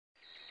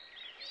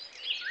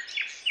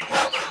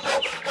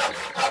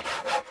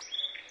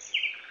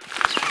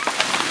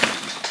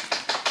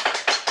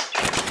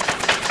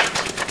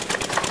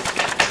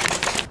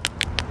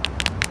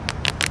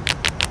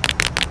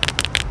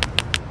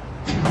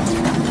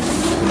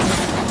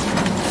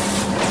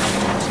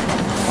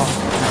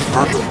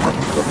Dear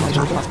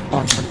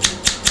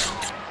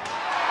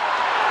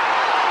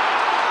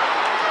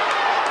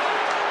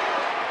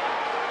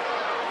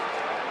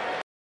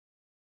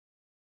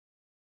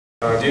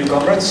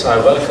comrades, I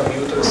welcome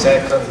you to the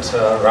second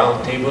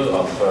roundtable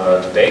of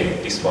today,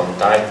 this one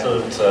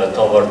titled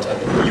Toward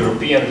a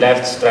European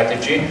Left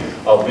Strategy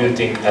of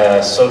Building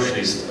a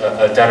Socialist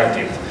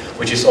Alternative,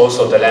 which is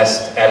also the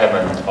last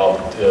element of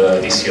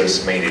this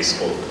year's May Day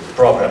School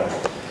program.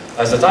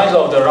 As the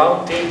title of the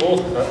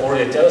roundtable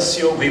already tells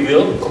you, we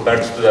will,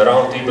 compared to the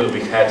roundtable we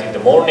had in the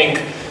morning,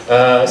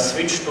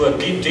 switch to a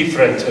bit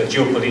different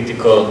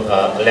geopolitical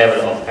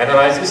level of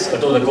analysis,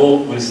 although the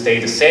goal will stay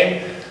the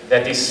same.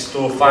 That is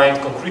to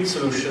find concrete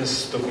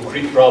solutions to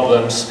concrete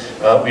problems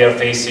we are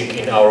facing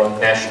in our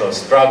national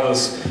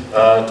struggles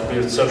to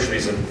build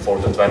socialism for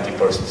the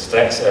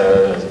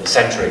 21st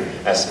century,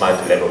 as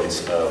Maastricht Treaty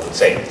would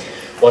say.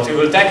 What we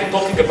will tackle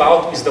talking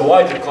about is the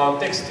wider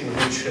context in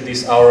which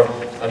these our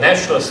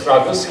national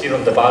struggles here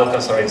on the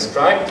Balkans are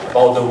inscribed,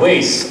 about the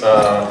ways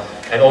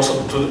and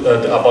also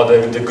about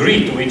the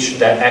degree to which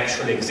the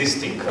actually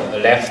existing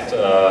left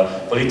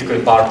political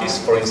parties,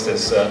 for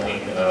instance,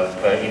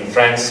 in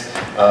France,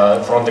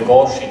 Front de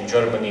Gauche, in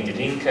Germany, Die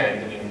Linke,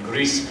 and in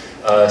Greece,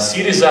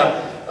 Syriza,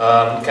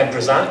 can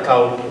present,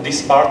 how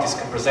these parties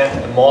can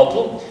present a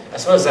model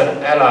as well as an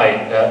ally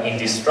in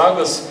these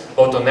struggles,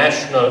 both on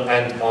national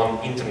and on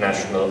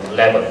international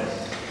level.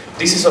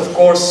 This is, of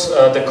course,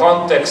 the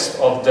context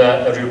of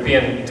the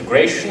European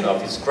integration of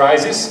this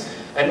crisis,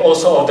 and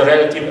also of the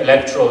relative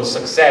electoral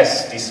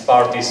success these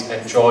parties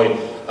enjoy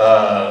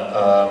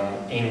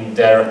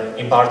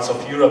in parts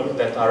of Europe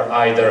that are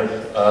either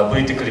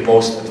politically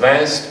most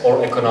advanced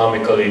or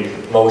economically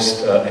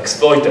most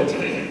exploited.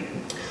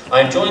 I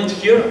am joined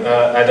here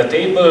at the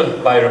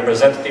table by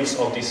representatives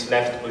of these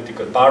left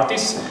political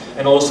parties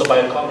and also by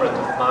a comrade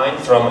of mine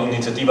from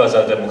Initiativa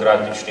za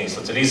demokratični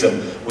socializem,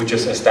 which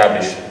is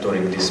established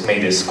during this May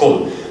Day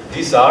School.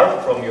 These are,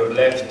 from your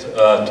left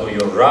to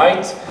your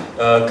right,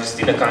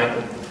 Kristina Kind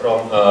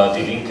from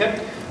Die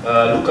Linke,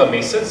 Luka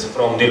Mesec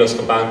from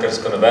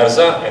Delovsko-bankarska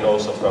univerza, and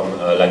also from,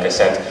 like I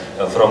said,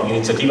 from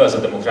Initiativa za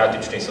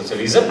demokratični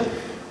socializem.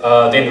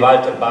 Then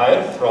Walter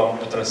Bayer from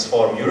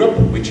Transform Europe,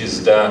 which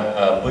is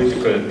the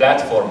political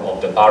platform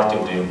of the party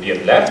of the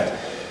European left.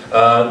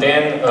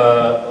 Then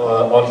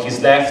on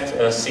his left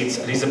sits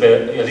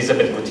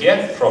Elisabeth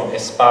Gauthier from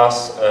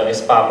Espace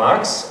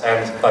Marx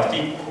and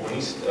Parti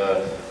Communiste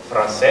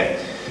Français.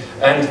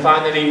 And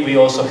finally, we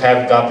also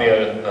have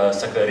Gabriel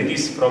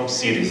Saklaridis from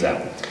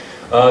Syriza.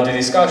 The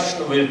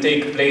discussion will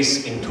take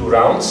place in two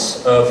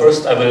rounds.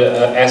 First, I will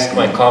ask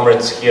my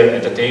comrades here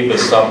at the table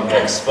some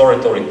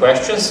exploratory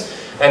questions,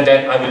 and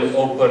then I will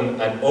open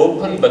an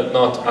open but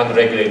not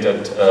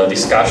unregulated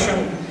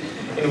discussion,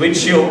 in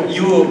which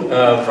you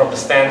from the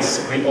stands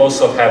will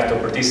also have to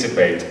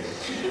participate.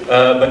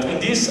 But in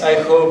this,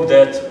 I hope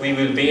that we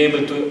will be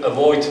able to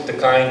avoid the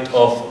kind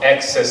of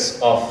excess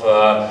of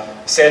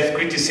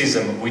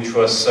self-criticism which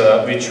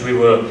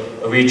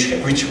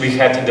we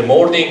had in the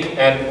morning,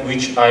 and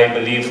which I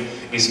believe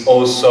is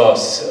also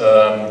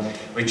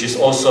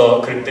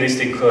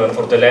characteristic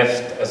for the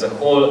left as a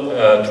whole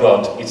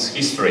throughout its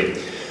history.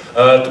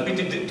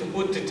 To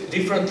put it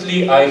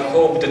differently, I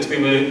hope that we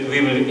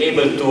will be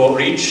able to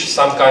reach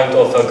some kind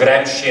of a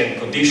Gramscian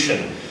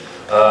condition.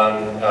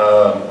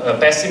 A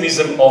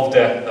pessimism of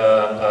the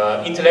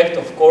intellect,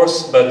 of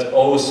course, but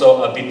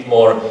also a bit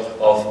more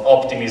of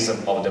optimism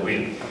of the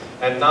will.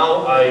 And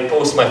now I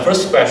pose my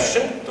first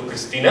question to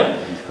Kristina.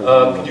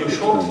 Could you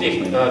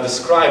shortly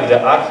describe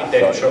the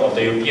architecture of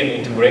the European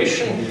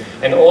integration,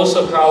 and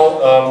also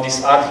how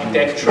this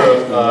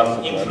architecture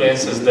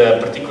influences the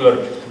particular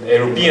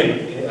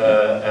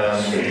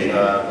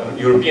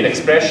European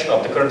expression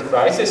of the current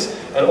crisis,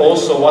 and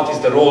also what is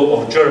the role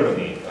of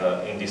Germany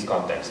in this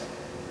context?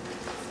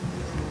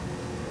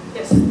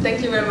 Yes,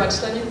 thank you very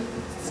much. Let me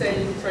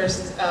say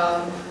first,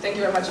 thank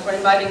you very much for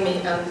inviting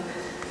me and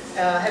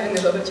having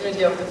this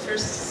opportunity of the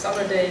first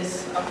summer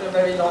days after a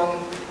very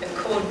long and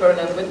cold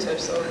Berlin winter,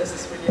 so this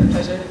is really a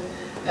pleasure.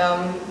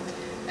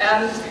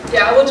 And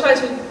yeah, I will try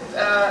to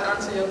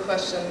answer your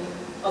question,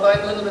 although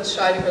I'm a little bit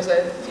shy because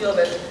I feel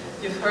that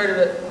you've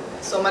heard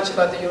so much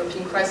about the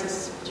European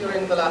crisis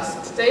during the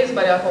last days,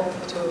 but I hope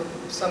to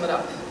sum it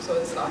up so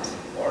it's not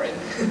boring.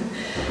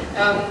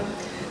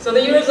 So the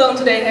Eurozone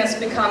today has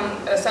become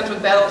a central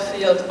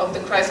battlefield of the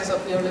crisis of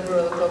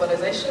neoliberal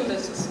globalization.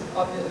 This is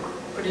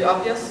pretty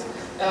obvious.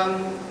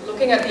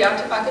 Looking at the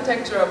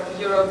architecture of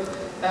Europe,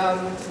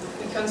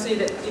 we can see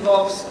that it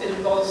evolves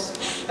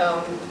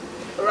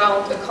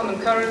around a common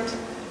current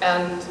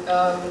and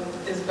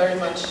is very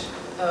much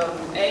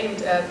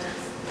aimed at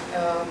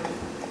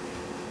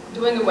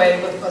doing away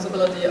with the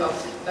possibility of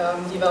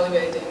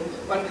devaluating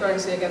one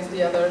currency against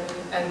the other,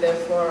 and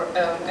therefore,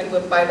 and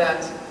with by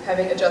that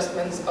having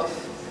adjustments of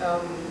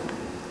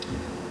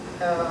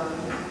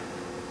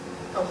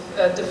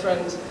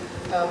different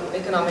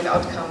economic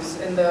outcomes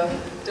in the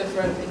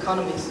different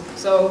economies.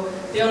 So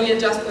the only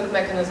adjustment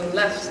mechanism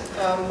left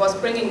was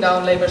bringing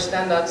down labor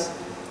standards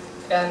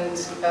and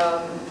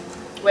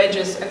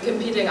wages and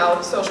competing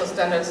out social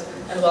standards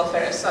and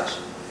welfare as such.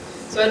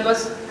 So it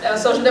was a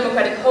social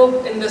democratic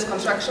hope in this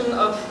construction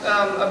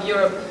of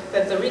Europe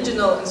that the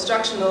regional and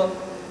structural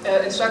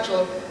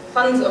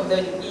funds of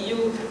the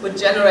EU would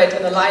generate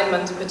an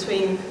alignment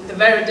between the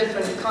very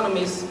different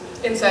economies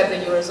inside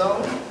the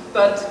Eurozone.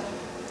 But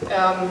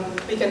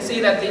we can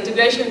see that the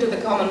integration into the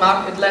common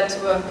market led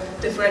to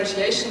a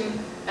differentiation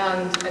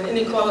and an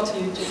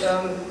inequality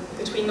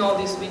between all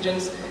these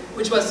regions,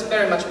 which was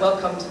very much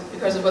welcomed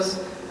because it was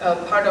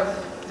part of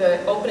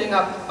the opening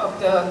up of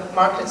the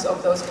markets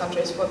of those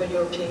countries for the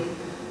European,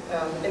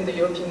 in the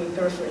European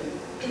periphery.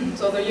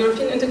 So the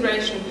European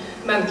integration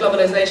meant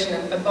globalization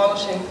and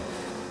abolishing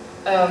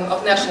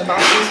of national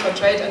boundaries for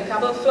trade and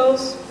capital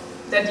flows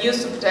that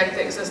used to protect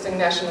the existing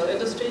national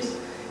industries.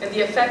 And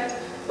the effect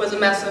was a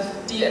massive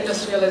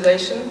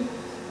deindustrialization,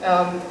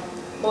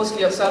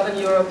 mostly of Southern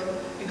Europe,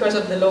 because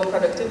of the low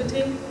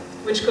productivity,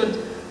 which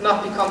could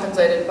not be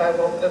compensated by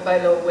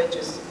low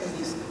wages in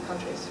these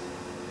countries.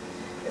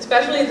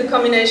 Especially the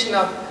combination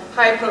of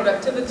high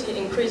productivity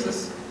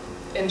increases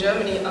in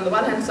Germany on the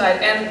one hand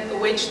side and the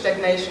wage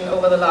stagnation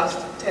over the last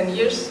 10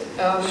 years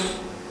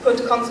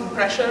put constant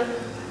pressure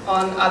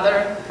on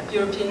other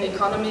European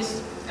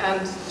economies,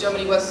 and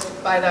Germany was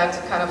by that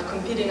kind of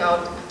competing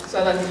out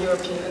Southern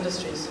European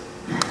industries.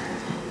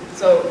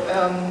 So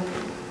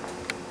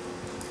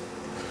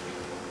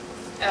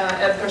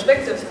a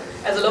perspective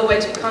as a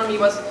low-wage economy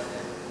was,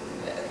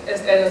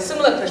 a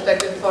similar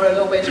perspective for a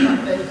low-wage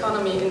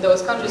economy in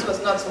those countries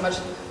was not so much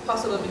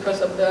possible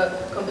because of the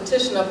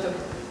competition of the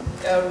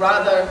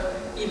rather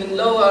even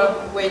lower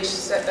wage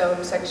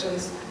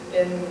sections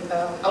in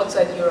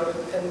outside Europe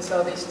and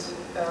Southeast,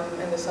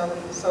 in the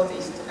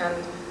Southeast and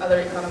other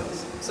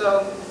economies.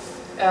 So,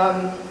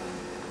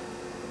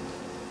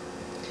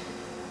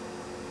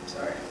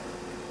 sorry.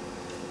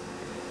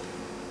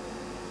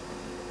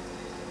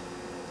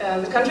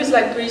 The countries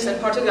like Greece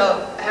and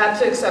Portugal had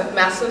to accept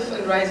massive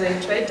and rising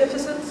trade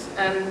deficits,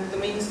 and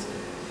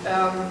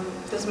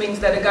this means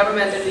that a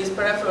government in these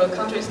peripheral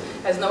countries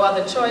has no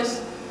other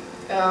choice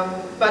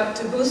but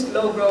to boost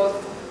low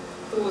growth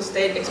through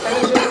state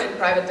expenditure and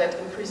private debt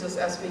increases,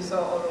 as we saw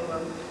all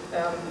over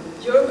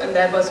Europe, and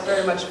that was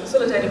very much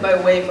facilitated by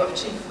a wave of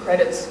cheap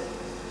credits,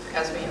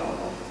 as we all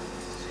know.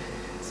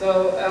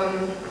 So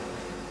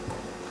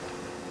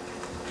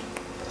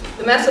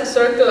the massive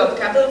circle of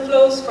capital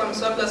flows from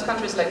surplus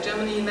countries like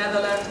Germany,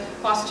 Netherlands,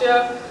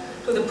 Austria,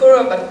 to the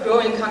poorer but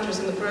growing countries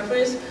in the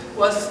peripheries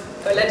was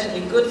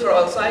allegedly good for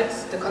all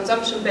sides. The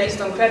consumption based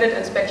on credit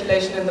and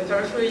speculation in the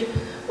periphery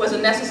was a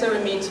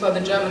necessary means for the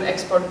German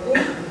export boom,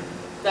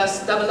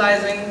 thus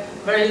stabilizing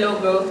very low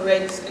growth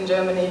rates in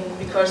Germany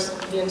because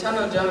the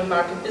internal German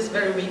market is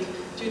very weak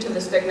due to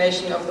the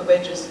stagnation of the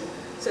wages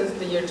since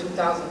the year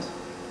 2000.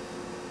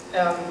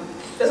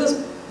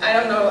 I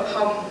don't know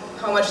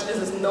how much this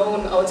is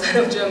known outside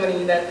of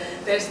Germany, that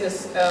there's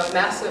this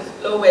massive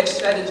low-wage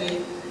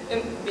strategy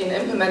being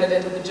implemented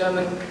into the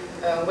German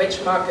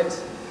wage market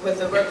with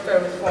the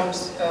workfare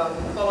reforms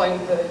following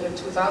the year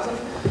 2000,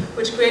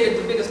 which created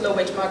the biggest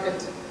low-wage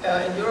market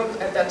in Europe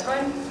at that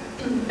time,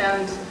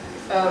 and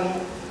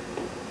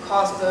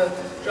caused a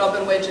drop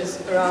in wages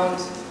around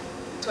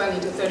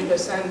 20 to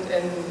 30%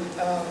 in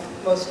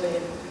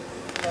mostly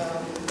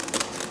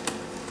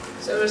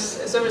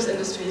service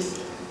industries.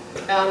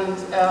 And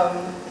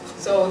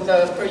so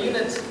the per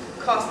unit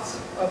costs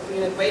or per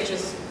unit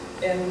wages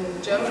in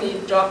Germany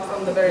dropped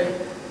from the very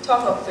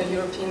top of the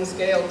European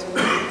scale to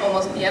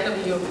almost the end of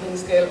the European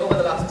scale over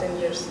the last 10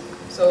 years.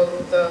 So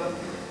the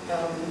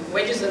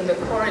wages in the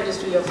core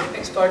industry of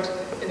export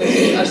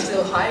industry are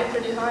still high,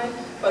 pretty high,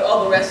 but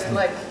all the rest,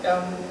 like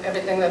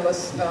everything that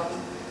was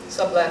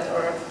sublet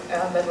or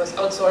that was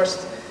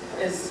outsourced,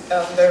 is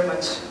very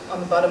much on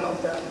the bottom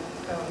of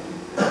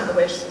the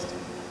wage system.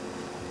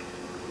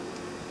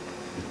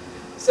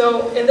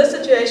 So in this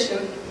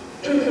situation,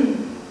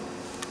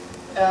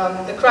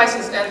 the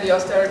crisis and the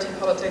austerity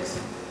politics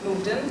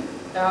moved in.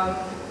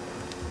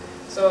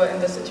 So in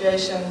the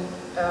situation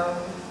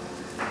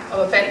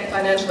of a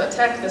financial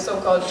attack, the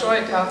so-called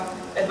Troika,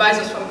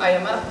 advisors from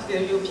IMF,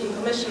 the European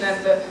Commission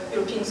and the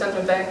European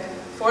Central Bank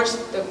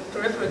forced the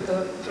peripheral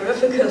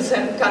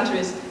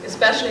countries,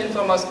 especially in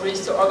foremost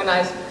Greece, to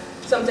organize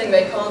something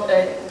they called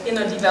an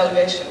inner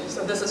devaluation.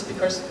 So this is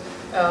because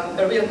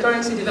a real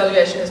currency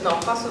devaluation is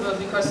not possible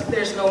because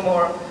there's no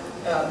more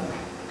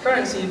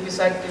currency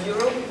besides the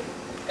euro.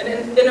 An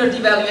inner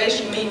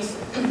devaluation means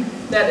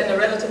that in a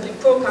relatively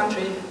poor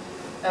country,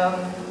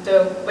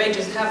 the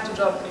wages have to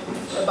drop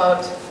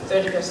about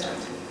 30%.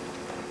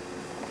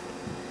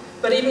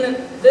 But even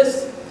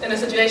this, in a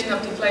situation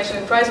of deflation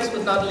and crisis,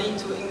 would not lead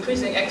to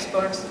increasing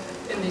exports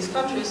in these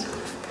countries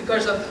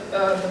because of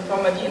the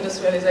former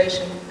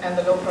deindustrialization and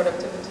the low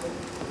productivity.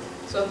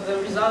 So the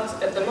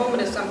result at the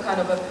moment is some kind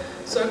of a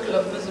circle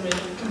of misery,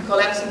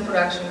 collapsing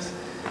productions,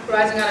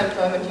 rising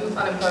unemployment, youth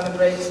unemployment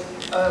rates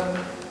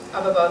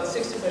of about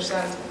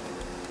 60%.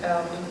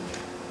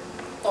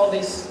 All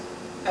these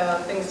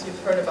things you've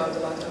heard about a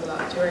lot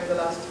during the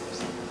last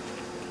years.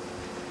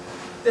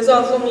 This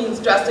also means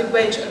drastic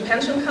wage and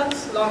pension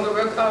cuts, longer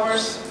work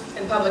hours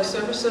in public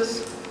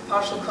services,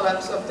 partial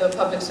collapse of the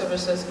public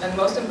services, and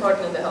most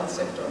important in the health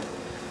sector.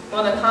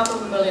 More than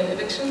 500,000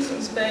 evictions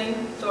in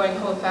Spain, throwing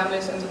whole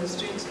families into the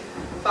streets,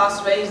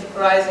 fast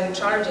rising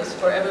charges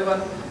for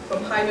everyone,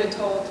 from highway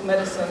toll to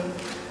medicine,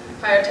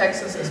 higher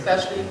taxes,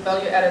 especially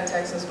value-added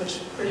taxes,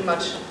 which pretty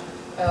much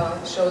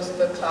shows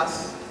the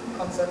class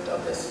concept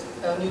of this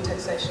new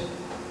taxation.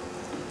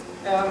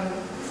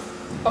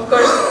 Of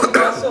course,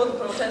 also the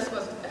protest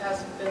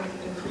has been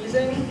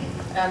increasing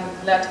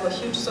and led to a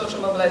huge social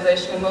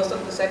mobilization in most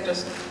of the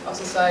sectors of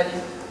society,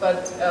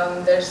 but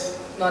there's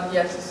not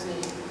yet to see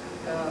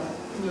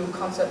new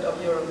concept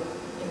of Europe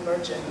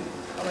emerging.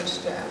 How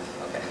much do I have?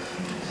 Okay.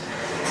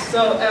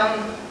 So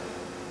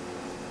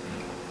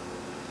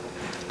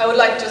I would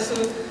like just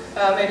to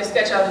maybe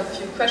sketch out a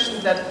few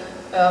questions that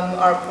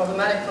are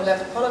problematic for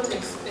left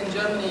politics in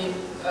Germany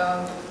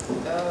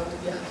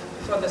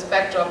for this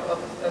backdrop of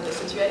the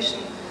situation.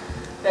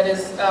 That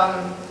is,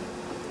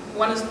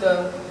 one is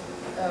that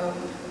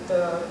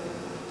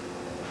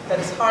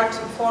it's hard to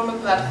form a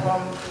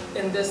platform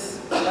in this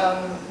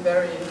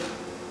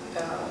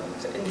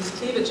in these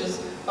cleavages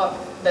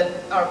that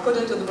are put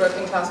into the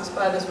working classes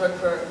by this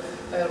worker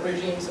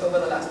regimes over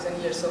the last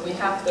 10 years. So we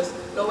have this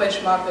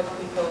low-wage market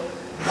people,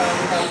 we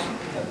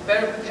have a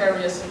very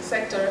precarious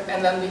sector,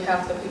 and then we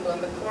have the people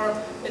in the core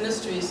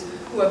industries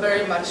who are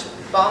very much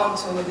bound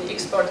to the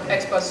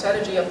export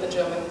strategy of the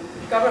German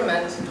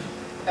government.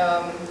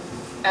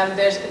 And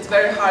it's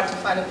very hard to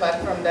find a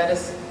platform that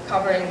is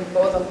covering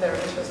both of their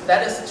interests.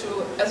 That is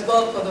true as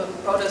well for the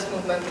protest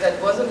movement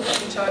that was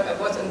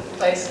in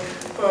place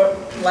for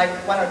like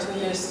 1 or 2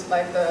 years,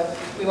 like the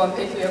We Won't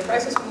Pay for Your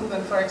Prices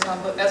movement, for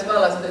example, as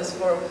well as it is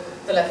for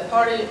the left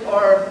party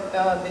or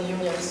the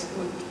unions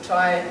who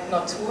try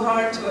not too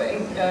hard to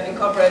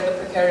incorporate the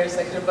precarious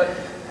sector, but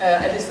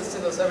at least the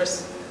civil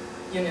service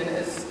union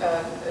is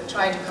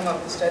trying to come up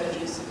with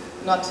strategies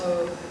not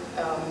to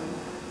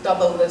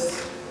double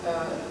this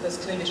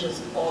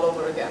cleavages all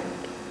over again.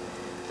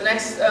 The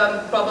next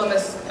problem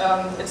is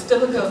it's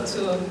difficult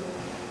to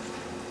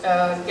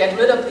get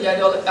rid of the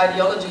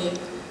ideology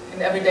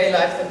in everyday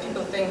life that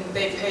people think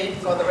they pay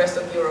for the rest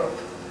of Europe,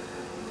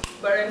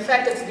 where in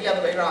fact it's the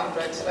other way around,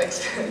 right? Like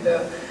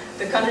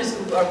the countries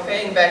who are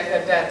paying back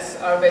their debts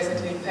are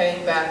basically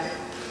paying back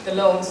the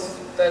loans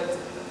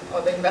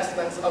or the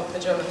investments of the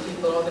German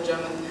people or the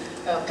German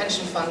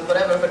pension fund,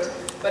 whatever,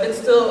 but it's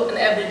still an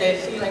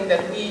everyday feeling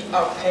that we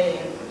are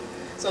paying.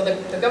 So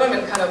the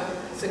government kind of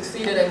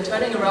succeeded in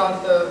turning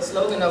around the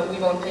slogan of "We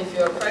won't pay for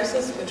your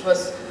prices," which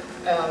was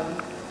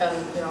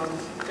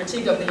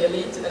critique of the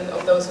elite and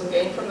of those who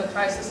gained from the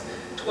crisis,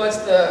 towards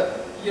the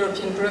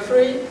European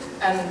periphery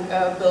and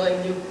building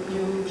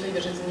new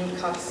cleavages, new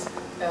cuts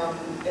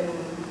in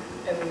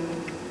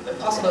the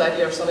possible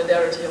idea of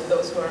solidarity of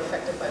those who are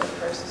affected by the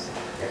crisis.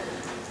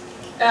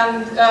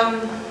 And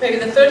maybe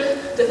the third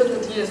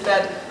difficulty is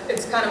that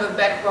it's kind of a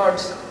backward,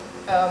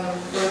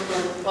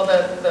 well,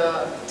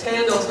 the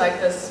tail goes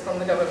like this from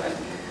the government.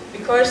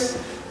 Because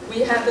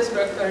we had this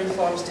worker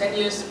reforms 10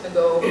 years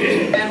ago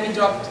and we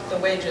dropped the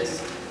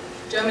wages,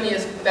 Germany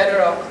is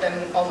better off than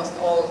almost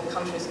all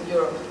countries in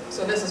Europe.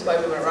 So this is why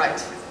we were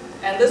right.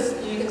 And this,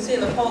 you can see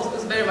in the polls,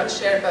 is very much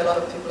shared by a lot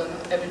of people in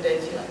everyday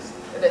feelings.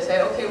 They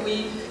say, okay,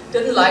 we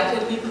didn't like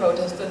it, we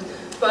protested,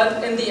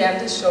 but in the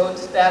end it showed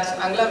that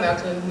Angela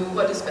Merkel knew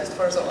what is best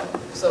for us all.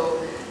 So,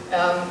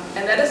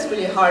 and that is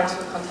really hard to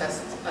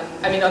contest.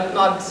 I mean,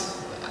 not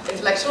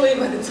intellectually,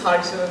 but it's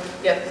hard to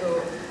get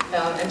through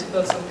and to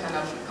build some kind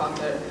of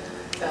counter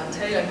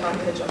tail and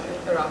counter pitch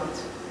around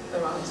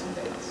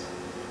something else.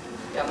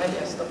 Yeah, maybe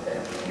I'll stop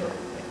there.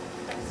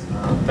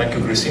 Thank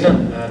you, Christina.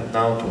 And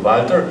now to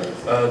Walter.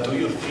 Do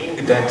you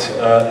think that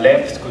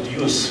left could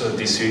use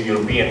these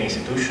European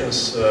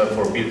institutions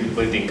for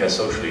building a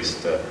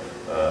socialist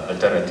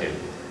alternative?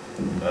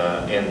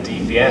 And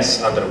if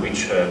yes, under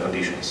which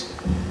conditions?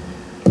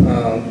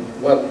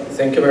 Well,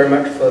 thank you very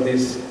much for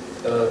this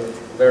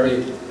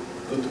very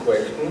good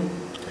question.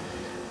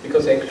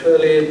 Because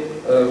actually,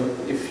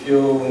 if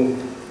you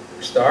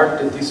start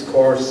the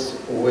discourse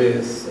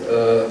with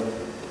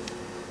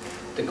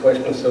the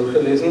question of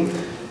socialism,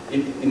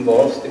 it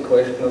involves the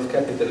question of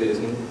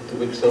capitalism, to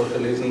which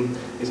socialism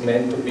is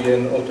meant to be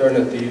an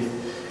alternative.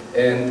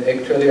 And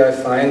actually I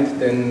find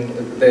then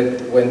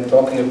that when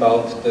talking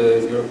about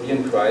the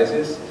European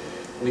crisis,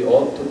 we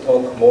ought to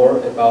talk more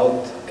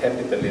about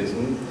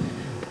capitalism,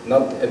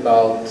 not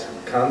about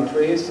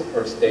countries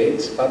or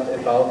states, but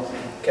about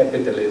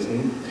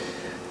capitalism.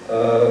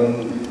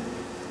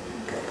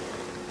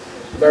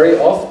 Very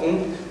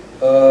often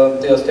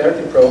the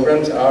austerity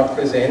programs are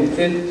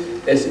presented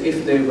as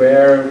if they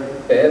were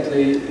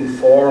badly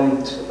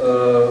informed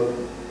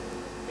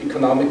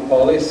economic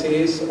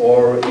policies,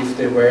 or if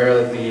they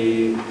were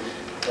the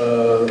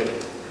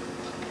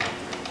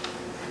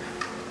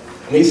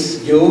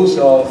misuse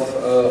of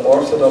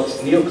orthodox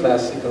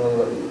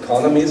neoclassical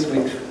economies,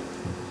 which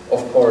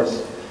of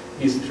course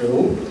is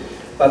true.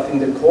 But in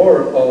the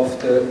core of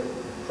the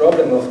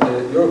problem of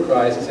the euro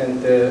crisis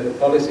and the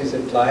policies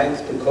applied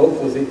to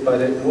cope with it by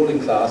the ruling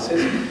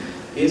classes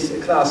is a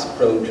class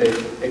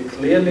project, a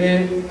clearly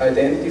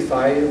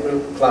identifiable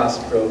class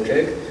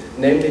project,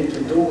 namely to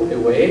do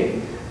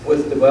away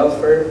with the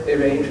welfare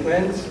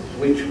arrangements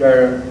which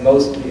were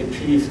mostly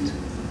achieved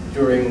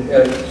during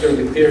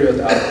the period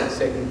after the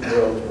Second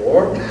World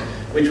War,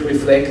 which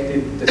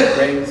reflected the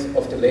strength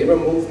of the labor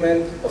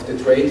movement, of the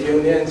trade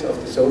unions, of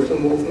the social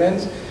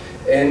movements,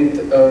 and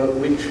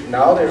which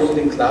now the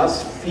ruling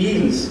class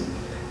feels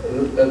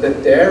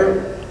that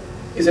there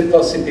is a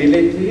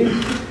possibility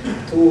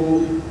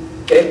to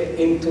get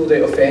into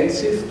the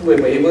offensive, do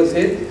away with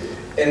it,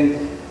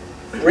 and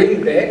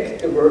bring back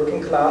the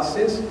working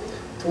classes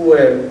to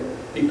an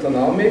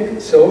economic,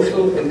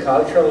 social, and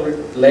cultural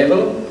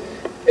level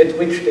at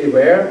which they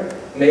were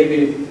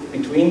maybe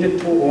between the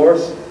two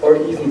wars, or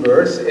even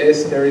worse,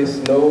 as there is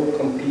no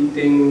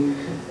competing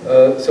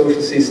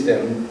social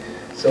system.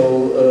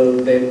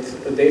 So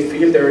that they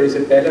feel there is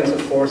a balance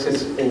of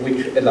forces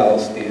which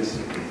allows this.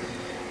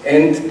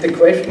 And the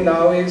question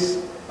now is,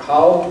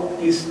 how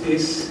is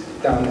this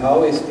done?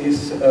 How is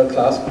this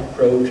class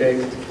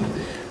project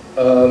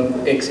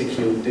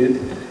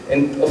executed?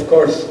 And of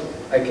course,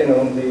 I can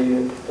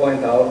only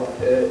point out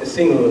a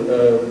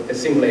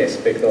single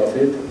aspect of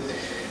it.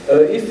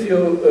 If you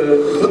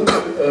look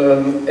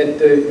at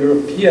the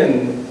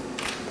European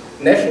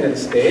national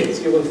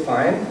states, you will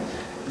find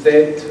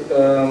that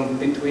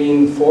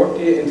between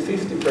 40 and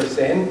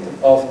 50%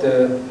 of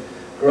the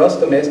gross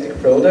domestic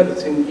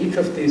products in each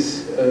of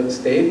these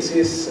states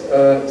is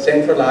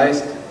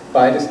centralized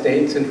by the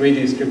states and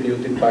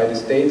redistributed by the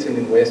states and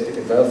invested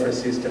in welfare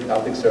system,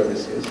 public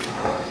services.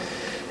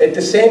 At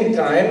the same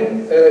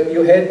time,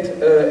 you had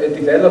a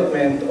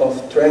development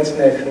of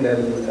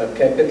transnational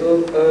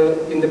capital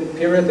in the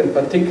period, in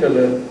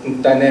particular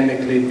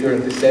dynamically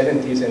during the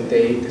 70s and the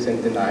 80s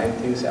and the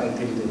 90s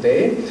until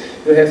today.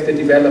 You have the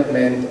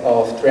development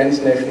of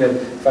transnational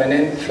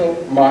financial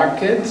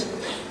markets,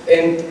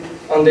 and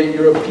on the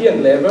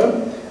European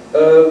level,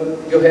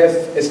 you have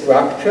a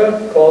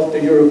structure called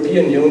the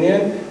European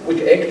Union,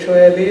 which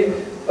actually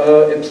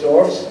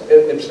absorbs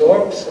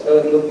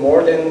not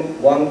more than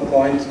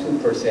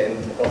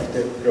 1.2% of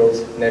the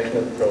gross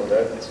national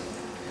product.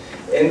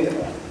 And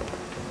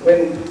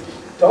when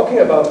talking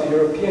about the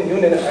European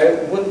Union,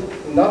 I would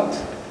not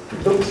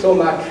look so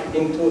much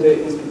into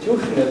the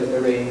institutional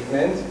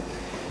arrangements.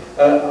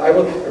 I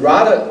would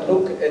rather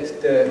look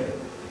at the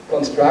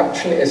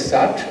construction as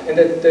such and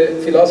at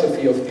the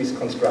philosophy of this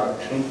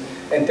construction.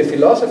 And the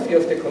philosophy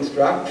of the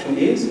construction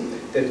is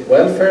that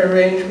welfare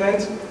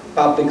arrangements,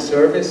 public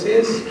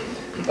services,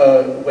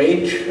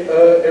 wage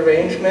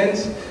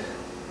arrangements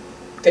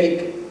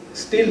take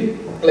still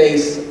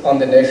place on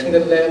the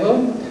national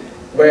level,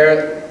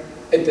 where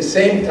at the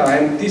same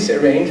time these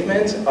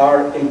arrangements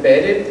are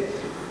embedded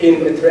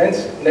in a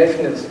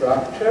transnational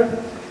structure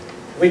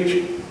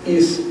which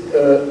is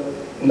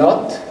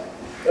not,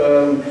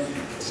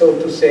 so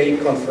to say,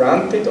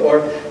 confronted,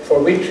 or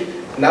for which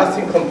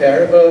nothing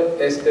comparable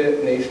as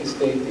the nation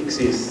state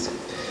exists.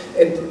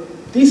 And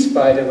this,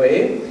 by the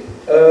way,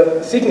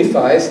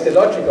 signifies the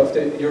logic of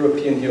the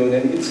European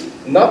Union. It's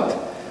not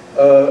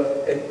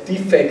a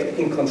defect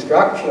in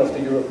construction of the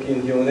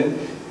European Union.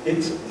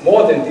 It's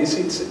more than this.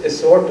 It's a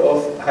sort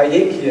of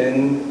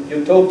Hayekian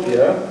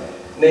utopia,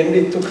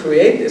 namely to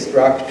create a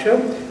structure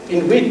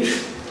in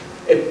which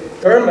a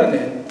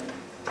permanent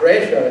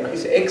pressure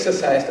is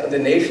exercised on the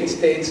nation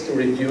states to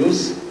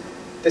reduce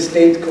the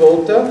state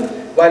quota,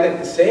 while at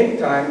the same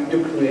time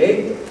you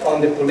create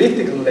on the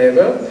political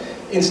level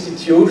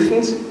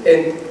institutions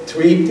and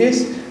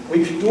treaties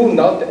which do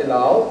not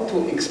allow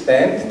to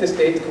expand the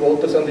state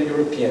quotas on the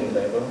European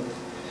level.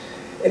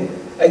 And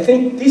I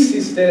think this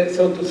is the,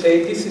 so to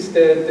say, this is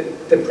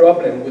the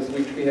problem with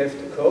which we have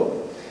to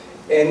cope.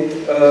 And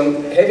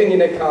having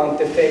in account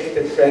the fact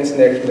that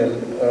transnational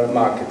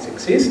markets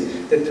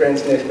exist, that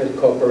transnational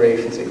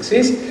corporations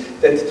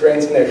exist, that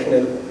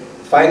transnational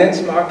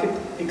finance market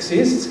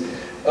exists,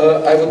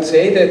 I would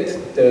say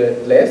that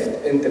the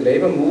left and the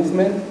labor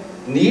movement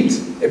needs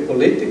a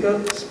political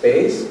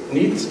space,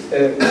 needs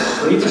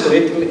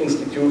political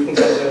institutions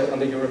on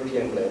the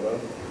European level.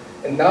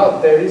 And now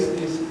there is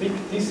this big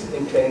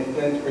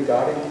disenchantment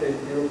regarding the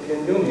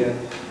European Union.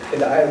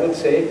 And I would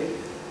say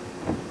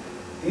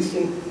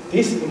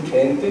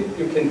disenchanted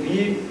you can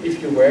be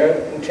if you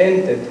were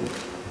enchanted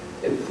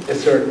at a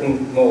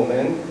certain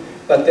moment,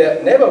 but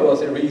there never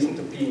was a reason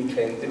to be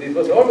enchanted. It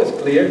was always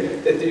clear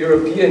that the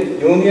European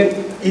Union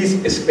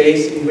is a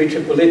space in which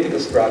a political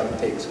struggle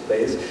takes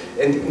place,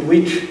 and in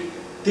which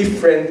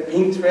different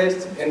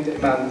interests, and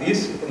among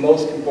these,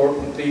 most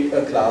importantly,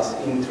 class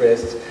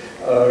interests,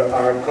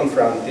 are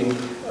confronting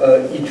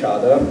each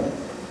other.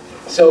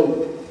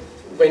 So,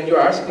 when you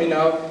ask me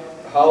now,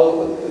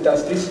 how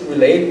does this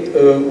relate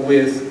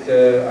with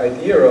the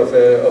idea of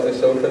a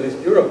socialist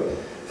Europe?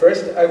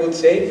 First, I would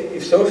say,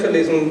 if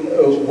socialism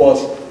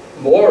was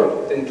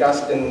more than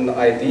just an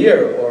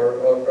idea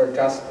or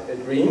just a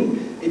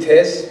dream, it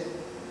has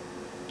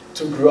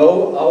to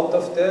grow out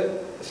of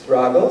the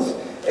struggles,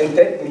 And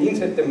that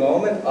means at the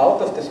moment,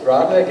 out of the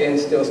struggle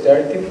against the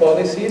austerity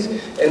policies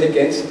and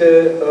against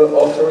the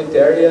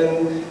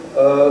authoritarian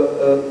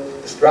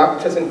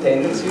structures and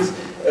tendencies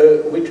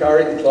which are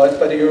employed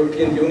by the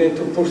European Union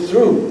to push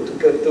through,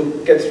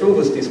 to get through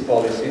with these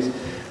policies.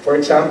 For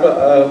example,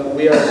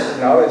 we are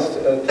now as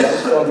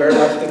Transform very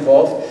much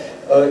involved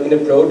in a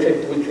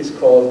project which is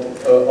called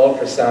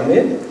Ultra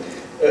Summit,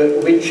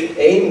 which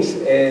aims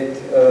at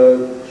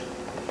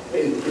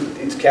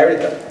it's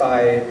carried out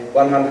by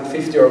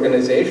 150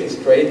 organizations,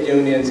 trade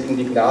unions,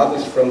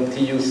 indignados from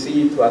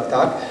TUC to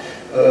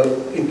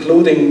ATTAC,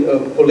 including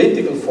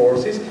political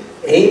forces,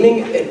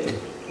 aiming at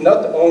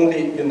not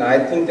only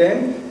uniting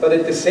them, but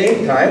at the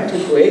same time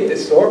to create a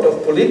sort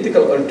of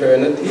political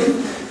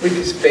alternative which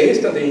is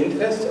based on the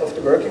interests of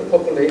the working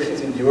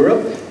populations in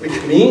Europe,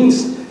 which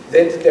means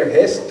that there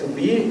has to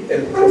be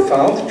a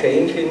profound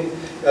change in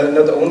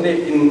not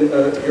only in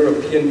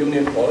European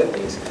Union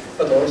politics,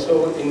 but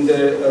also in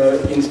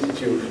the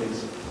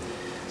institutions.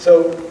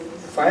 So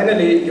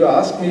finally, you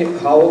asked me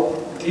how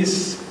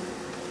these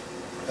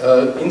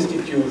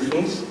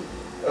institutions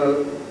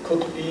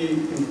could be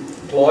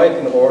employed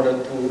in order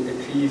to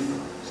achieve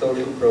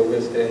social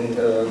progress and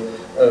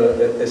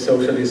a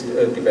socialist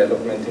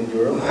development in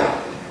Europe.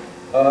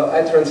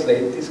 I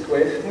translate this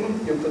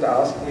question. You could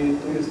ask me,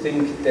 do you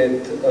think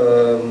that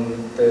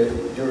the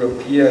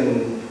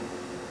European,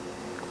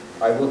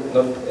 I would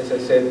not, as I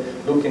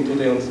said, look into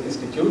the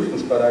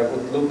institutions, but I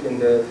would look in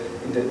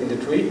the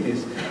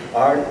treaties.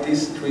 Are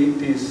these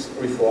treaties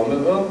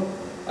reformable?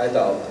 I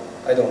doubt.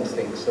 I don't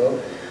think so.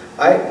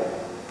 I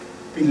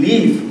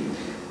believe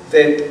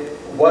that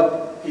what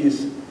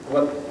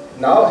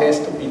now has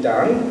to be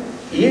done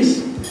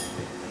is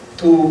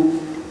to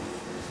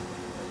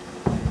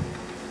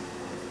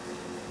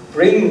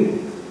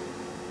bring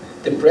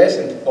the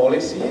present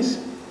policies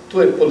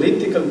to a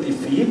political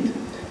defeat,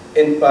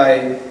 and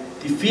by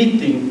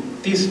defeating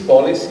these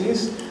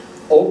policies,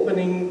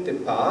 opening the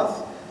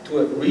path to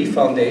a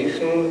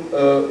refoundation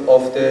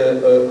of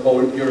the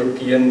whole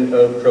European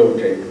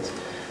project.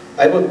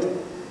 I would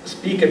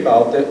speak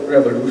about the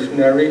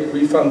revolutionary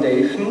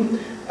refoundation.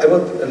 I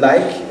would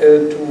like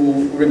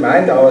to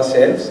remind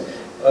ourselves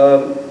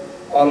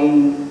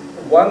on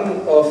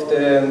one of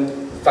the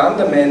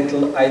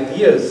fundamental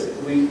ideas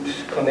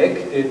which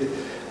connected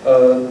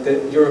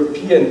the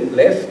European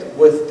left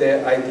with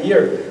the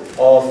idea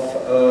of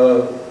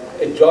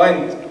a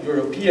joint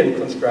European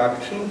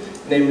construction,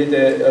 namely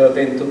the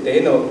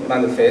Ventoteno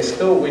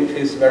Manifesto, which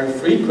is very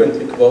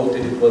frequently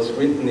quoted. It was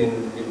written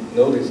in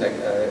notice, I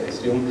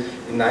assume,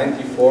 in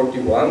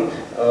 1941,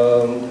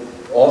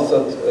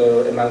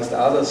 authored, amongst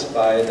others,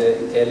 by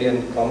the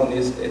Italian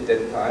communist at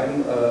that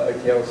time,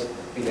 Altiero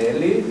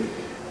Spinelli,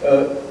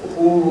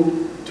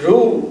 who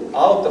drew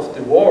out of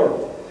the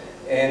war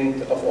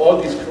and of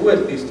all these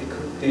cruelties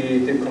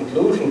the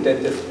conclusion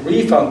that the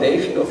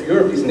refoundation of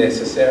Europe is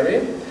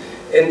necessary.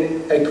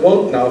 And I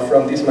quote now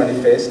from this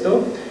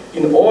manifesto: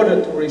 "In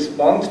order to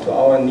respond to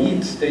our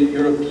needs, the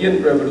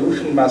European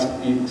revolution must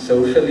be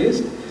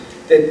socialist.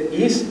 That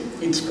is,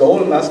 its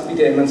goal must be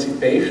the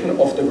emancipation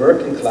of the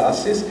working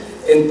classes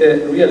and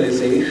the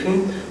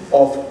realization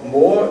of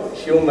more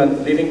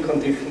human living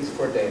conditions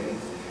for them."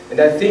 And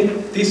I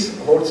think this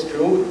holds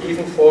true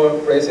even for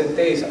present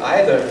days.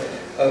 Either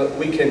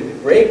we can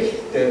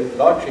break the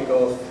logic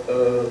of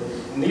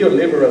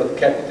neoliberal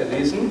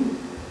capitalism,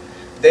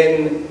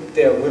 then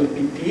there will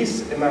be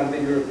peace among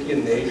the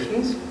European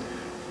nations,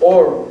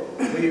 or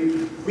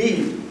we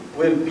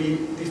will be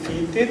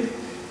defeated,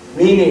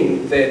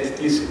 meaning that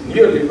this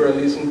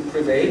neoliberalism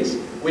prevails,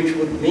 which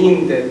would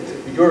mean that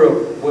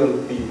Europe will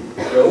be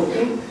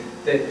broken,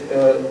 that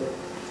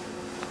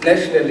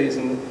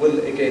nationalism will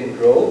again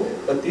grow,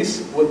 but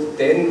this would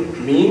then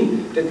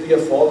mean that we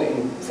are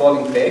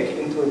falling back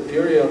into a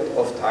period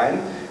of time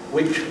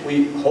which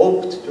we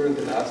hoped during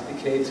the last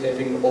decades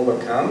having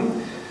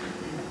overcome.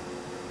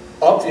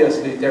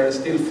 Obviously, there are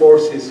still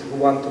forces who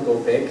want to go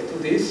back to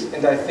this,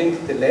 and I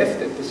think the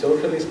left and the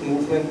socialist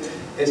movement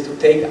has to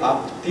take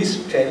up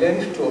this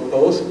challenge to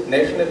oppose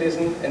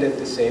nationalism and at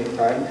the same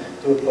time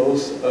to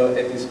oppose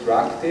a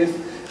destructive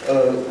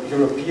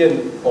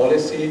European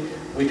policy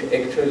which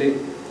actually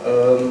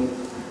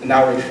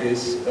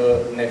nourishes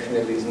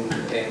nationalism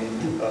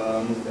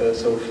and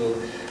social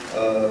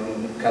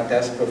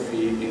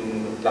catastrophe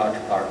in large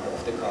part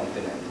of the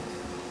continent.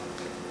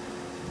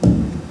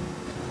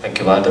 Thank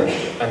you, Walter.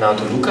 And now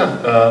to Luca.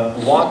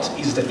 What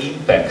is the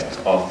impact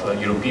of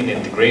European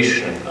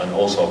integration and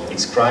also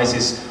its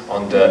crisis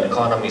on the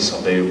economies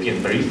of the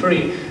European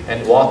periphery?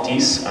 And what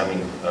is, I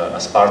mean,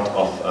 as part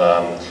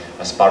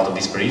of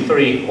this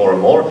periphery, more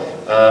and more,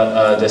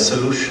 the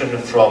solution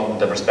from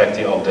the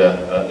perspective of the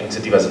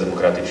Initiative za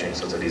demokratični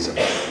socializam?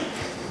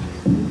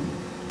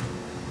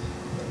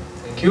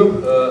 Thank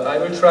you. I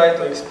will try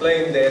to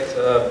explain that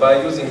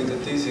by using the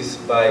thesis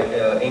by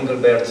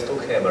Engelbert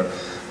Stockhammer,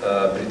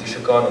 British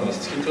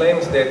economist. He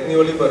claims that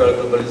neoliberal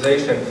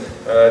globalization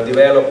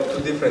developed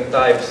two different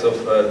types of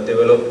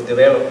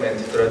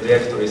development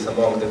trajectories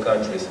among the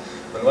countries.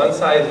 On On one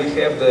side, we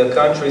have the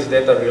countries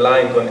that are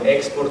relying on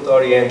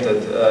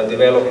export-oriented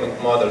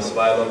development models,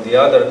 while on the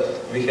other,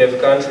 we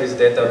have countries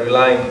that are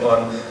relying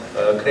on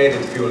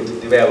credit-fueled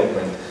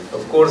development.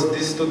 Of course,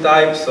 these two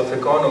types of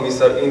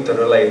economies are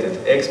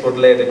interrelated.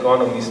 Export-led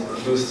economies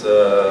produce,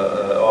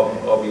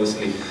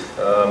 obviously,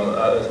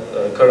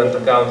 current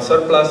account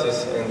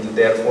surpluses and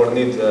therefore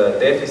need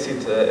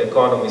deficit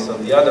economies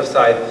on the other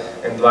side,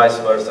 and vice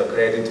versa.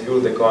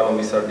 Credit-fueled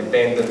economies are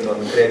dependent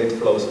on credit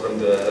flows from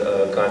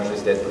the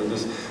countries that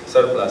produce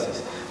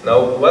surpluses.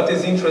 Now, what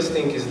is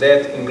interesting is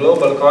that in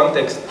global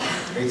context,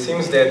 it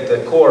seems that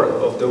the core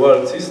of the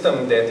world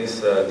system, that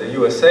is the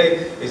USA,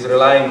 is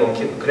relying on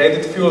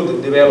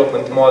credit-fueled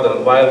development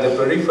model, while the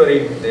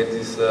periphery, that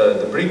is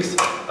the BRICS,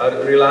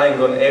 are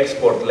relying on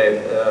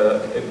export-led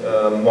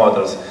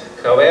models.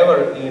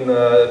 However, in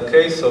the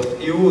case of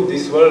EU,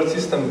 this world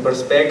system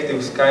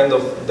perspectives kind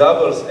of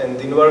doubles and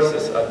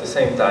inverses at the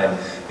same time.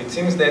 It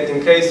seems that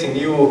in case in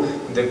EU,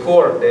 the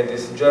core, that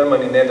is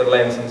Germany,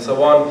 Netherlands, and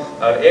so on,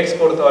 are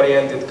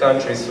export-oriented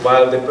countries,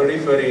 while the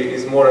periphery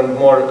is more and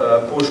more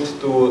pushed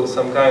to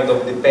some kind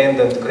of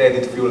dependent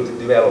credit-fueled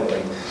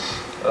development.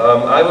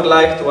 I would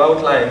like to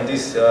outline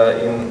this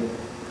in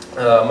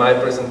my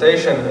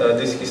presentation,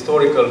 this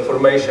historical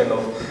formation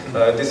of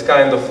this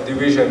kind of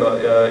division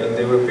in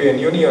the European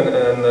Union,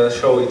 and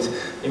show its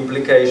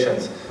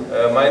implications.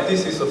 My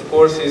thesis, of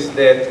course, is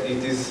that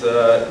it is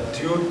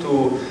due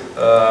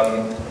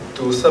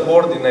to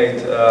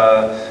subordinate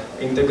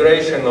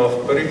integration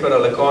of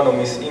peripheral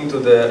economies into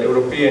the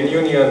European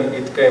Union.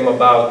 It came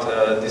about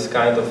this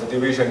kind of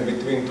division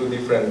between two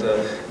different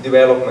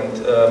development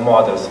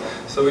models.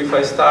 So if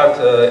I start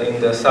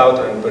in the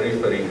southern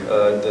periphery,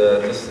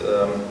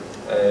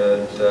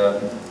 the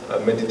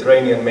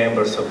Mediterranean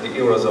members of the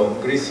Eurozone,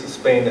 Greece,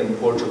 Spain and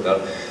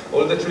Portugal.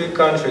 All the three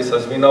countries,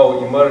 as we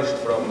know, emerged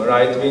from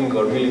right-wing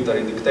or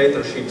military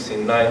dictatorships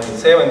in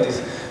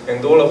 1970s,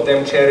 and all of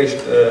them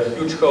cherished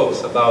huge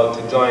hopes about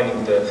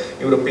joining the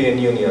European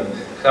Union.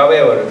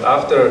 However,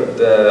 after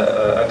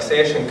the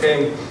accession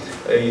came,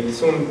 it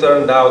soon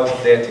turned out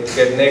that it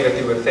had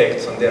negative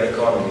effects on their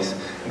economies.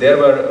 There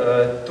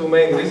were two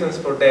main reasons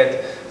for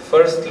that.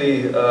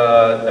 Firstly,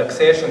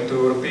 accession to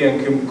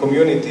European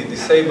community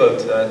disabled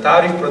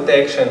tariff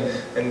protection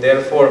and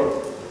therefore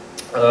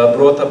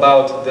brought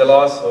about the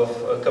loss of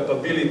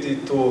capability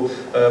to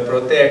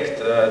protect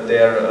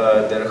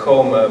their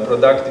home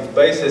productive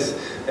bases,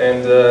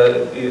 and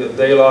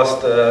they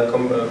lost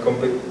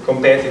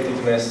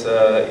competitiveness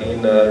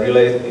in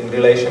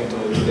relation to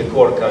the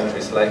core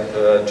countries like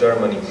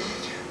Germany.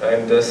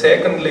 And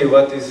secondly,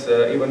 what is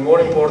even more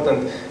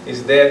important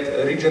is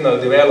that regional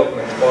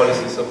development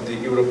policies of the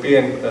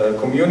European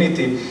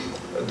community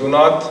do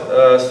not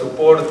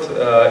support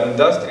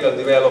industrial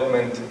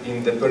development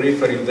in the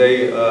periphery.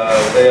 They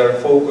are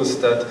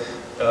focused at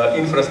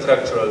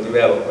infrastructural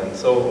development.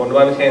 So on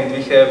one hand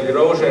we have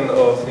erosion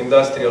of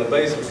industrial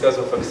base because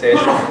of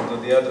accession, and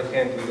on the other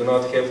hand we do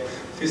not have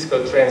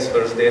fiscal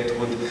transfers that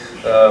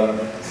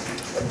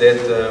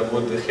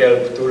would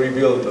help to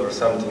rebuild or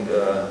something.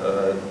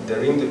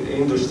 Their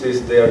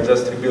industries, they are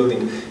just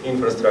rebuilding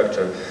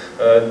infrastructure.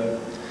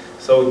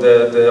 So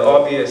the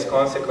obvious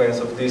consequence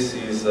of this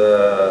is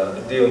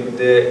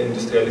the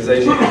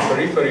industrialization in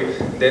periphery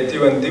that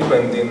even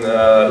deepened in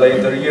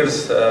later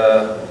years,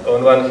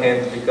 on one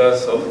hand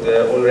because of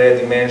the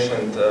already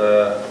mentioned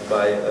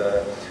by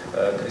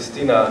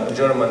Christina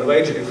German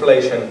wage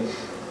deflation,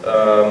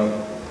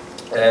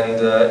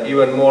 and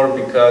even more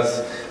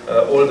because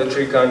all the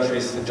three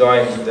countries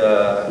joined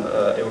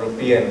the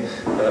European,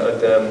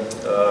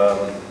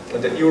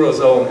 the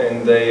Eurozone,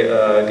 and they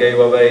gave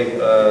away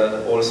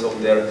also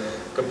their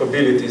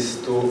capabilities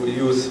to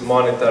use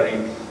monetary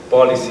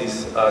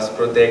policies as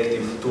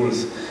protective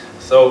tools.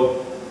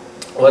 So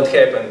what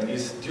happened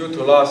is, due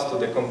to loss to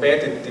the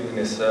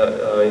competitiveness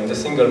in the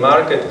single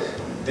market,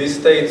 these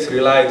states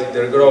relied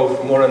their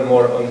growth more and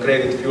more on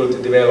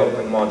credit-fueled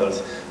development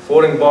models.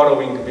 Foreign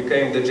borrowing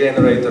became the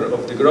generator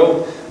of the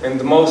growth,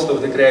 and most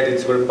of the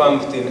credits were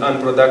pumped in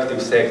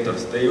unproductive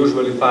sectors. They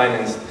usually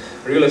financed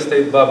real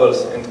estate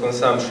bubbles and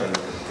consumption.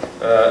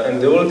 And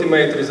the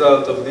ultimate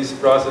result of these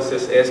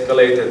processes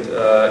escalated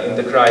in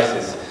the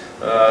crisis.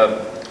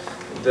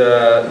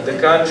 The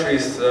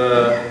countries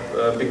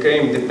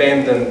became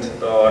dependent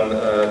on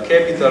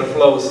capital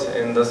flows,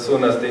 and as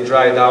soon as they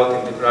dried out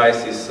in the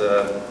crisis,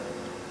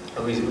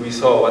 we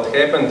saw what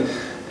happened.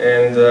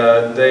 And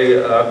they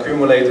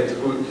accumulated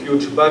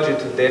huge budget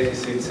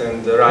deficits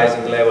and the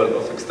rising level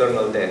of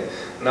external debt.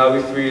 Now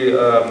if we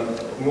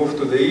move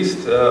to the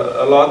East,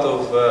 a lot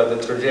of the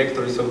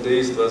trajectories of the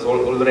East was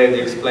already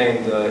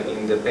explained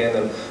in the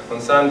panel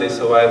on Sunday,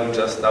 so I will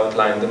just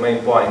outline the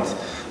main points.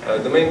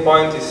 The main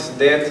point is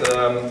that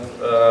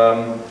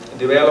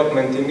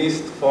development in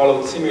East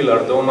followed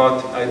similar, though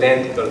not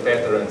identical,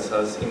 patterns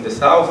as in the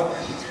South.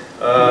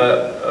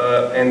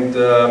 And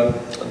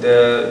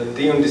the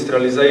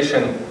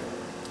deindustrialization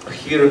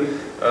here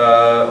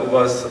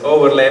was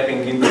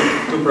overlapping in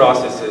two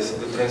processes: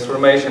 the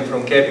transformation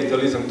from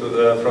capitalism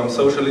to from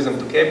socialism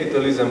to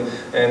capitalism,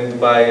 and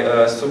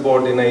by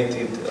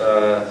subordinated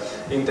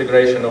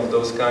integration of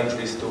those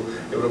countries to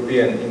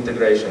European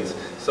integrations.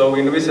 So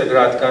in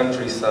Visegrad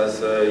countries,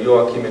 as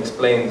Joachim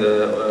explained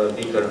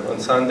bigger on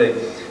Sunday,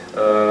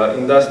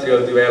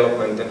 industrial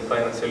development and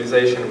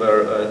financialization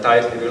were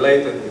tightly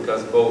related,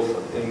 because both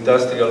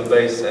industrial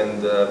base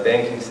and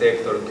banking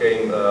sector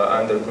came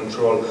under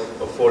control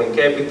of foreign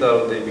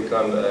capital. They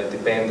become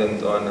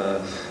dependent on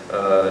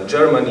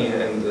Germany,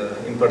 and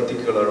in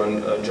particular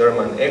on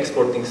German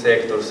exporting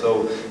sector,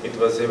 so it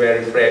was a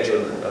very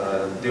fragile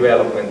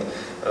development.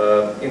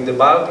 In the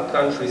Baltic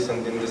countries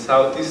and in the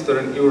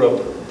southeastern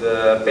Europe,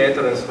 the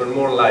patterns were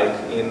more like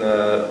in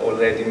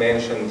already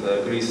mentioned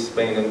Greece,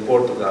 Spain and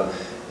Portugal.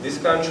 These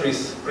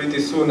countries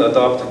pretty soon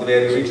adopted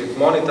very rigid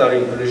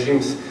monetary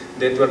regimes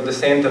that were the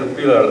central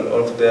pillar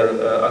of their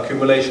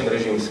accumulation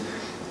regimes.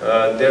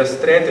 Their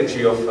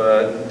strategy of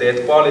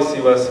that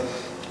policy was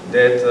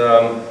that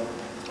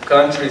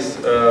countries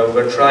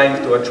were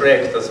trying to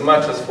attract as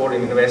much as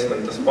foreign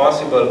investment as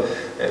possible,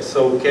 and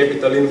so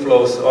capital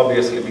inflows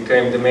obviously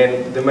became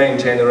the main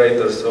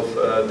generators of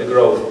the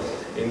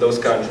growth in those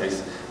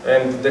countries.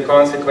 And the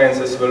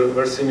consequences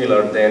were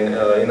similar than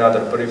in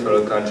other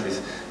peripheral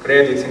countries.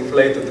 Credits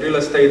inflated real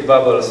estate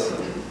bubbles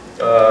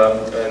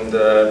and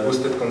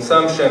boosted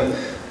consumption,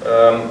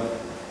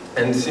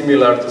 and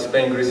similar to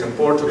Spain, Greece and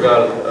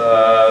Portugal,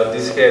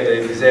 this had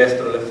a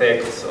disastrous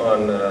effects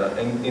on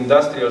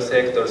industrial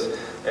sectors,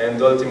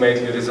 and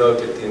ultimately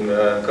resulted in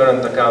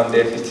current account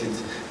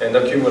deficits and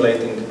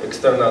accumulating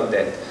external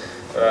debt.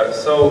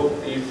 So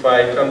if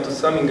I come to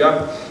summing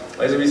up,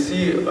 as we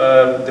see,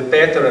 the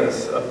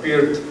patterns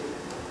appeared,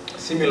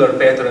 similar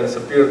patterns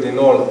appeared in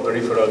all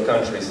peripheral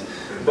countries.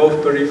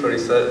 Both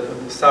peripheries,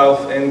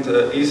 south and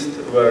east,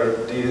 were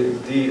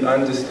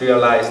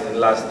de-industrialized in the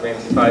last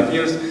 25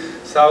 years.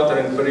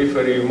 Southern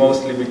periphery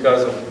mostly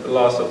because of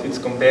loss of its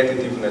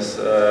competitiveness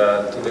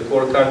to the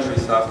core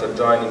countries after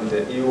joining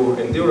the EU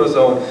and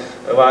Eurozone,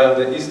 while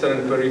the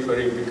eastern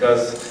periphery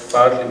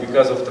partly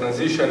because of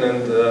transition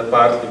and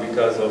partly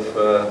because of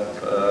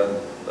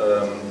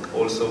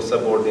also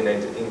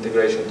subordinated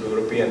integration to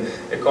European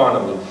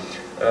economy.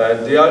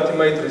 The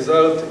ultimate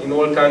result in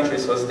all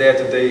countries was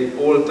that they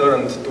all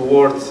turned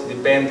towards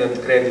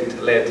dependent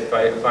credit-led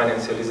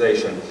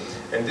financialization.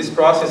 And this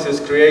process has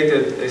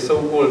created a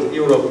so-called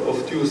Europe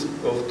of two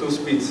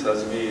speeds,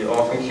 as we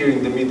often hear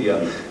in the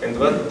media. And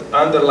what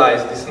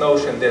underlies this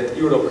notion that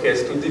Europe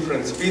has two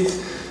different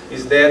speeds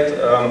is that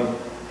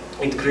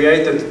it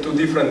created two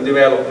different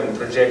development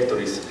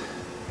trajectories.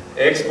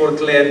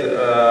 Export-led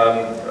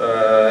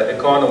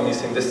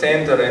economies in the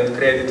center and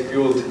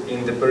credit-fueled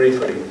in the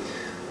periphery.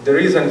 The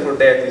reason for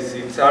that is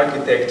its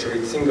architecture,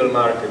 its single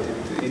market,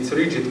 its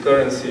rigid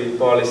currency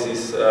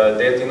policies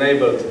that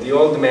enabled the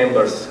old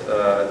members,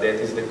 that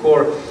is the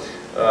core,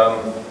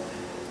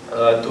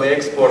 to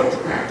export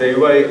their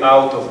way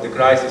out of the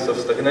crisis of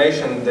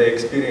stagnation they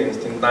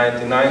experienced in the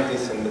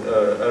 1990s and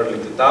early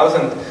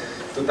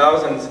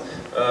 2000s,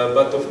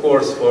 but of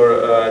course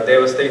for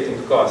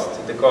devastating cost.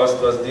 The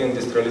cost was the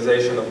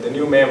industrialization of the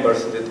new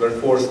members that were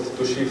forced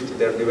to shift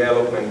their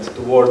development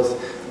towards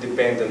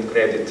dependent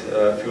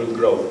credit-fueled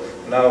growth.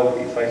 Now,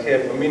 if I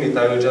have a minute,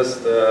 I will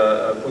just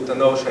put a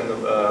notion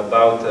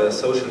about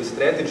socialist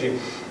strategy.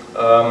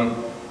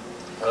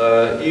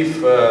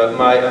 If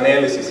my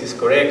analysis is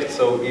correct,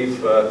 so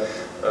if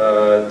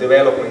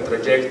development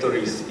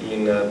trajectories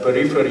in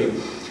periphery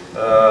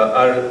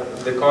are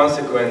the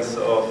consequence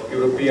of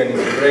European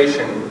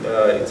integration,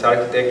 its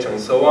architecture and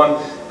so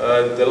on,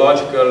 the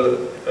logical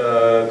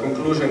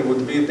conclusion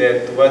would be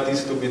that what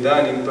is to be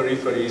done in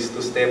periphery is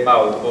to step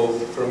out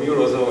both from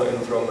Eurozone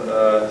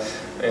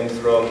and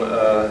from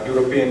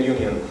European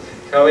Union.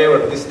 However,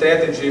 this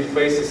strategy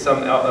faces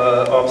some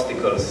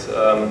obstacles.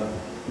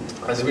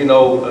 As we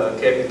know,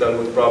 capital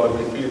would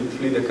probably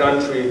flee the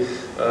country,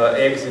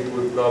 exit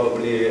would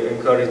probably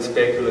encourage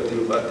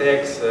speculative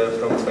attacks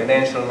from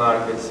financial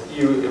markets,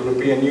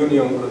 European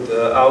Union could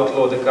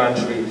outlaw the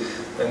country,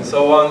 and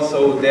so on.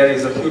 So there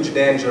is a huge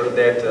danger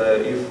that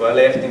if a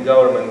left-wing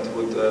government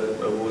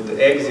would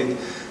exit,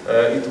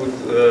 it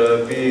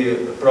would be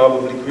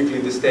probably quickly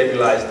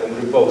destabilized and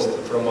reposed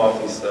from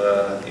office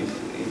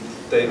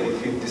if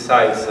it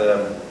decides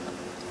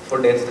for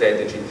that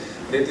strategy.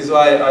 That is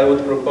why I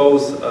would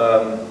propose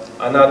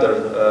another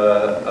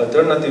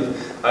alternative.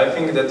 I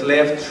think that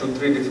left should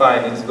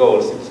redefine its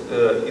goals.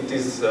 It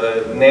is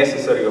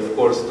necessary, of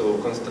course, to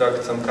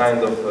construct some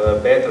kind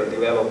of better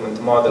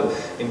development model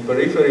in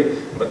periphery,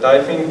 but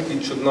I think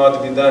it should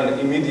not be done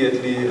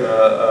immediately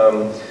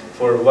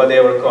for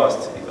whatever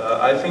cost.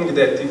 I think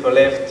that if a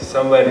left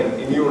somewhere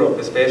in Europe,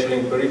 especially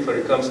in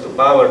periphery, comes to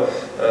power,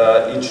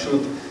 it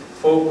should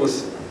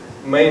focus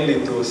mainly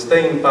to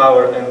stay in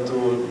power and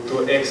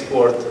to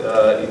export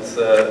its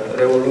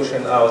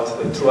revolution out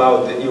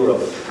throughout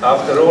Europe.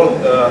 After all,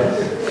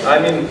 I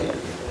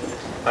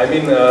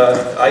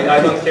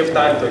don't have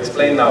time to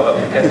explain now. I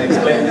can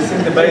explain this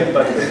in debate,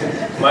 but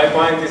my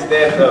point is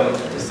that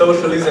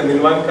socialism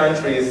in one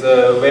country is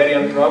very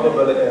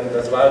improbable, and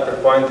as Walter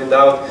pointed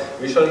out,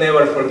 we shall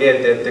never forget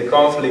that the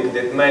conflict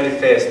that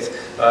manifests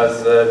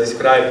as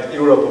described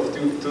Europe of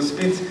two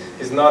speeds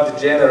is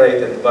not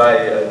generated by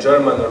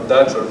German or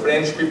Dutch or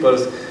French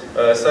peoples.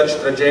 Such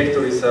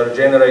trajectories are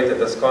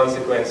generated as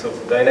consequence of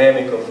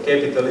dynamic of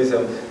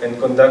capitalism and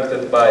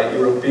conducted by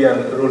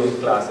European ruling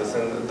classes,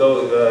 and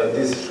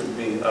these should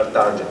be our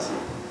targets.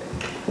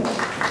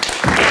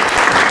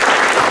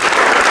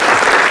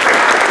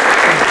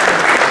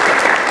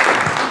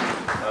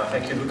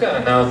 Thank you, Luca.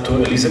 And now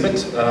to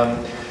Elizabeth.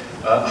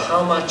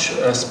 How much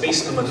space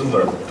to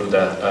maneuver to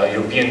the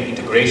European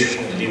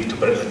integration leave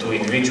to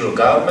individual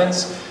governments?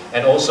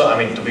 And also, I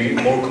mean, to be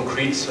more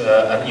concrete,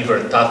 an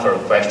even tougher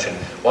question,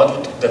 what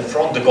would the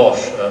Front de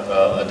Gauche,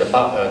 the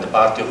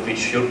party of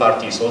which your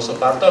party is also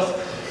part of,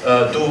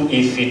 do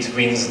if it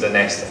wins the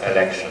next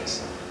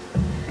elections?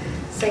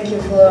 Thank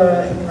you for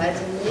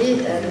inviting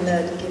me and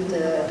to give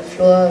the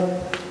floor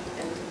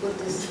and to put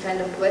this kind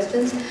of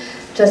questions.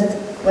 Just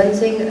one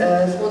thing,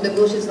 Front de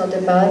Gauche is not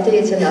a party,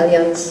 it's an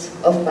alliance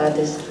of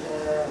parties.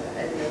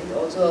 And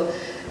also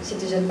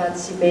citizen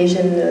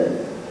participation,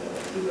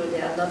 people,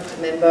 they are not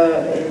a member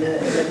in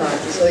a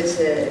party. So it's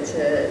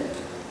a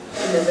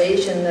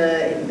innovation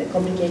in a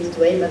complicated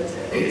way, but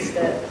it's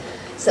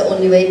the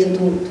only way to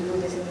do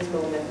this in this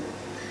moment.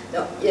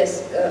 Now,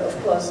 yes, of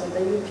course, the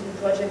European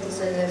project is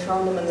in a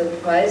fundamental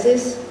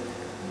crisis.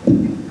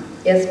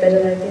 Yes,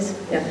 better like this?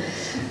 Yeah.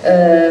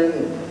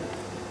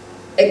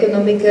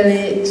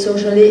 Economically,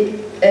 socially,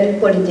 and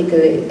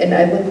politically. And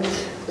I would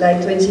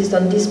like to insist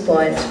on this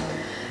point.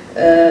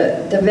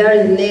 The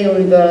very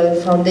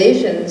neoliberal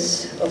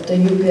foundations of the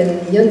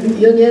European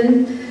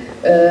Union,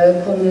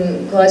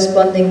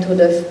 corresponding to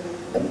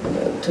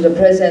the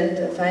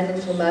present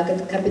financial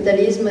market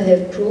capitalism,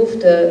 have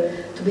proved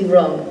to be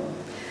wrong.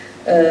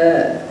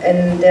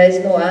 And there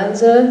is no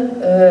answer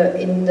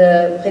in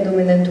the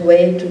predominant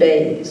way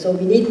today. So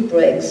we need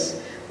breaks.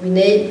 We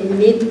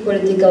need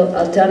political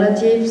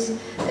alternatives,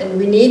 and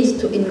we need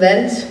to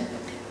invent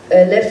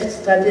a left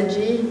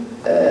strategy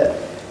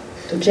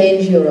to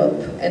change Europe.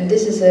 And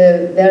this is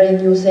a very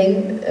new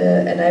thing,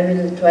 and I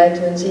will try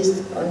to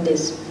insist on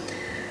this.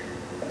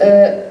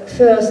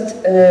 First,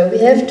 we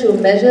have to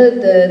measure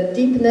the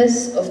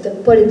deepness of the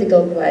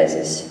political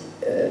crisis.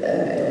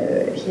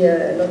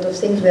 Here a lot of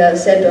things were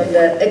said on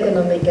the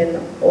economic and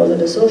also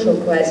the social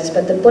crisis,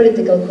 but the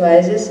political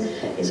crisis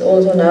is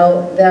also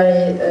now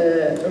very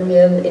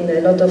real in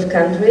a lot of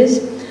countries.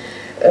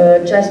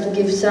 Just to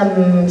give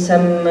some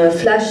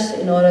flash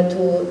in order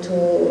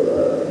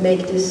to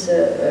make this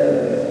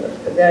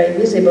very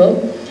visible,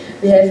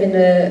 we have in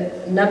a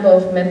number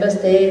of member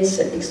states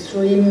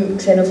extreme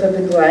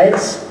xenophobic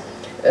rights.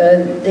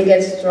 They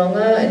get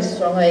stronger and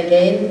stronger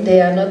again.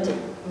 They are not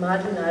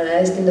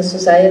marginalized in the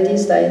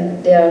societies,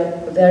 they are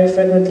very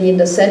frequently in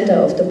the center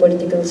of the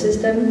political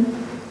system.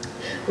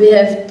 We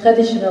have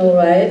traditional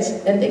rights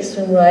and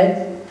extreme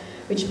rights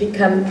which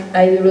become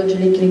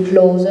ideologically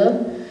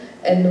closer,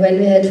 and when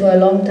we had for a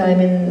long time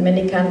in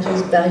many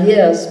countries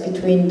barriers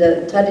between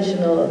the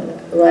traditional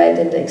right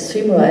and the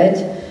extreme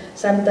right,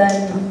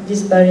 sometimes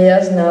these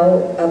barriers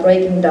now are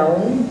breaking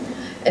down.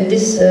 And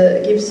this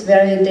gives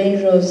very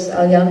dangerous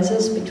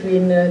alliances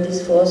between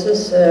these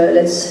forces.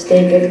 Let's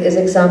take as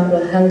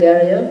example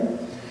Hungary.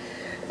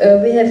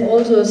 We have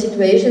also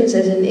situations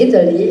as in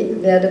Italy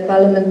where the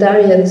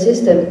parliamentarian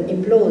system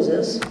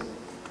imploses.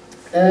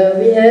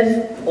 We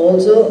have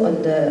also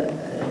on the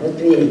what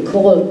we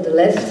call the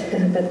left,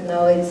 but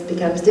now it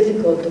becomes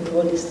difficult to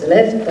call this the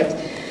left, but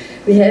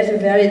we have a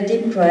very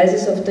deep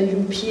crisis of the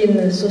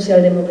European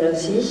social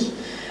democracy.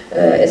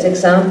 As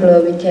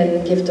example, we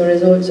can give the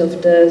results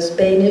of the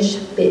Spanish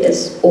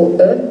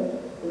PSOE.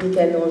 We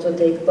can also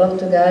take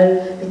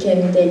Portugal. We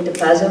can take the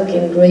PASOK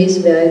in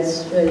Greece, where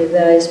it's really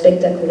very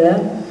spectacular.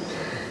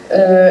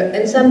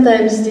 And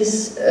sometimes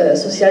these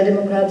social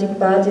democratic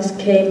parties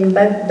came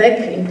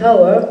back in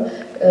power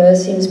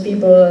since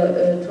people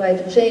try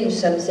to change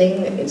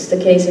something. It's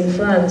the case in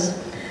France,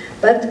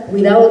 but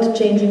without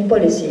changing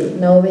policy.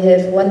 Now we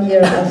have 1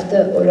 year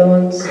after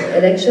Hollande's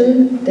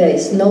election, there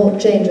is no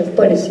change of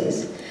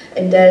policies.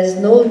 And there is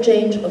no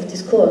change of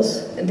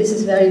discourse, and this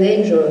is very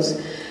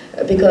dangerous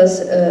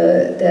because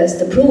there's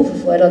the proof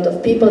for a lot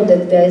of people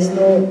that there is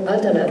no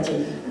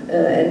alternative,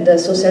 and the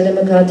Social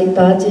Democratic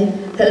Party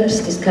helps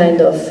this kind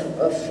of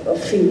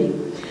feeling.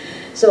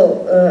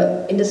 So,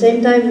 in the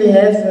same time, we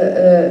have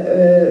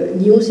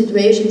new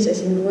situations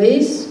as in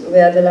Greece,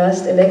 where the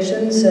last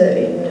elections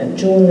in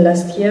June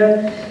last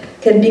year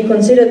can be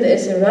considered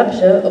as a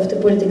rupture of the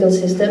political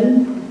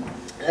system.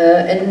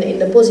 And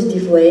in a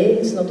positive way,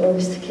 it's not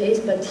always the case,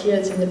 but here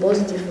it's in a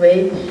positive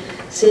way,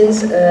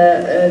 since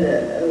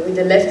with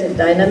the left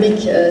dynamic,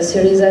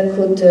 Syriza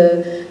could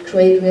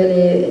create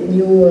really a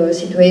new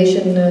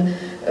situation,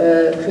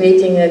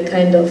 creating a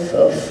kind of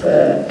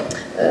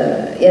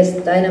yes,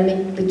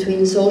 dynamic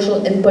between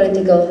social and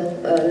political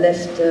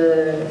left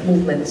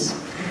movements.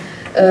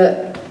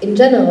 In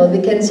general,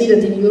 we can see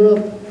that in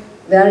Europe,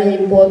 very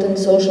important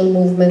social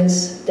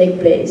movements take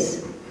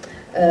place.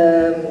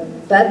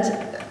 but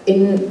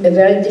in a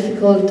very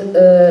difficult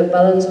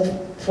balance of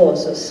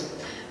forces.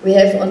 We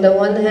have on the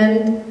one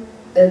hand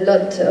a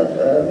lot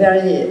of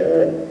very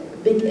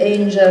big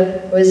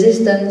anger,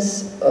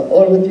 resistance,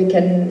 all what we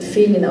can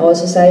feel in our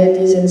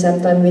societies, and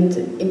sometimes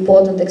with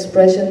important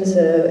expressions,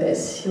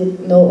 as you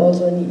know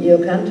also in your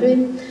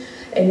country.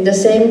 And at the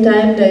same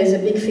time there is a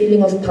big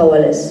feeling of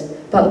powerlessness.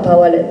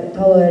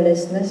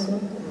 No?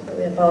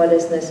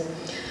 Powerlessness.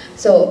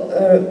 So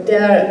they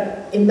are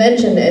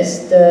mentioned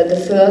as the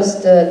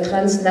first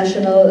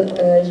transnational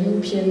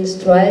European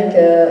strike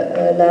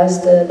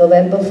last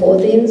November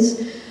 14th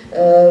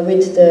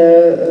with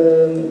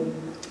the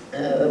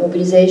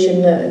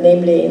mobilization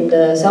namely in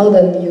the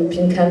southern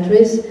European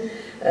countries,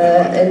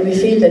 and we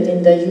feel that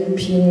in the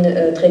European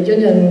Trade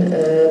Union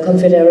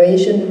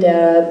Confederation there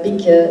are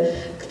big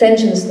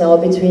tensions now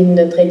between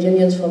the trade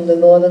unions from the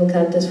northern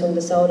countries, from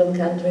the southern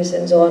countries,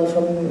 and so on.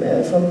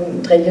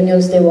 From trade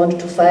unions they want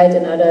to fight,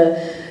 and other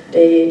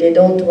they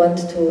don't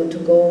want to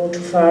go too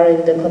far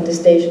in the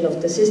contestation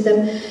of the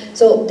system.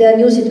 So there are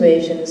new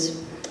situations,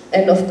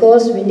 and of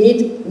course we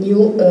need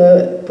new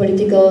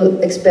political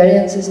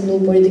experiences, new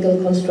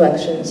political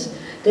constructions.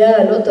 There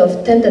are a lot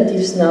of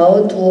tentatives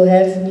now to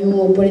have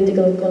new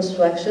political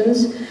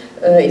constructions.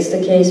 It's the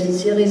case with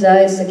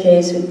Syriza, it's the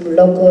case with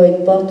Bloco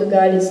in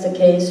Portugal, it's the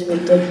case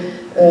with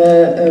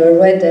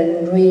Red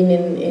and Green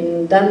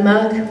in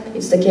Denmark,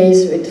 it's the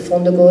case with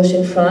Front de Gauche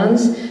in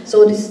France.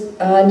 So these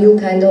are new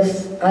kind of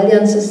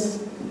alliances,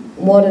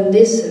 more than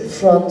this,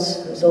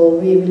 fronts. So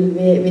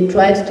we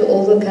tried to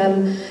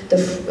overcome the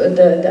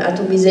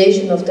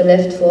atomization of the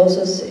left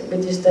forces,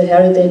 which is the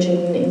heritage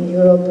in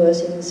Europe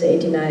since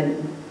 '89.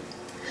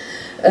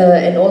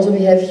 And also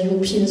we have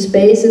European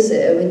spaces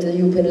with the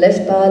European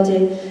Left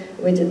Party,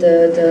 with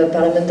the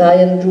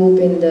parliamentarian group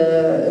in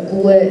the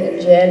GUE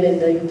and GL in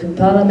the European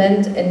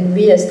Parliament, and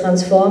we as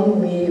Transform,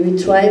 we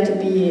try to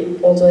be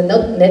also a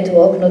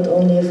network, not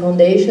only a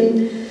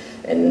foundation,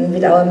 and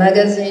with our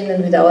magazine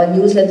and with our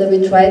newsletter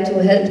we try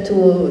to help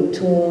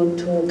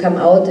to come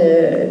out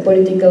a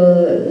political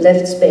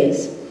left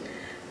space.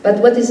 But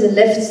what is a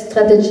left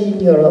strategy in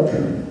Europe?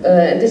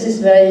 And this is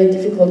very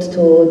difficult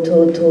to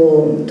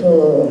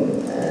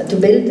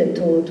build and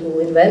to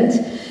invent,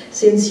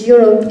 since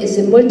Europe is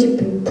a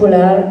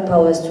multipolar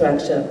power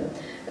structure.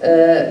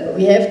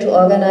 We have to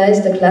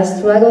organize the class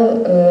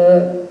struggle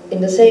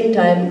in the same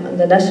time on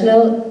the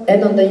national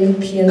and on the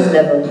European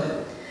level.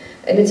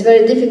 And it's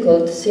very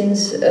difficult,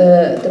 since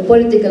the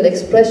political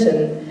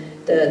expression,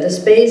 the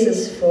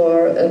spaces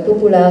for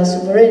popular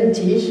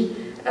sovereignty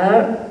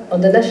are on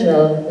the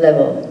national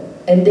level.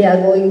 And they are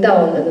going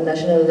down at the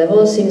national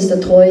level, since the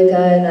Troika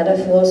and other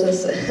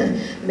forces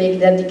make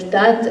their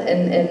diktat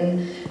and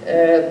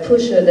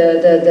push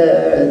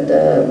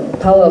the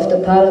power of the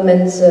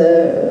parliaments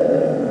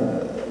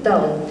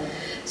down.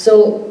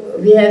 So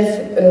we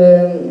have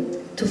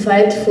to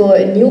fight for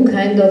a new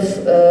kind of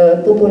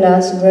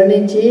popular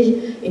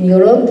sovereignty in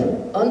Europe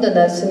on the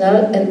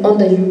national and on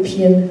the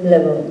European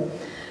level.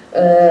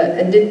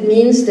 And it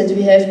means that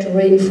we have to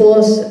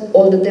reinforce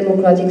all the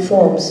democratic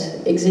forms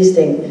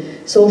existing: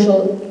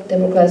 social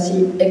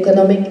democracy,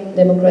 economic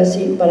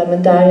democracy,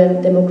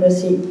 parliamentarian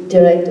democracy,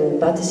 direct or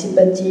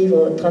participative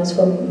or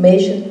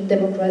transformation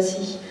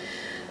democracy.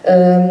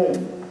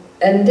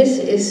 And this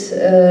is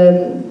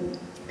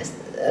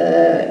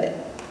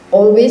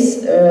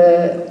always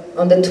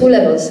on the two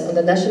levels, on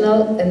the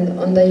national and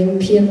on the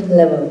European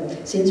level,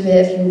 since we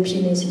have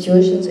European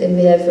institutions and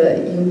we have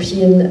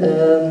European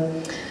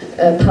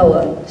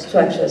power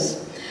structures.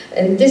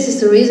 And this is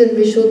the reason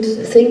we should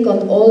think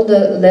on all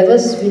the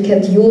levers we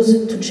can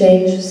use to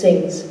change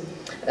things.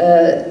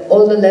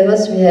 All the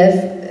levers we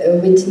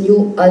have with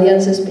new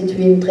alliances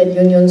between trade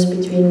unions,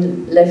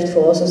 between left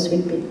forces,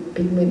 with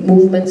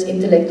movements,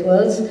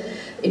 intellectuals,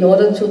 in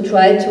order to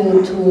try to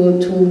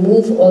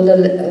move all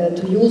the,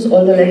 to use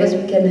all the levers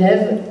we can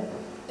have,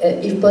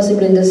 if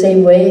possible in the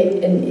same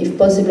way and if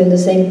possible in the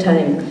same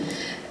time.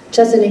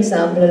 Just an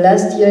example,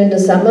 last year in the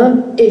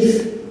summer,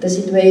 if the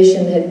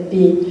situation had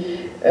been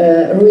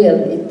real,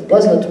 it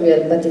was not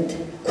real, but it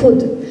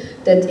could,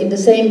 that in the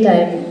same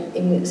time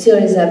in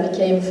Syriza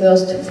became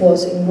first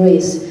force in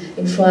Greece.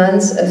 In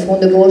France,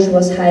 Front de Gauche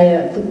was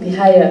higher, could be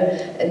higher,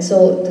 and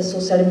so the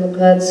Social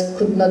Democrats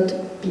could not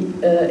be,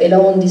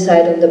 alone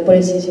decide on the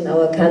policies in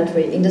our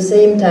country. In the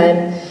same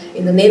time,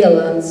 in the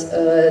Netherlands,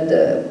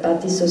 the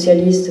Party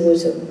Socialist,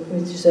 which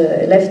is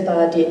a left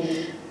party,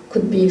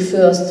 could be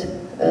first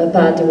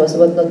party. Was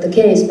not the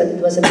case, but it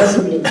was a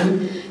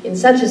possibility. In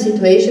such a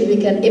situation, we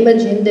can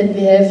imagine that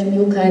we have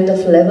new kind of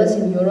levers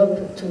in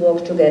Europe to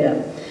work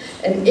together.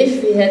 And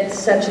if we had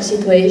such a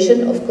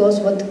situation, of course,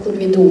 what could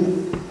we do?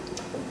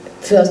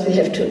 First, we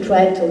have to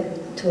try to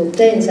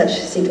obtain such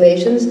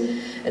situations.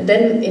 And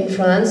then in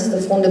France, the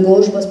Front de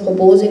Gauche was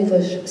proposing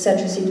for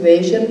such a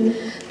situation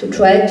to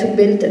try to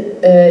build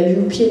a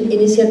European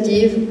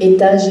initiative,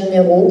 États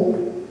généraux.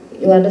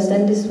 You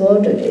understand this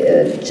word?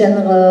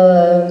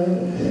 General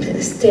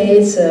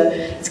states,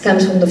 it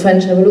comes from the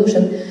French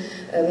Revolution.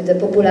 with the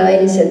popular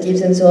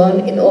initiatives and so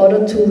on, in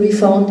order to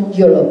refound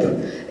Europe,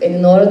 and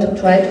in order to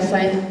try to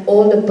find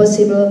all the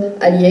possible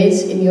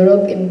allies in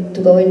Europe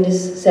to go in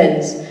this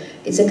sense.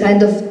 It's a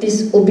kind of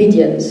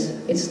disobedience.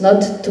 It's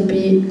not to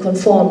be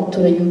conformed to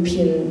the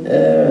European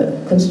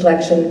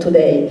construction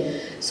today.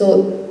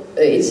 So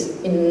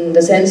it's in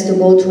the sense to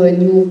go to a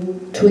new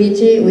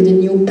treaty with a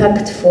new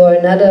pact for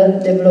another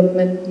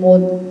development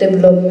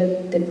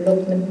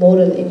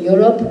model in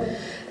Europe,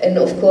 and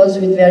of course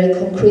with very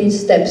concrete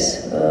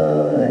steps.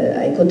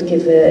 I could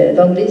give a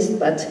long list,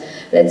 but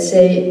let's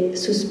say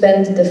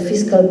suspend the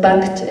fiscal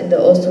pact and the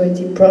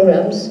austerity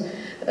programs,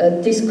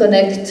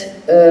 disconnect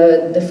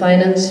the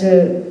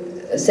financial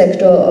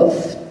sector of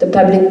the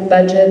public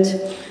budget,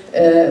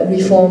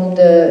 reform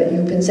the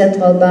European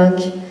Central Bank,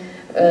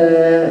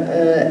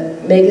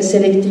 make a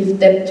selective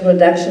debt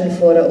reduction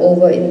for the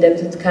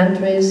over-indebted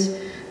countries,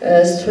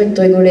 strict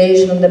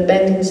regulation on the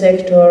banking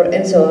sector,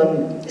 and so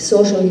on.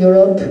 Social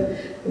Europe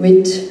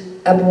with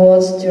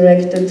upwards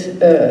directed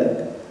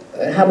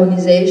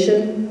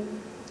harmonization,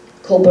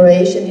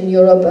 cooperation in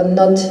Europe, and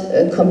not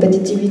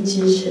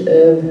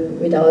competitivity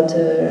without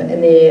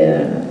any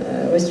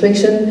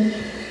restriction.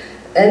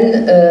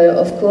 And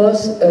of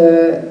course,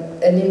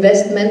 an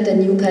investment, a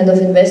new kind of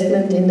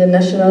investment in the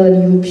national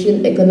and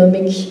European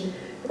economic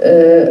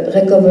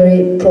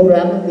recovery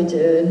program with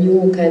a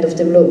new kind of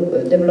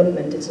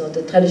development. It's not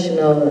a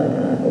traditional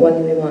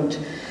one we want.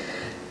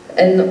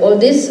 And all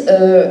this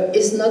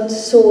is not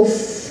so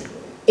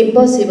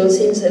impossible,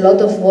 since a lot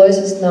of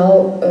voices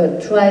now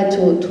try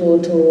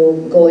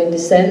to go in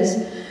this sense.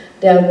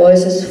 There are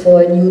voices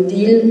for a New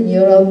Deal in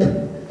Europe.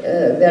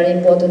 Very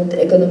important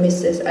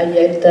economists as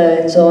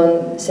Alietta and so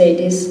on say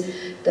this.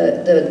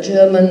 The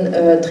German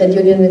Trade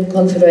Union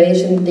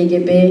Confederation,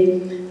 DGB,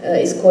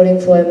 is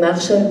calling for a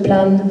Marshall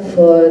Plan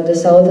for the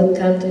southern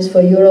countries,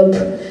 for Europe,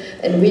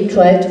 and we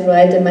try to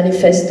write a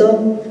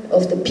manifesto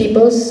of the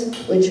peoples,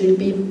 which will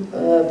be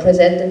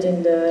presented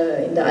in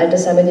the Alta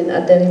Summit in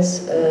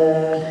Athens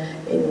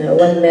in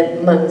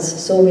 1 month.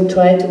 So we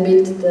try to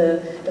build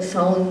the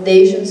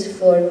foundations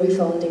for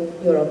refounding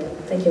Europe.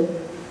 Thank you.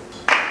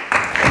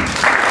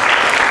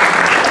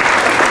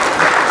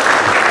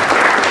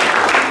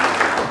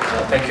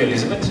 Thank you,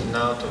 Elizabeth.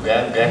 Now to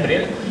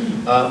Gabriel.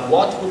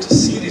 What would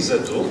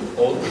Syriza do,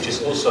 which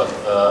is also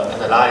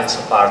an alliance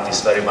of parties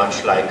very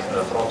much like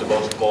Front de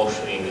Gauche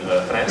in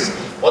France,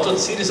 what would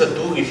Syriza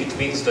do if it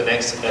wins the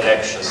next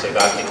elections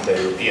regarding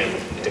the European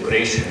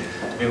integration?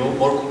 To be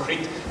more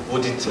concrete,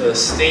 would it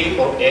stay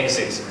or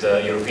exit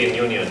the European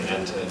Union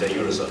and the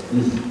Eurozone?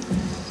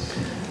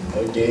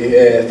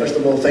 Okay, first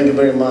of all, thank you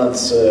very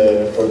much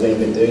for the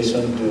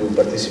invitation to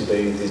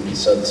participate in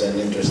such an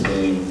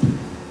interesting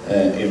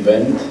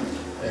event.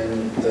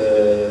 And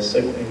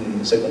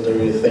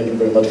secondary, thank you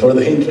very much for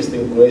the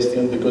interesting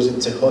question, because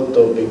it's a hot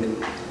topic.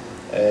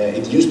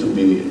 It used to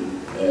be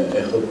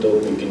a hot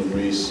topic in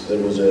Greece. There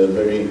was a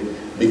very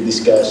big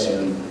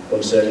discussion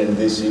concerning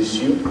this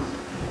issue.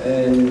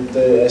 And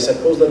I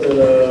suppose that there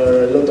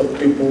are a lot of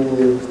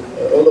people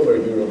all over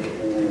Europe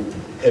who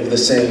have the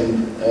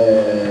same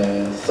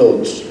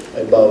thoughts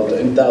about,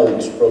 and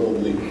doubts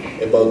probably,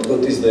 about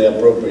what is the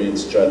appropriate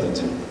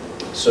strategy.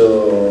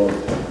 So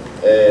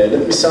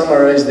let me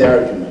summarize the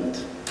argument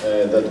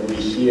that we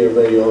hear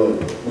very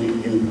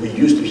often, we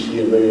used to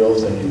hear very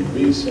often in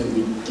Greece, and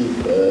we keep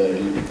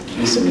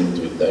listening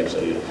to it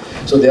actually.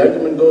 So the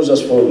argument goes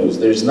as follows: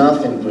 there is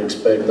nothing to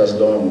expect as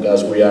long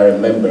as we are a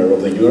member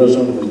of the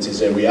Eurozone, which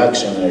is a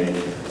reactionary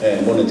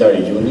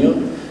monetary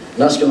union.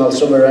 National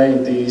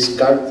sovereignty is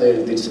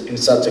curtailed in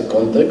such a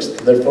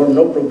context, therefore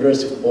no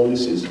progressive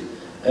policies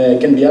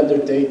can be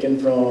undertaken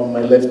from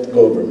a left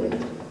government.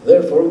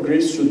 Therefore,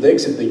 Greece should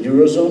exit the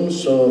Eurozone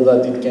so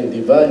that it can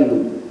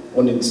devalue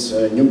on its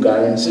new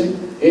currency,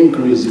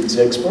 increase its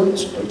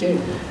exports, okay,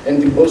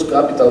 and impose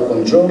capital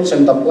controls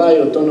and apply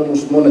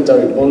autonomous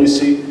monetary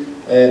policy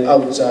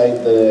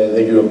outside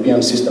the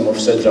European system of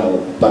central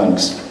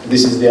banks.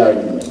 This is the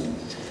argument.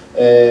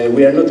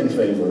 We are not in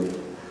favor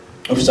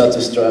of such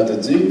a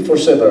strategy for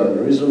several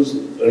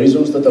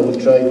reasons that I will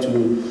try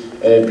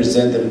to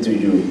present them to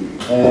you.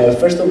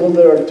 First of all,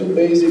 there are two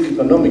basic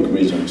economic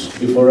reasons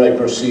before I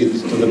proceed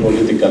to the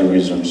political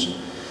reasons.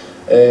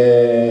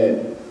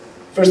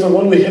 First of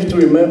all, we have to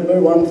remember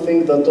one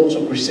thing that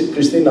also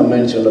Christina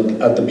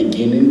mentioned at the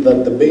beginning,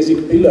 that the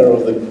basic pillar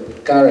of the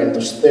current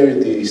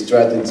austerity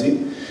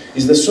strategy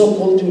is the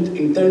so-called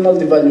internal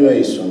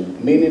devaluation,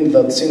 meaning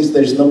that since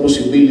there is no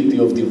possibility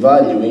of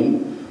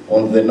devaluing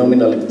on the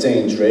nominal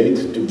exchange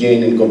rate to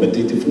gain in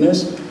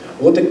competitiveness,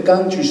 what a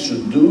country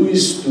should do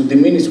is to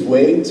diminish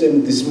wage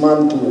and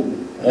dismantle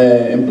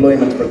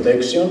employment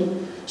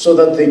protection so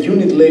that the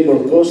unit labor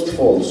cost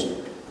falls.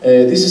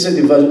 This is a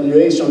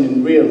devaluation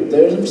in real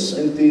terms,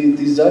 and it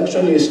is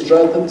actually a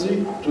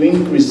strategy to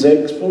increase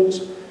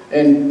exports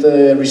and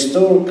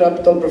restore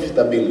capital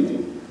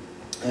profitability.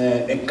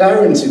 A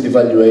currency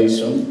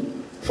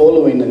devaluation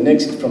following an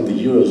exit from the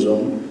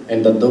Eurozone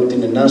and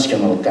adopting a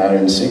national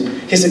currency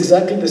has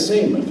exactly the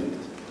same effect.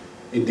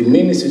 It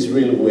diminishes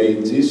real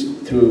wages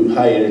through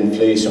higher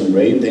inflation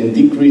rate and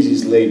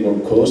decreases labor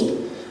cost,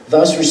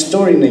 thus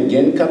restoring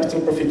again capital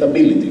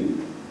profitability.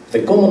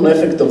 The common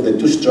effect of the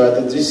two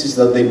strategies is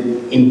that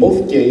in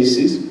both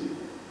cases,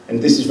 and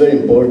this is very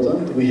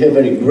important, we have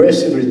a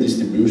regressive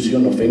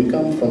redistribution of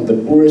income from the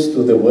poorest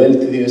to the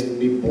wealthiest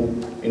people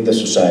in the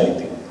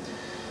society.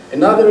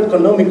 Another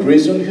economic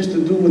reason has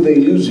to do with the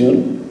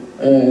illusion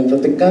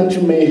that the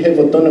country may have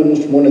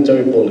autonomous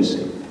monetary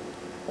policy.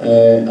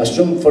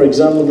 Assume, for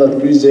example, that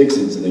Greece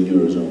exits the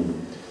Eurozone.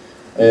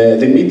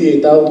 The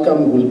immediate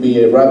outcome will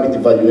be a rapid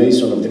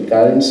devaluation of the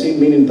currency,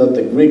 meaning that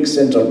the Greek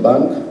central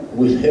bank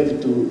will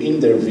have to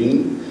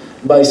intervene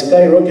by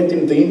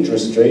skyrocketing the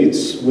interest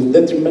rates with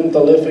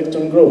detrimental effect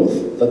on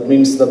growth. That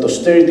means that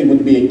austerity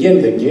would be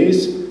again the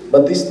case,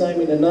 but this time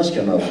in a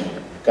national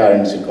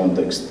currency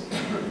context.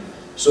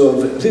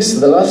 So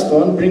the last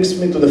one brings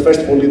me to the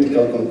first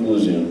political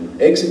conclusion.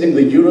 Exiting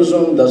the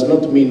Eurozone does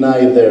not mean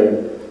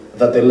either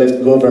that the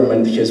left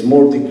government has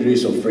more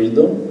degrees of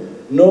freedom,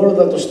 nor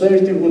that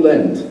austerity will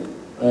end.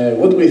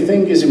 What we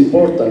think is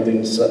important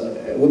in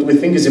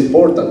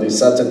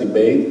such a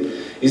debate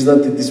is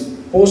that it is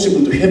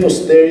possible to have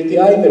austerity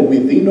either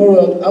within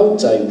or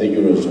outside the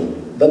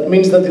Eurozone. That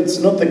means that it's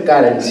not the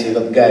currency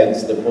that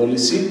guides the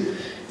policy,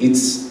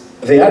 it's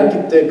the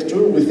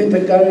architecture within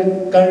the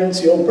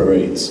currency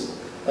operates.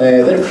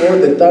 Therefore,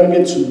 the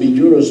target should be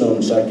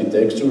Eurozone's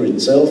architecture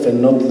itself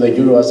and not the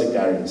Euro as a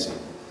currency.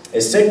 A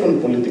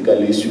second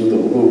political issue,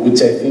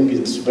 which I think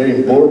is very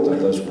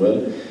important as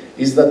well,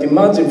 is that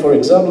imagine, for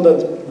example,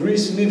 that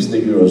Greece leaves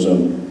the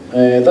Eurozone.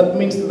 That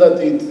means that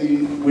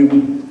we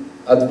will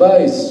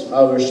advise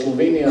our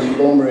Slovenian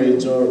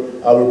comrades or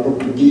our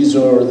Portuguese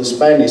or the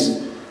Spanish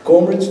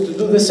comrades to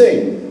do the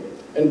same.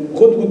 And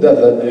what would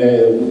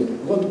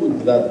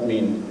that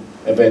mean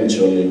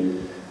eventually?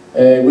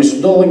 We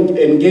should all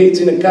engage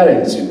in a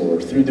currency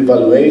war through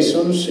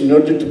devaluations in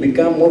order to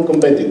become more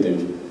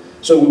competitive.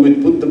 So we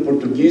would put the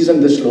Portuguese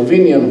and the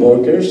Slovenian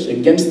workers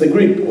against the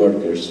Greek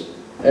workers,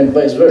 and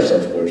vice versa,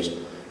 of course,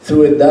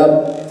 through a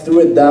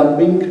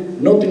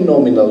dumping, not in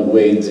nominal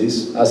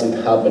wages, as it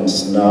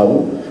happens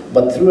now,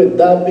 but through a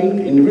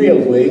dumping in real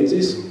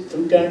wages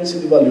through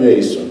currency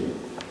devaluation.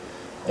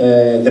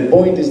 The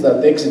point is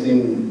that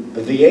exiting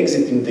the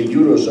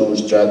Eurozone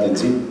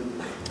strategy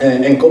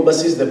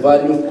encompasses the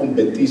value of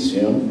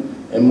competition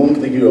among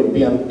the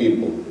European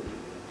people,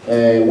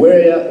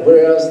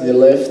 whereas the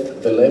left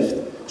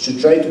should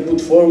try to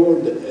put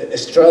forward a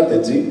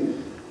strategy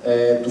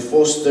to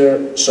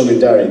foster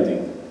solidarity.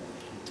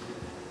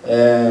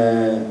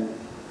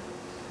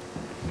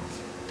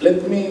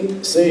 Let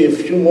me say a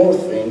few more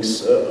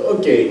things.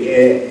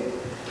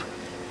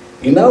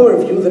 In our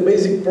view, the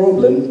basic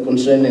problem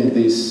concerning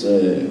this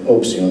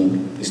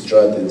option, this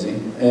strategy,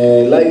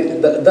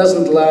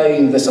 doesn't lie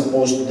in the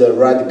supposed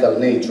radical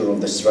nature of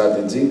the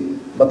strategy,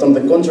 but on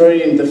the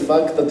contrary in the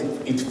fact that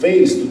it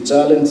fails to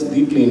challenge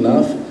deeply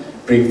enough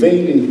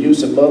prevailing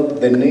views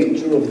about the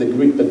nature of the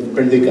Greek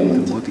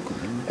predicament.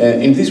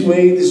 In this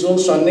way, it is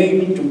also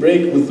unable to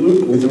break with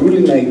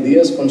ruling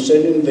ideas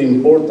concerning the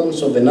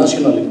importance of the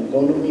national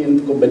economy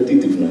and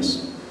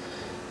competitiveness.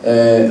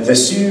 The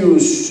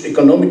serious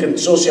economic and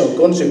social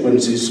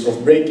consequences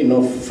of breaking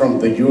off from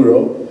the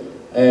euro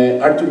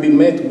are to be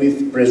met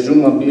with,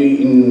 presumably,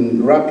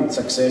 in rapid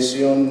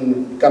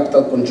succession,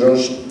 capital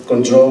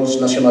controls,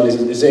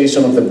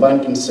 nationalization of the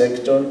banking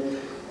sector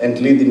and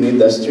leading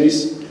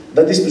industries.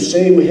 That is to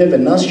say, we have a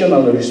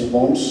national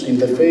response in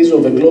the face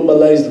of a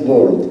globalized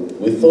world,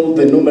 with all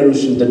the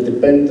numerous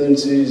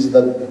interdependencies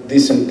that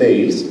this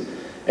entails,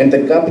 and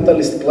the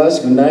capitalist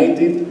class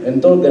united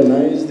and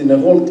organized in a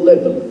world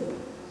level.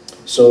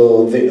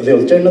 So the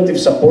alternative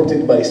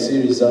supported by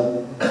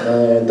Syriza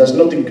does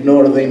not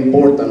ignore the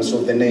importance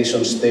of the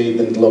nation state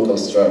and local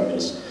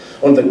struggles.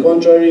 On the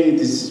contrary, it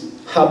is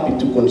happy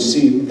to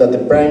concede that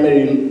the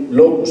primary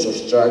locus of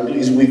struggle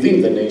is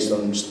within the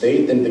nation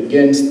state and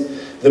against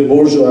the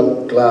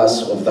bourgeois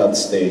class of that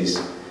state.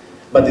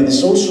 But it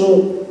is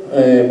also,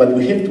 but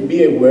we have to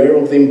be aware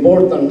of the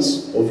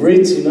importance of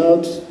reaching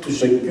out to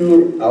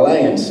secure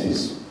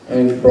alliances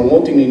and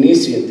promoting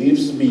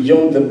initiatives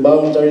beyond the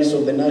boundaries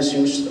of the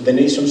nation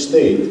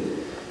state.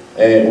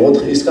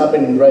 What is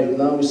happening right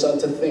now is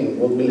such a thing.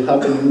 What will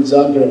happen in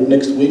Zagreb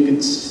next week,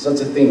 it's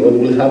such a thing. What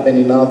will happen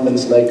in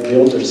Athens, like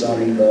the other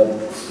summit that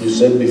you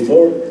said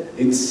before,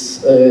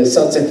 it's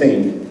such a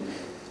thing.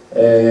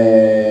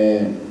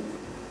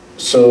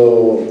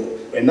 So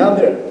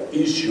another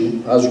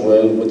issue as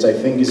well, which I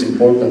think is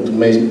important to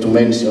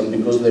mention,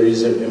 because there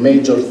is a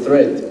major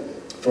threat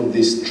from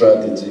this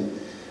strategy,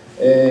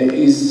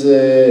 is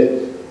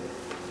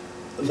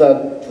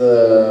that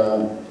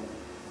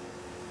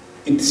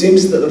it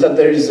seems that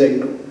there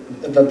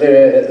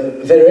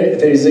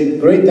is a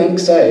great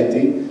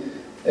anxiety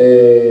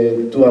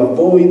to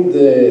avoid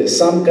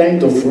some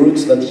kind of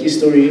routes that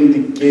history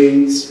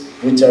indicates,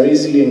 which are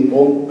easily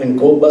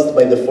encompassed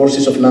by the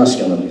forces of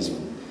nationalism.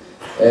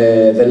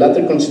 The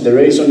latter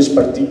consideration is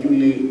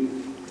particularly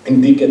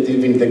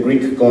indicative in the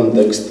Greek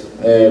context,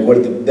 where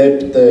the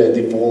debt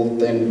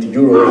default and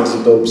euro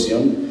exit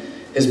option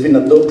has been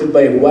adopted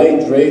by a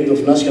wide range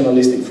of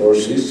nationalistic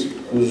forces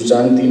whose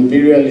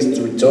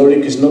anti-imperialist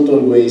rhetoric is not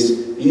always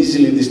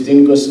easily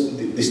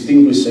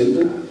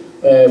distinguishable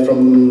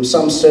from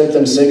some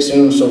certain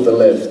sections of the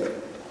left.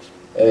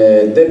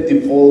 Debt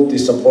default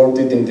is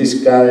supported in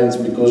these currents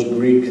because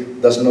Greece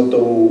does not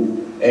owe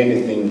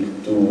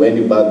anything to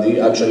anybody.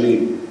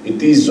 Actually,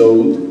 it is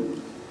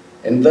owed,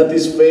 and that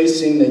is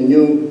facing a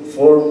new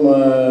form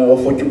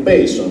of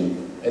occupation,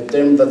 a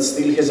term that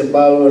still has a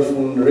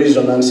powerful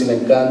resonance in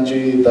a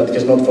country that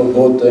has not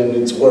forgotten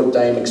its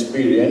wartime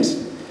experience,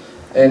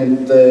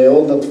 and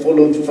all that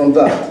followed from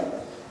that.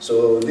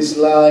 So this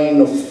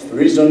line of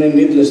reasoning,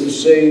 needless to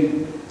say,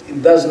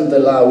 it doesn't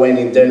allow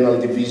any internal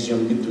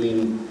division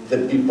between the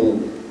people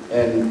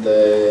and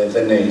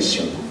the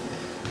nation.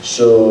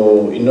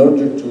 So in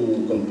order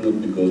to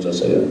conclude, because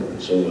as I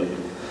saw a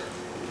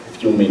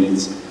few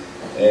minutes,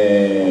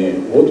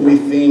 what we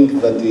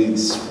think that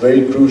it's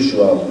very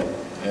crucial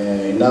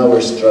in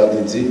our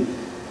strategy,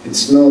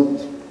 it's not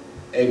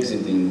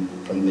exiting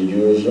from the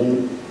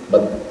Eurozone,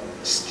 but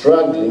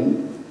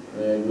struggling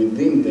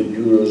within the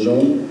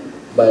Eurozone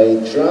by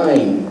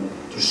trying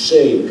to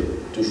shape,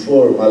 to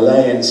form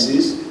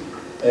alliances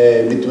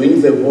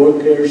between the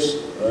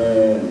workers,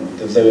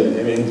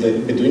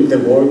 between the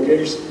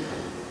workers,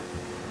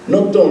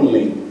 not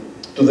only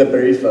to the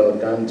peripheral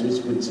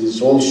countries, which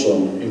is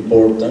also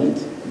important,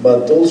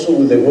 but also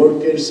with the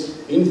workers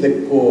in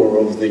the core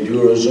of the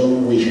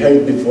Eurozone. We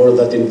heard before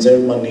that in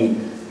Germany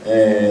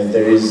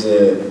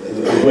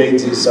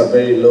wages are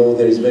very low,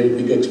 there is very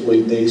big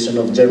exploitation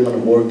of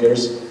German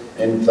workers,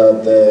 and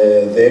that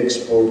the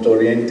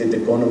export-oriented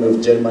economy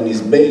of Germany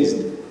is based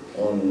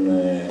on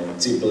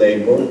cheap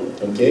labor,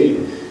 okay?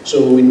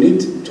 So we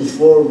need to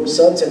form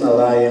such an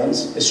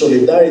alliance, a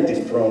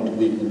solidarity front,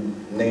 we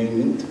could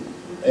name it,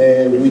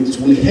 which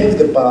will have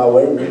the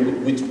power,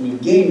 which will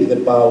gain the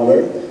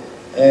power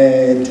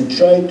to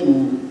try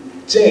to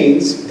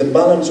change the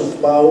balance of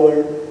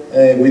power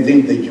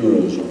within the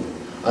Eurozone.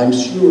 I'm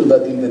sure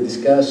that in the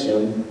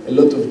discussion, a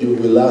lot of you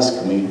will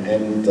ask me,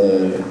 and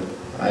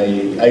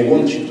I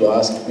want you to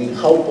ask me,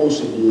 how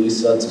possible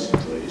is such a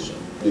situation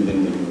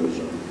within the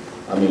Eurozone?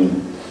 I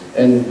mean,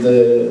 and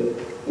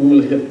we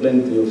will have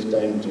plenty of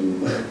time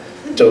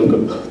to talk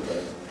about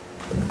that.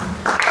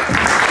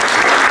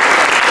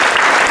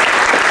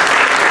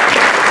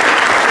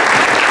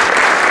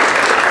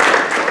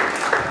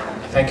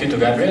 Thank you to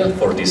Gabriel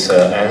for this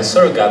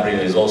answer. Gabriel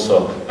is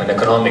also an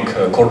economic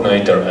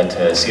coordinator at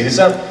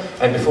Syriza.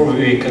 And before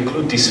we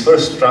conclude this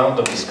first round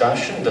of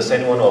discussion, does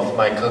anyone of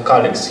my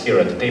colleagues here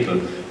at the table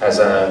has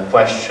a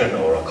question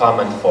or a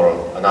comment for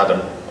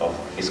another of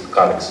his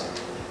colleagues?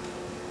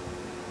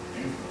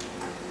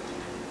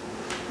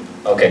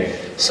 Okay,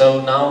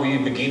 so now we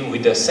begin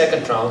with the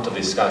second round of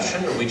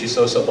discussion, which is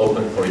also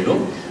open for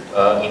you.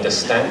 In the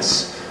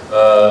stance,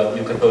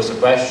 you can pose a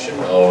question,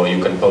 or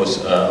you can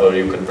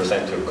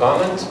present your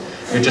comment.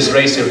 You just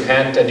raise your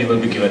hand, and you will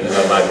be given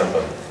a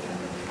microphone.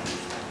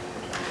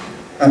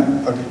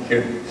 Okay,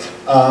 here.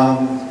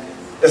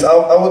 Yes,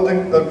 I would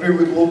agree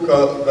with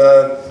Luca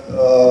that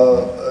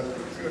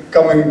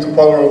coming to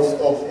power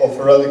of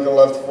a radical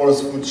left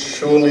force would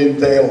surely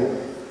entail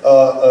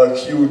a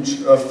huge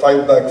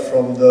fight back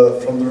from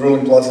the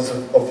ruling classes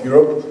of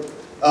Europe.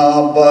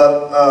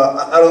 But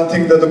I don't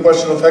think that the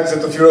question of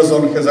exit of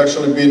Eurozone has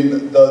actually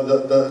been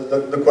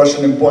the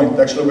questioning point.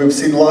 Actually, we've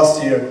seen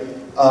last year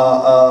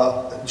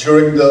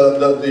during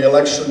the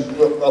election,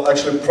 well,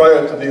 actually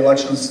prior to the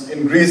elections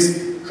in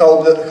Greece,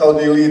 how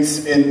the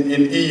elites in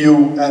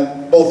EU,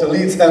 and both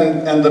elites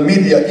and the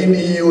media in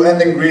EU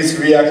and in Greece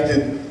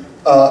reacted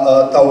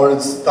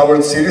towards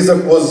Syriza,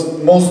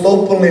 was most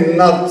openly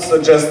not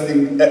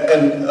suggesting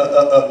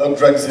a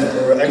Brexit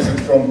or exit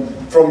from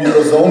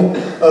Eurozone,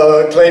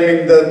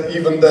 claiming that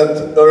even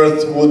that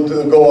Earth would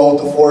go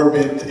out of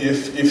orbit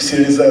if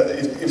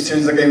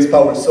Syriza gains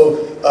power.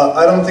 So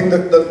I don't think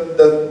that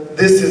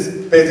this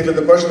is basically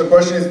the question. The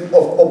question is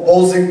of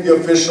opposing the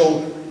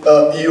official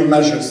EU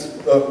measures,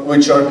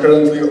 which are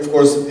currently, of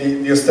course,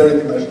 the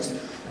austerity measures.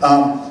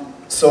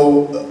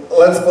 So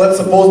let's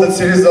suppose that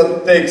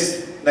Syriza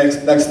takes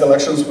next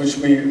elections, which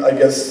we, I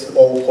guess,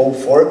 all hope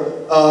for.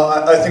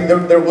 I think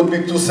there would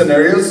be two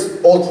scenarios,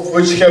 both of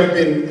which have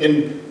been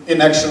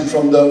in action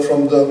from the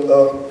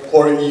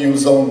core EU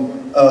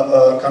zone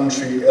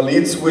country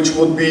elites, which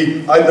would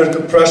be either to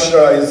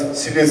pressurize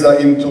Syriza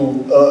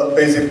into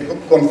basically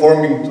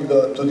conforming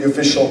to the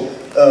official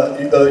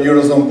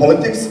Eurozone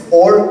politics,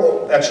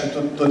 or actually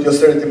to the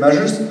austerity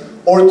measures,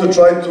 or to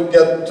try to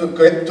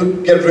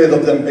get rid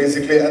of them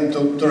basically and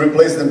to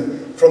replace them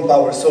from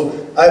power. So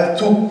I have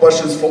two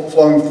questions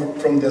flowing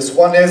from this.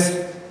 One is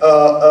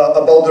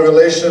about the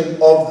relation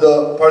of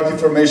the party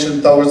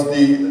formation towards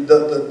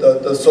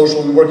the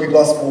social and working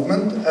class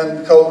movement,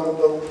 and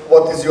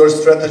what is your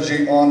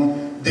strategy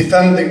on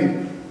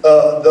defending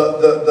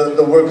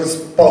the workers'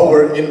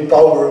 power in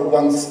power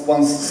once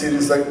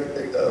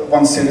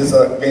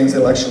Syriza gains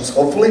elections,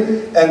 hopefully.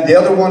 And the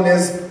other one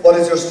is, what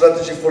is your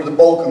strategy for the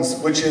Balkans,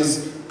 which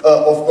is,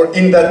 of course,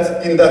 in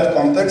that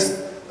context,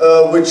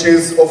 which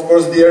is, of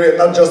course, the area,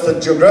 not just a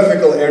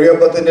geographical area,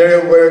 but an area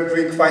where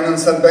Greek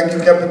finance and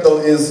banking capital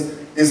is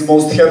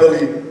most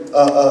heavily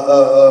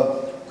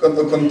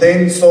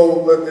contained.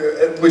 So,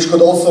 which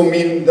could also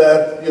mean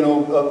that, you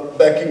know,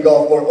 backing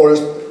off or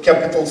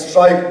capital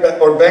strike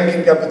or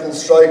banking capital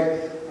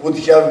strike would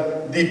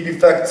have deep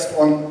effects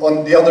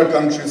on the other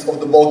countries of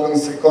the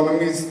Balkans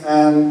economies,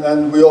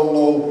 and we all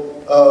know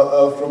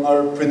from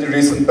our pretty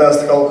recent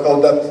past how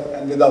that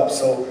ended up.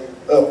 So,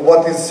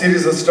 what is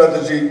Syriza's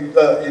strategy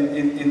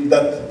in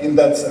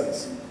that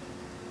sense?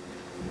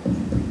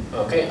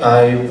 Okay,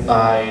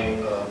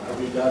 Have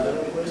we gathered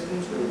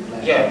questions?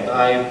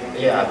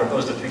 I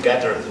propose that we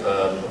gather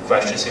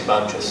questions in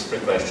bunches, 3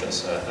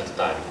 questions at a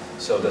time.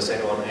 So does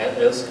anyone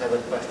else have a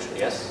question?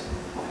 Yes?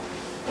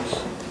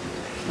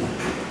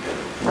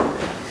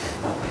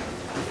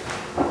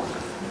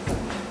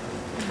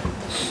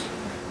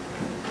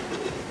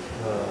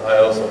 I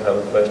also have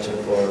a question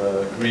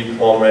for Greek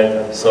comrade.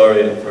 I'm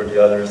sorry for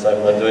the others,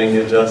 I'm not doing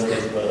you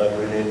justice, but I'm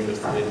really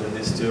interested in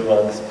these 2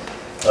 ones.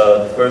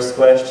 The first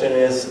question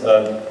is,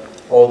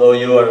 although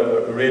you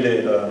are a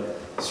really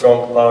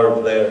strong power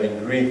player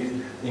in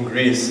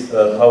Greece,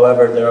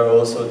 however, there are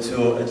also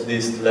 2 at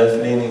least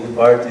left-leaning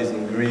parties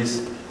in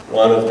Greece.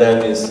 One of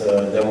them is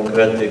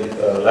Democratic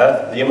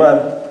Left,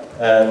 DEMAN,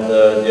 and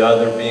the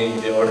other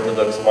being the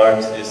Orthodox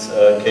Marxist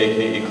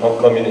KKE,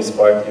 Communist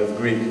Party of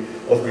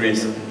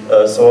Greece.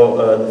 So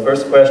the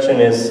first question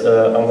is,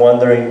 I'm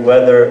wondering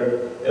whether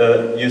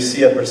you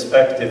see a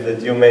perspective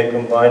that you may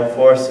combine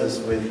forces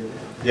with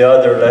the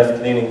other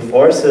left-leaning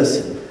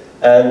forces.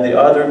 And the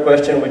other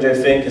question, which I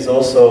think is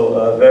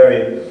also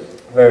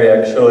very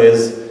actual,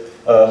 is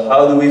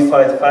how do we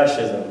fight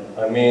fascism?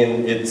 I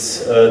mean,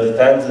 it's the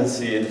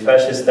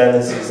fascist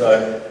tendencies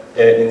are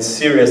in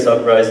serious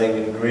uprising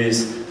in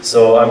Greece.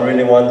 So I'm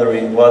really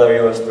wondering, what are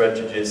your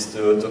strategies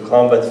to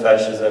combat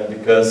fascism?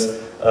 Because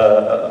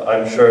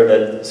I'm sure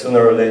that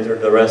sooner or later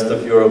the rest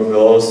of Europe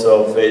will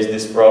also face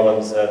these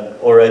problems and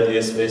already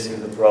is facing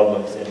the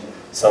problems in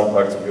some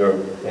parts of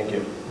Europe. Thank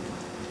you.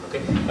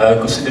 Okay.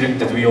 Considering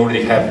that we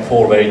already have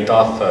 4 very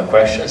tough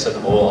questions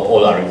and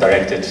all are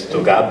directed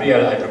to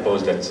Gabriel, I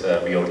propose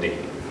that we already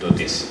do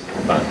this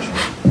bunch.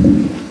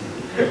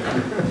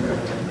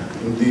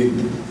 Indeed,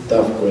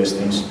 tough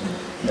questions.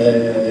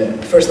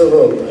 First of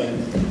all,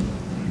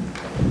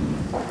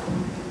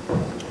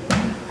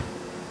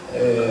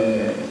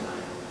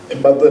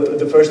 about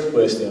the first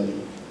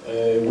question,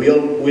 we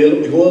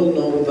all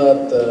know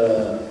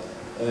that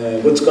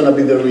what's going to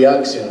be the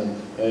reaction,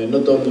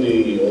 not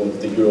only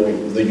of the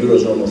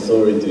Eurozone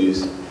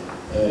authorities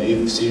if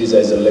Syriza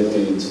is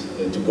elected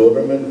to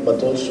government,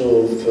 but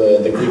also of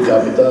the Greek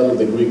capital,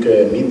 the Greek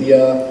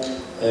media,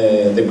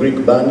 the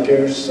Greek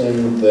bankers,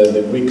 and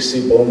the Greek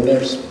ship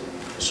owners.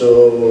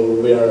 So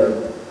we are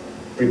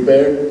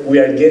prepared, we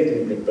are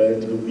getting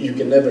prepared. You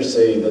can never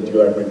say that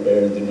you are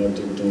prepared in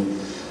order to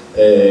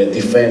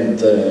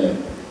defend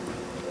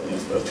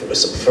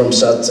from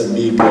such a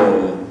big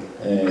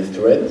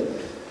threat.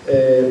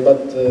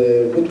 But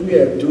what we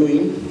are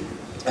doing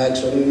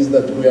actually is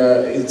that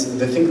it's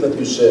the thing that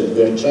you said,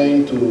 we are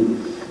trying to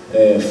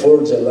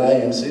forge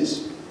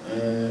alliances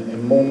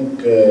among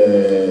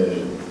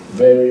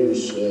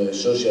various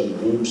social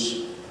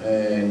groups,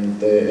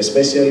 and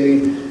especially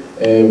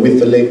with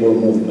the labor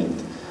movement.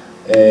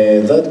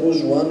 That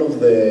was one of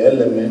the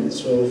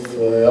elements of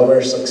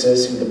our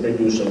success in the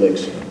previous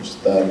elections,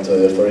 that,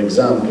 for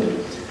example,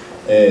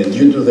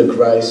 due to the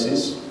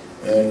crisis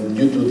and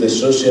due to the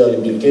social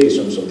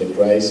implications of the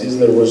crisis,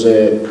 there was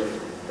a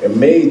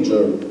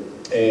major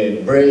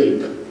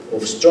break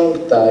of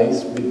strong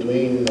ties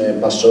between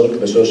PASOK,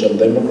 the Social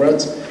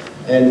Democrats,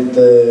 and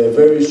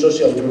various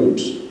social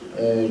groups.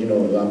 You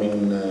know, I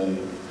mean,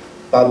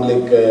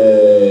 public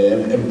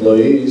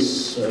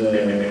employees,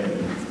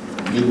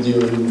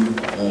 medium,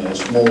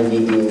 small,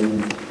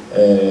 medium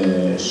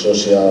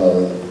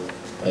social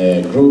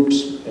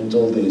groups, and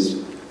all this.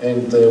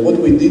 And what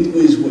we did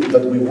was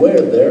that we were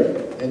there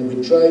and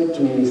we tried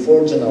to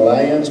forge an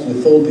alliance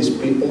with all these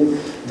people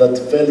that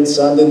felt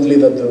suddenly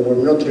that they were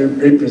not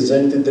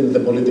represented in the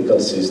political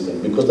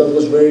system, because that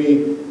was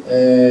very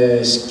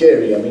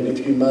scary. I mean, if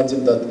you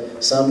imagine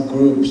that some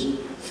groups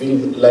feel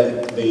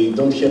like they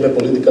don't have a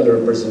political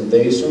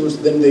representations,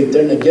 then they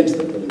turn against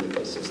the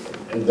political system.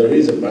 And there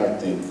is a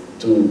party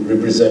to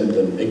represent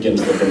them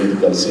against the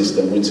political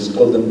system, which is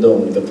Golden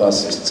Dawn, the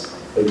fascists.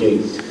 Okay.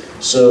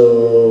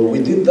 So we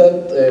did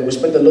that, we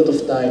spent a lot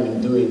of time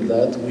in doing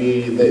that.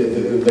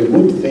 The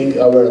good thing,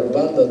 our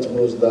advantage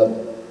was that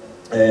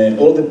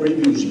all the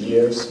previous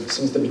years,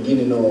 since the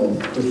beginning of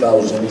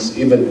 2000s,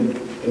 even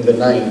in the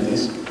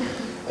 90s,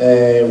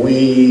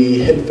 we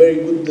had a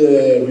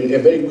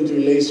very good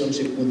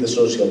relationship with the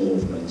social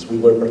movements. We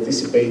were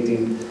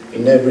participating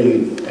in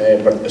every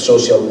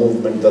social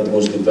movement that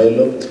was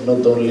developed,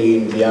 not only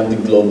in the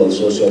anti-global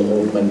social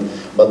movement,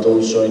 but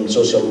also in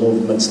social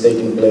movements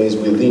taking place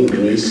within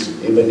Greece,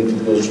 even if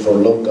it was for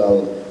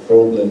local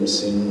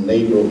problems in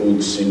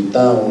neighborhoods, in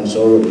towns,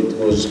 or it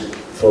was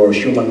for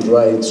human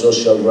rights,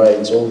 social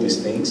rights, all these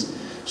things.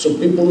 So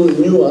people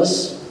knew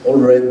us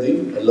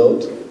already a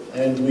lot,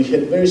 and we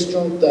had very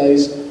strong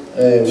ties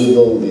with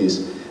all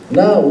this.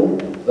 Now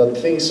that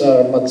things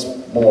are much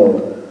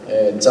more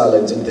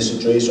challenging, the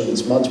situation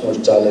is much more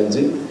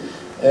challenging,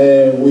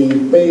 we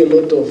pay a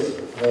lot of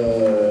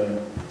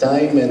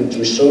time and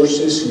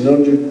resources in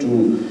order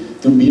to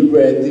be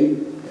ready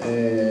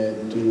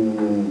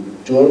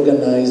to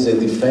organize a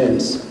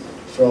defense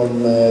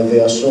from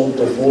the assault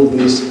of all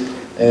these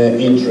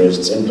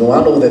interests. And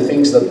one of the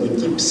things that we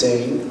keep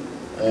saying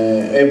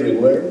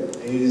everywhere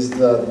is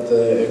that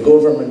a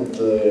government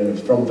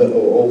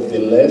of the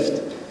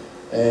left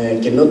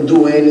cannot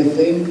do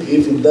anything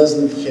if it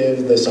doesn't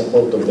have the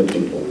support of the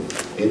people.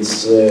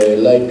 It's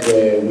like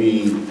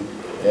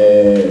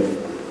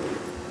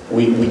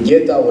we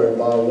get our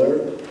power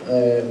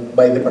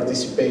by the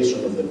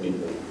participation of the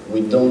people.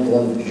 We don't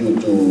want you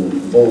to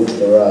vote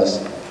for us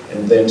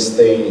and then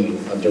stay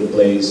at your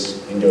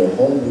place in your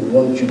home. We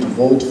want you to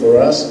vote for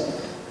us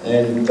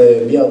and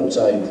be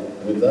outside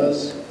with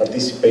us,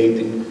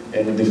 participating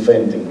and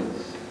defending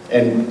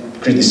and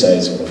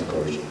criticizing, of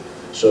course.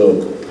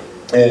 So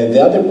the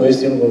other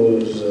question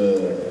was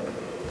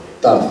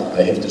tough,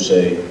 I have to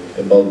say,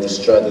 about the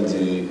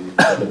strategy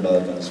of the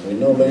Balkans. We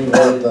know very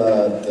well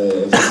that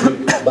the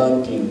Greek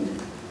banking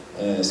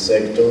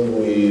sector,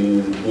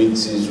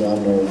 which is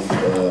one of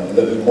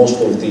most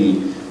of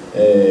the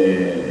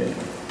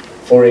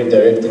foreign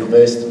direct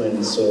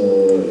investments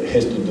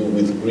has to do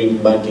with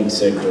Greek banking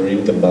sector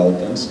in the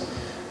Balkans,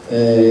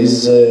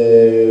 it's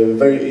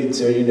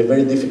in a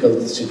very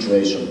difficult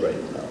situation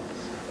right now.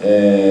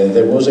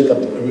 There was a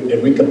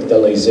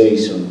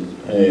recapitalization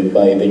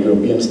by the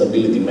European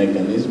Stability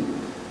Mechanism,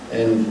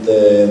 and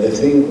the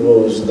thing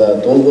was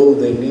that although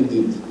they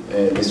needed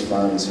these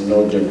funds in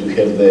order to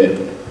have the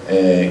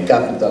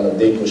capital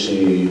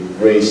adequacy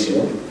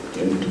ratio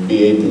and to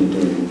be able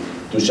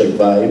to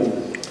survive,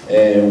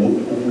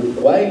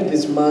 while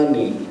this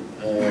money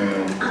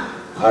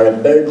are a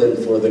burden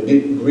for the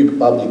Greek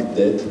public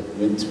debt,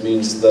 which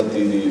means that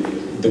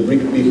the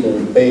Greek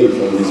people pay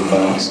for these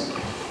banks,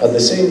 at the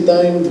same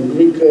time the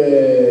Greek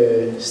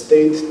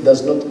state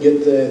does not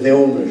get the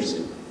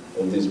ownership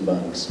of these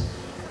banks.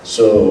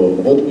 So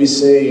what we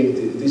say,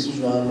 this is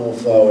one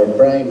of our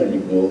primary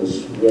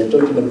goals. We are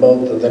talking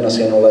about the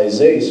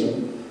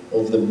nationalization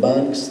of the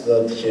banks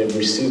that have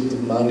received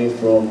money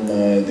from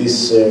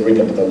this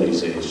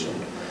recapitalization.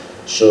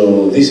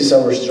 So this is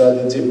our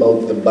strategy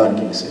about the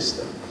banking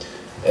system.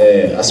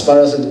 As far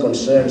as it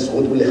concerns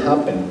what will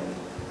happen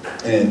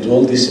to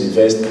all these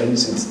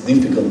investments, it's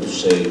difficult to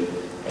say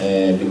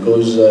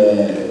because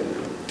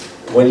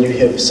when you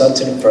have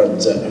such a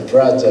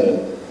fragile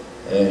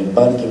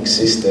banking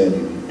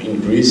system in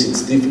Greece,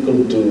 it's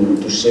difficult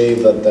to say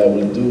that I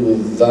will do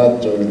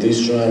that or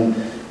this one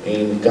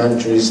in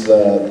countries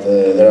that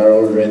there are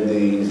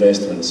already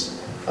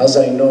investments. As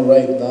I know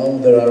right now,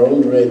 there are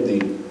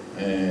already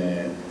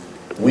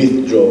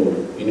withdraw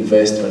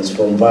investments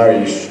from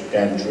various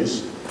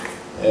countries.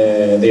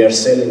 They are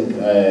selling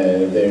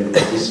their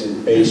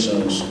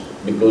participations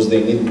because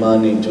they need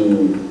money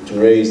to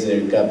raise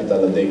their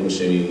capital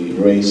adequacy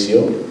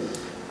ratio.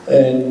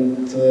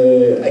 And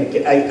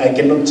I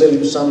cannot tell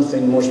you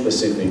something more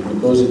specific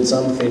because it's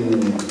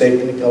something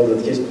technical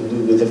that has to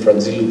do with the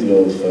fragility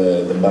of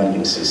the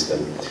banking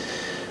system.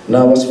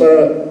 Now, as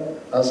far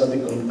as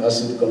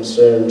it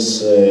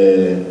concerns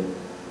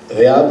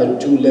the other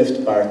two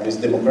left parties,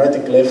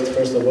 democratic left,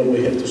 first of all,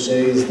 we have to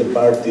say is the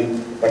party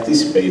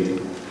participating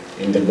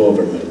in the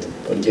government,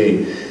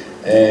 okay?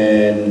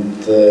 And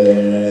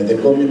the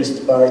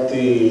Communist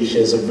Party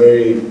has a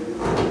very,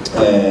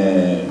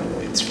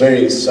 it's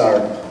very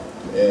sharp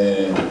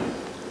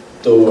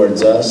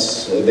towards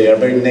us. They are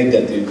very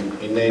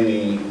negative in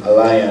any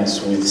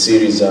alliance with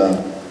Syriza,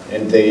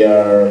 and they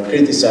are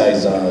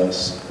criticize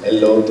us a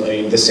lot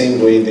in the same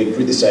way they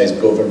criticize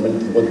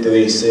government. What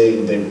they say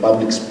in their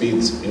public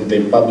speech, in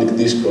their public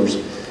discourse,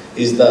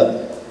 is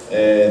that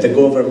the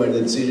government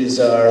and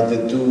Syriza are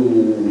the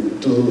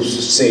two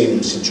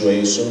same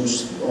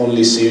situations.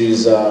 Only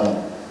Syriza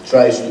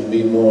tries to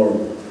be more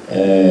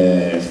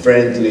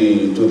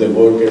friendly to the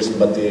workers,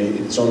 but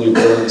it's only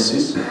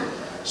promises.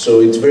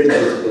 So it's very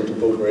difficult to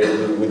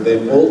cooperate with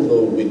them,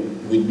 although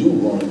we do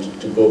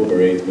want to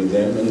cooperate with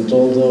them, and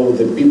although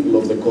the people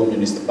of the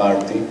Communist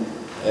Party,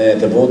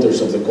 the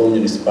voters of the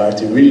Communist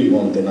Party really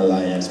want an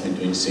alliance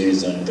between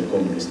Syriza and the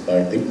Communist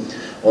Party.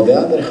 On the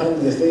other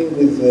hand, the thing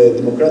with the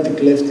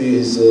democratic left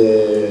is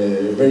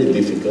very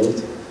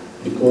difficult,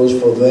 because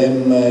for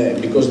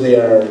them, because they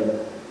are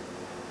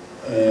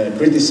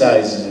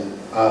criticizing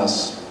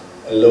us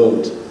a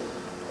lot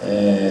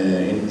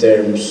in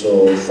terms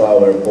of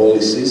our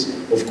policies.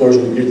 Of course,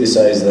 we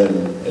criticize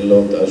them a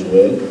lot as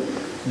well,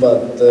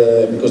 but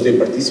because they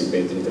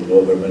participate in the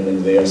government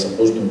and they are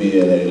supposed to be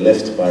a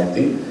left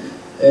party.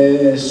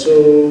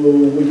 So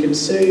we can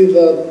say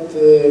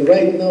that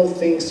right now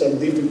things are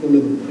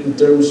difficult in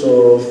terms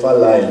of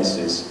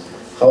alliances.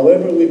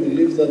 However, we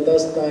believe that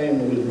as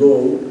time will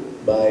go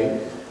by,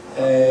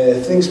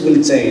 things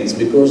will change,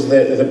 because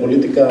the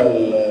political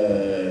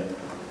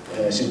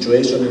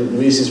situation in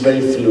Greece is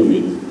very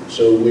fluid.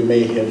 So we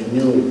may have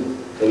new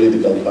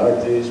political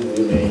parties,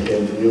 we may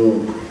have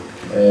new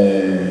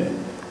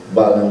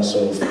balance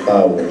of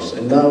powers.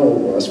 And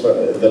now, as far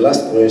the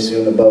last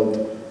question about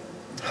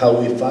how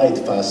we fight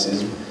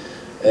fascism,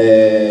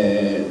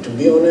 to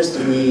be honest,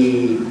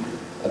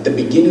 at the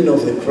beginning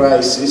of the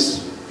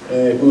crisis,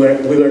 we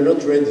were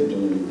not ready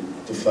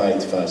to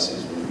fight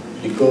fascism,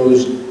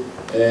 because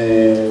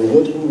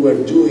what we were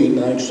doing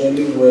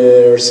actually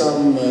were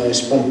some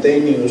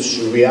spontaneous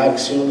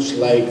reactions,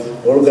 like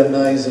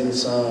organizing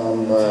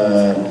some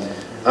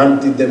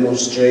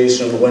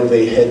anti-demonstration when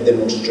they had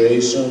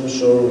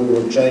demonstrations, or we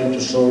were trying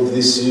to solve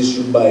this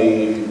issue by,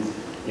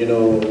 you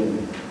know,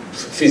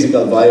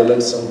 physical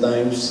violence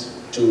sometimes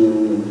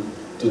to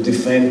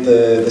defend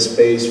the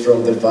space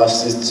from the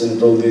fascists and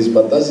all this.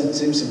 But as it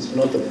seems, it's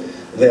not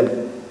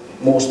the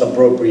most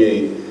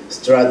appropriate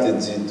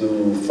strategy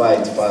to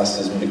fight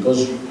fascism,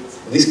 because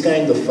this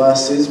kind of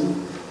fascism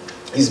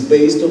is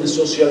based on a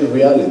social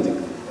reality.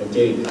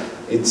 Okay,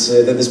 it's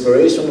the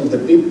desperation of the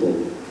people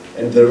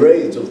and the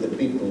rage of the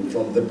people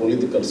from the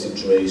political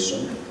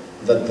situation,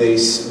 that they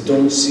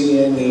don't see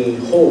any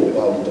hope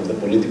out of the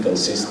political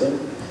system,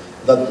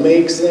 that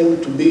makes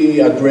them to be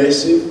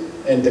aggressive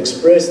and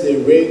express their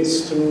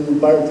rage through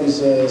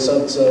parties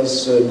such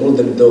as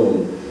Golden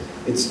Dawn.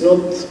 It's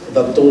not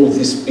that all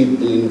these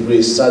people in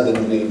Greece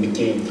suddenly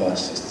became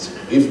fascists.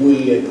 If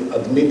we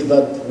admit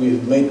that,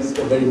 we've made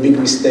a very big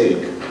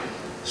mistake.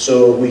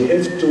 So we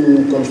have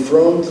to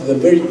confront the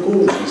very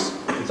causes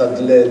that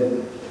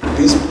led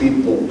these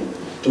people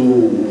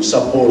to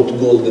support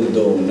Golden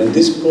Dawn. And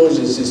this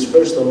causes is,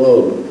 first of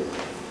all,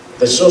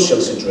 the social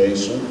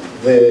situation,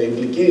 the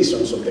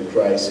implications of the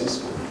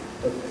crisis.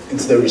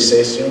 It's the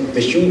recession,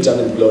 the huge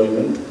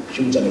unemployment,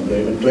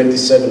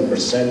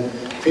 27%,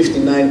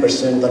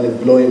 59%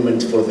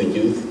 unemployment for the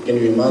youth. Can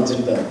you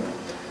imagine that?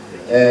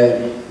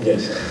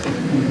 Yes.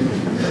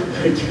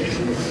 Okay.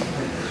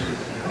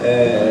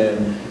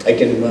 I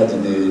can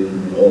imagine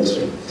it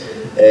also.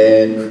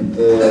 And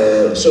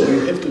so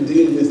we have to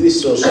deal with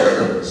this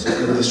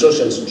the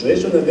social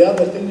situation, and the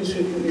other thing is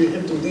you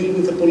have to deal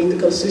with the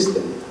political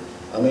system.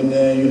 I mean,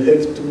 you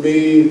have to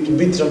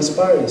be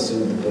transparency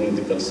in the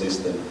political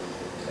system.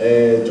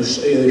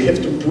 You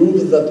have to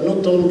prove that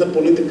not all the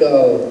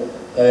political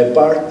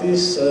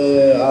parties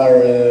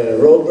are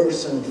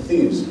robbers and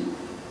thieves.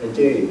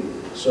 Okay,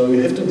 so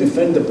you have to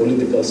defend the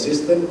political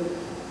system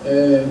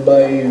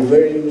by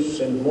various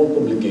and more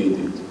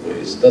complicated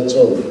ways. That's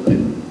all.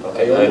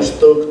 I almost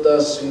talked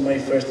as in my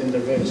first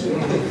intervention.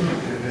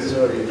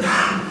 Sorry.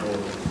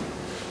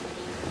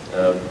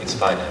 It's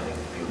fine. I mean,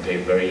 you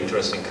gave very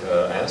interesting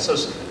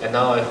answers, and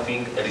now I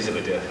think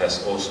Elizabeth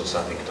has also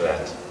something to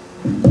add.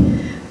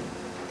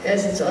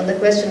 Yes, it's on the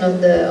question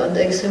of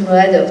the extreme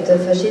right of the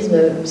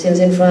fascism. Since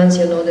in France,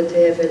 you know that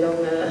they have a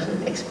long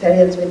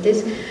experience with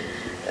this.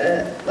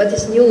 What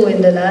is new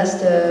in the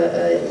last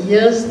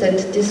years,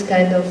 that this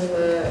kind of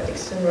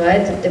extreme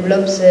right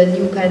develops a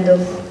new kind of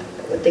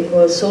what they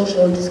call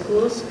social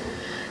discourse.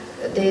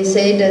 They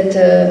say that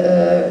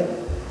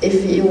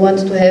if you want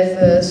to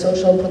have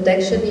social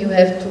protection, you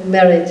have to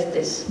merit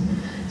this.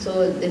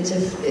 So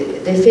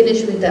they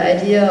finish with the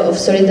idea of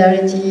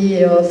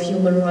solidarity, of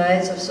human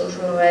rights, of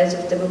social rights,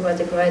 of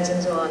democratic rights,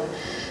 and so on.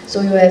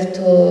 So you have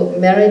to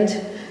merit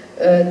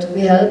to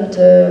be helped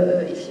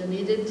if you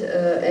need it,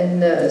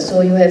 and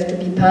so you have to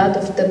be part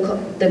of the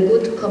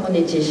good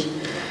community.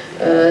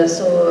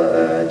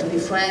 To be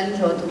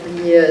friends, or to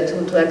be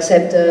to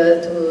accept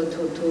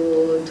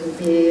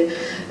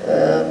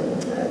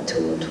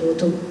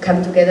to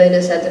come together in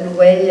a certain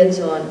way, and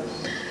so on.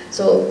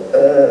 So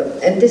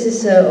and this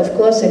is of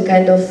course a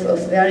kind of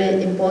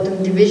very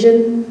important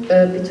division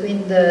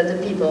between the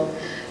people.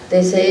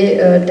 They say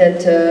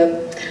that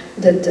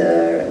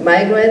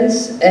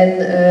migrants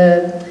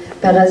and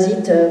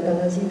parasites,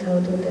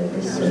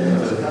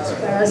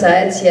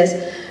 yes,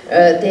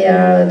 they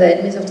are the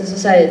enemies of the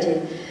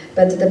society.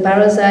 But the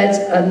parasites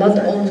are not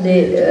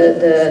only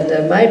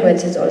the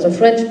migrants, it's also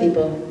French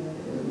people,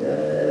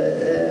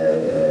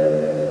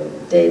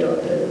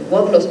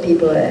 work-loss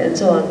people, and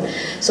so on.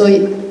 So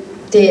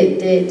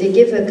they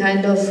give a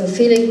kind of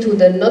feeling to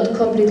the not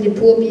completely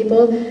poor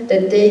people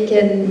that they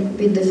can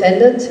be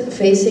defended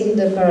facing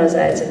the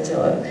parasites and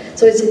so on.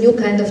 So it's a new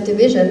kind of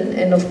division,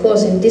 and of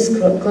course in this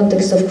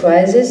context of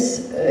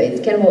crisis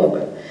it can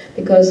work.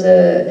 Because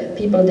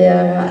people, they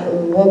are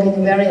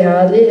working very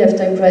hardly, have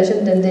the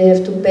impression that they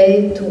have to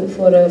pay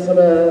for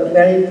the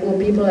very poor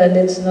people, and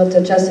it's not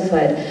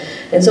justified.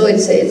 And so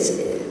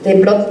they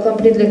block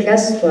completely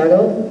class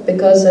struggle,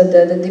 because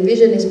the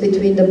division is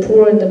between the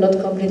poor and the not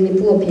completely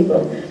poor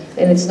people,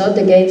 and it's not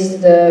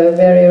against the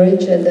very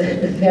rich and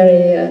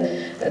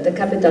the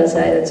capital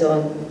side and so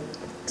on.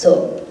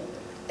 So,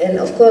 and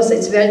of course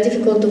it's very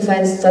difficult to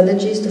find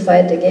strategies to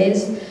fight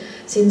against,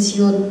 since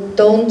you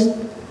don't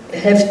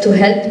have to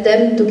help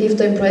them to give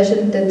the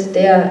impression that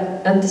they are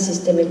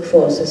anti-systemic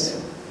forces.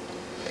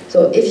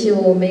 So if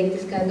you make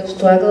this kind of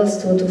struggles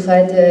to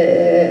fight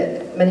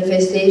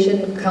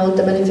manifestation,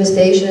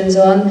 counter-manifestation and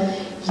so on,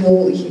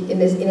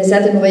 in a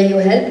certain way you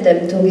help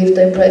them to give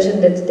the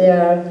impression that they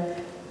are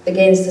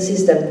against the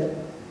system.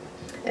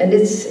 And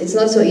it's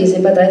not so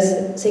easy, but I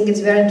think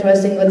it's very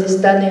interesting what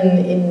is done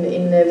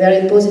in a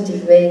very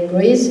positive way in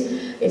Greece.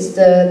 It's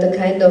the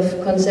kind of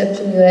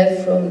conception you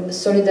have from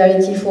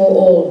solidarity for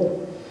all.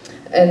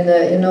 And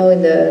you know,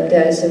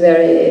 there is a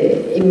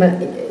very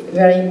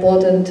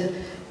important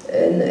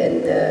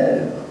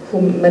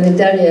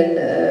humanitarian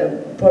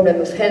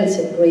problem of health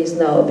in Greece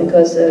now,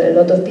 because a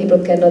lot of people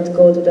cannot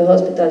go to the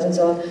hospitals and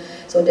so on.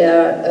 So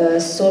there are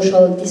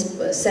social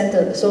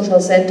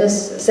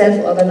centers,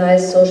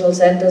 self-organized social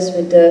centers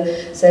with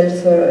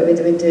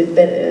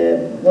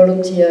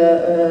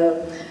volunteer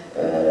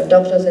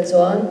doctors and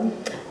so on.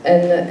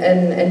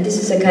 And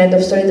this is a kind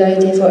of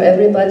solidarity for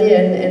everybody,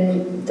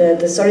 and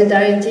the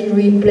solidarity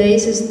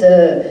replaces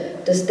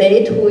the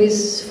state who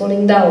is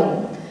falling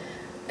down.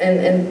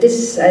 And this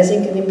is, I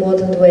think, an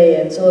important way.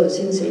 And so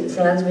since in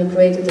France we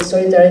created a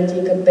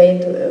solidarity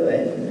campaign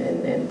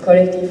and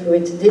collective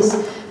with this,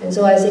 and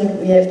so I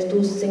think we have to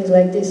do things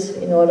like this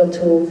in order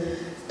to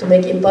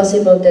make it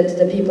possible that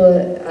the people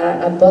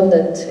are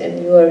abundant,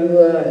 and you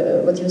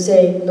are what you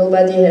say,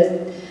 nobody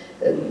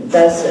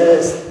does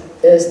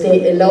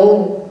stay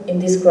alone in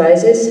this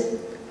crisis.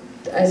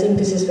 I think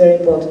this is very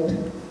important.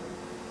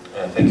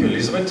 Thank you,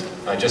 Elizabeth.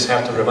 I just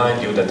have to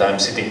remind you that I'm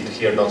sitting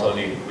here not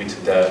only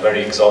with the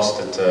very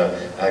exhausted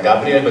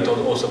Gabriel, but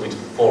also with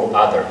 4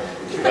 other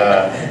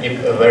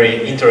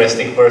very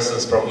interesting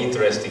persons from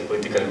interesting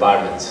political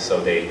environments, so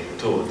they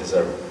too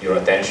deserve your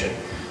attention.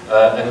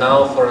 And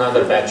now for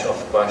another batch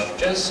of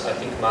questions. I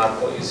think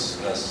Marco is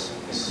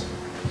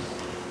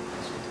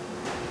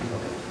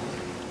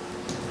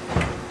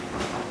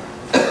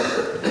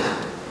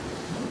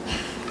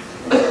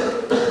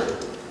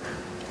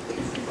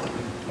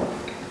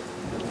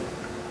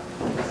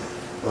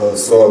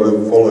so I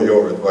will follow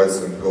your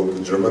advice and go to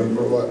Germany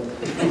for a while.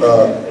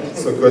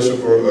 So a question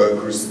for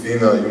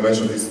Christina. You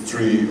mentioned these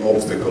 3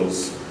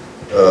 obstacles: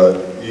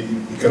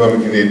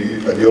 economic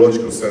and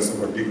ideological sense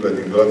of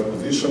articulating the left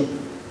position.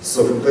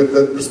 So from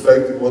that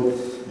perspective, what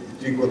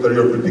are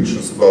your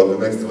predictions about the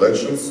next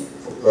elections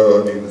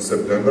in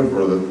September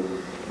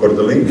for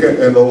the Linke,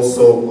 and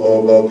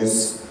also about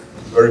this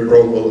very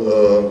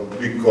probable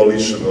big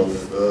coalition of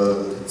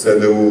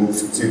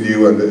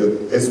CDU, and the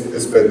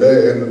SPD,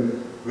 and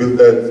will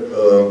that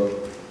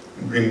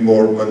bring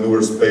more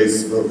maneuver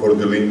space for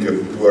the Linke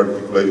to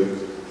articulate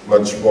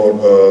much more,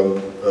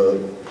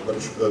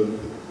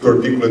 to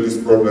articulate these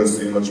problems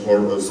in much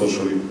more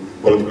socially,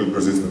 politically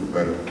persistent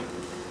manner?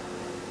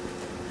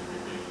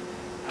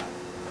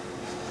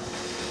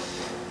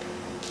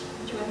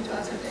 Do you want me to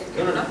answer that?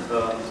 No.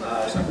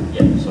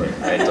 Yeah, sorry.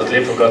 I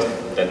totally forgot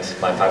that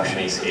my function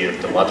is here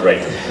to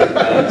moderate.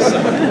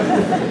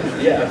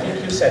 Yeah, I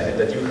think you said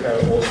that you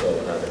have also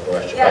another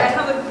question. Yeah, right? I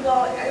have a,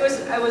 well,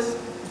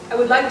 I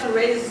would like to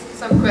raise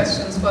some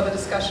questions for the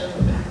discussion,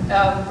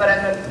 but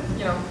I'm not,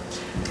 you know,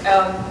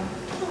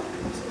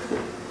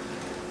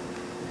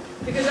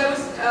 because I was,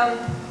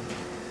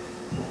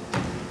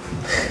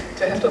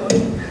 do I have to hold?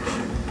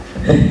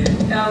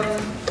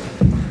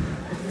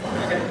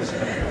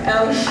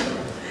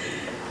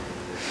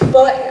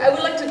 Well, I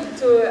would like to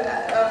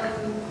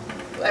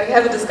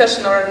have a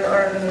discussion or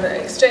an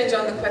exchange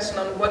on the question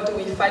on what do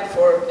we fight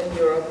for in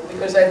Europe,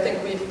 because I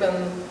think we've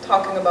been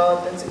talking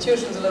about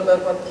institutions a little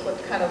bit,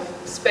 what kind of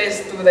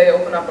space do they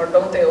open up or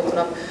don't they open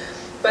up.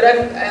 But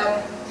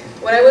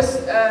when I was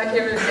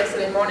here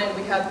yesterday morning,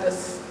 we had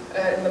this,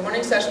 in the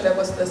morning session there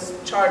was this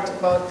chart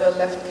about the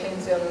left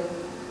Keynesian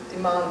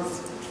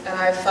demands, and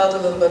I felt a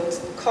little bit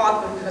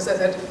caught because I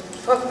said,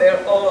 fuck,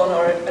 they're all on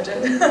our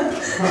agenda.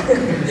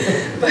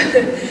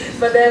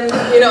 but then,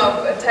 you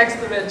know, tax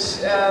the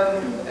rich,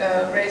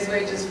 raise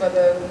wages for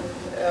the,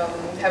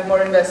 have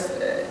more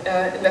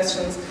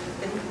investments,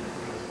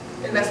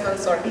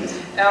 sorry.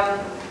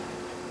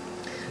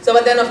 So,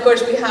 but then of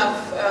course we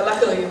have,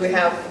 luckily we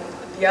have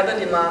the other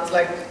demands,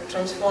 like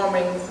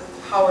transforming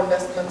how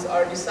investments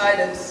are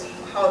decided,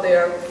 how they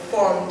are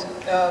formed,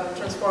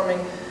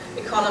 transforming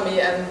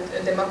economy and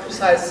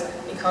democratize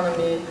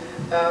economy,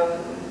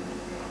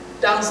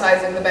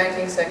 downsizing the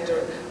banking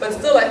sector. But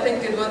still, I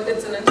think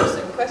it's an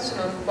interesting question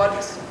on what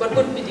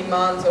would be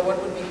demands or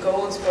what would be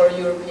goals for a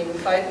European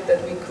fight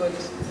that we could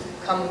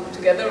come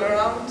together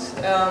around,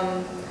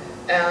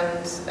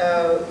 and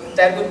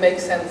that would make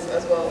sense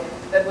as well.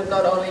 That would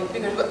not only,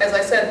 because as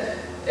I said,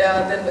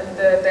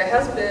 there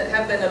have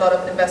been a lot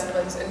of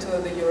investments into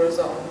the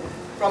Eurozone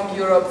from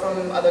Europe,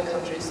 from other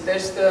countries.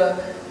 There's the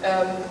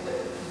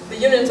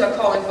unions are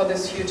calling for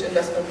this huge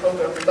investment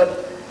program,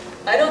 but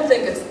I don't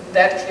think it's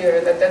that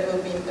clear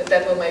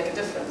that will make a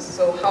difference.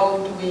 So how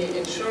do we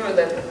ensure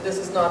that this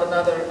is not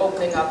another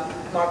opening up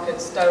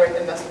markets, direct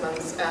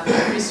investments, and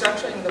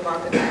restructuring the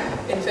market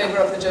in favor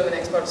of the German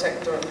export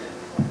sector,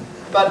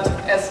 but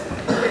as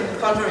in the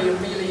contrary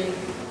really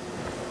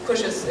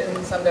pushes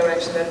in some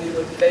direction that we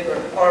would favor?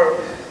 Or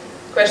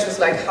questions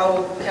like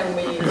how can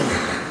we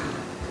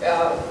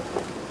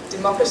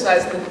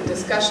democratize the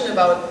discussion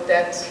about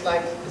debt,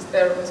 like is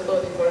there a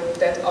possibility for a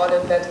debt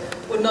audit that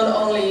would not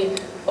only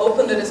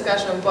open the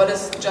discussion of what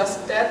is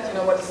just debt, you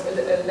know, what is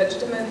a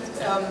legitimate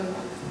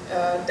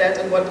debt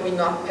and what do we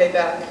not pay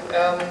back,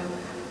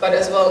 but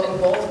as well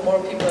involve more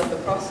people in the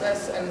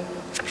process and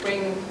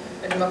bring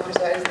a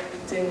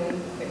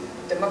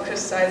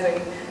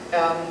democratizing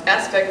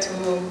aspect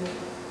to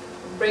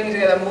bring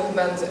together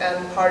movements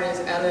and parties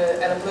and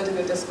a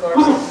political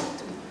discourse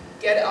to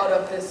get out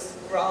of this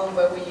realm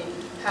where we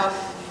have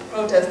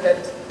protests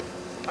that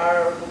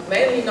are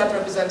mainly not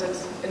represented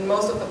in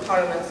most of the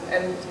parliaments,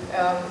 and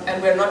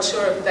we're not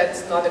sure if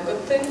that's not a good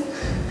thing.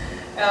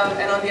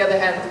 And on the other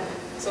hand,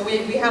 so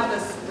we have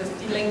this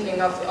delinking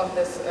of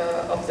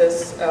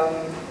this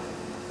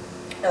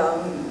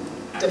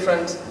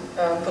different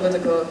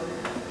political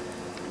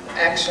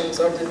actions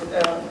or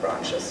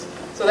branches.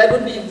 So that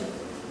would be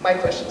my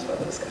questions for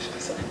the discussion.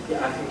 So.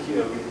 Yeah, I think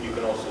you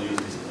can also use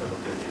this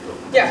opportunity to.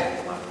 Yeah.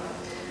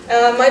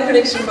 My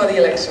prediction for the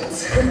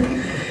elections.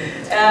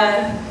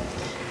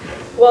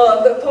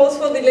 Well, the polls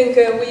for the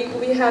Linke,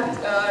 we had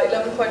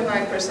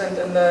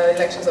 11.9% in the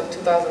elections of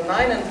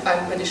 2009, and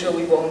I'm pretty sure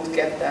we won't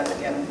get that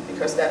again,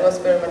 because that was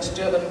very much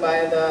driven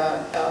by the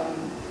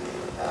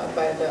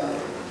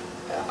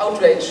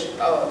outrage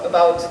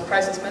about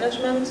crisis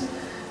management.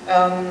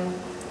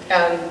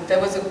 And there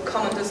was a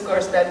common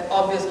discourse that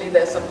obviously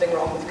there's something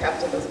wrong with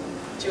capitalism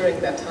during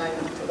that time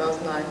in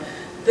 2009.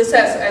 This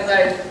has, as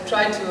I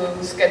tried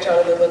to sketch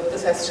out a little bit,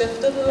 this has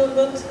shifted a little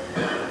bit.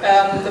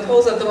 The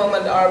polls at the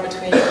moment are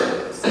between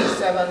 6,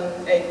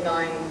 7, 8,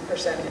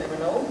 9%, you never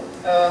know.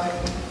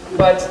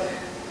 But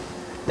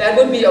that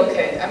would be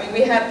okay. I mean,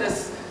 we had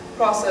this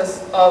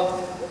process of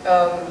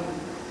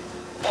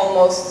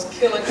almost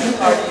killing the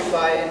party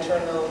by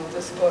internal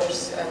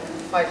discourse and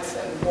fights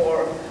and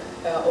war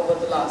over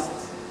the last,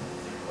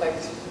 like,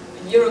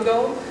 a year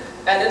ago.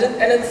 And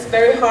it's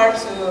very hard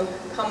to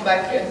come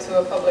back into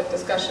a public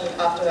discussion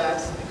after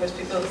that, because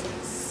people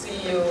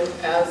see you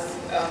as,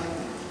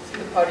 see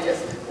the party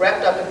as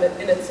wrapped up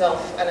in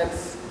itself and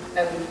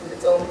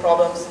its own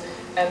problems,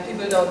 and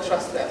people don't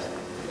trust that.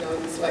 You know,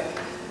 it's like,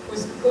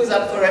 who's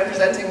up for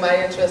representing my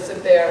interests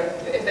if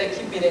they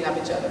keep beating up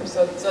each other?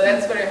 So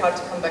that's very hard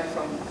to come back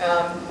from.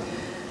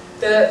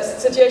 The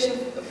situation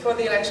for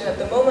the election at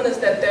the moment is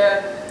that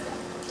there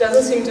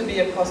doesn't seem to be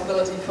a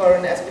possibility for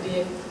an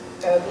SPD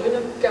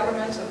Grüne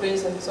government, so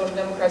Greens and Social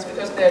Democrats,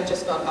 because they're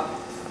just not up.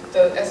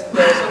 The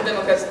Social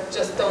Democrats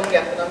just don't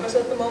get the numbers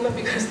at the moment,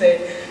 because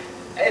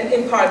and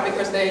in part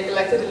because they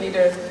elected a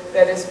leader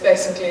that is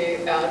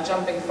basically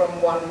jumping from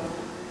one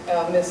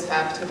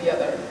mishap to the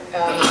other.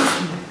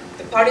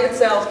 The party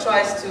itself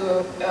tries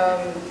to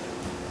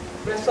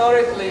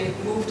rhetorically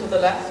move to the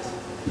left,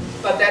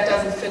 but that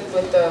doesn't fit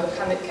with the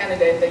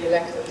candidate they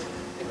elected,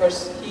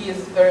 because he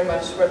is very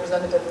much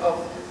representative of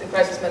the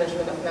crisis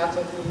management of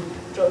NATO. He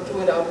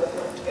drew it out with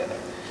her together.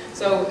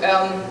 So,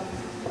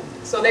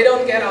 so they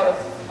don't get out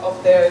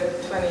of their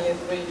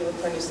 23 to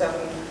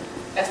 27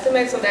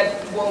 estimates, so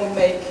that won't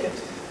make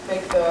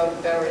the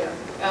barrier.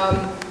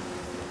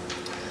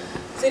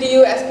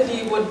 CDU,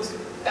 SPD would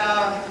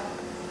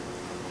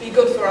be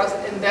good for us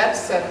in that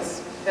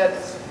sense, that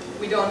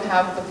we don't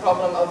have the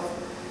problem of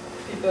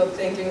people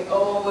thinking,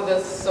 oh, the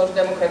Social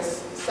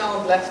Democrats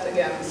sound left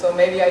again, so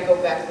maybe I go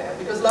back there.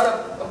 Because a lot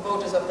of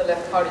voters of the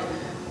left party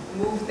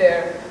moved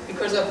there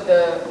because of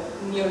the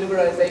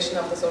neoliberalization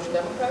of the Social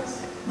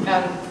Democrats.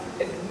 And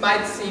it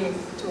might seem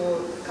to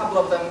a couple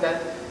of them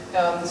that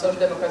the Social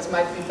Democrats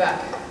might be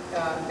back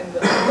in the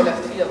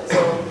left field.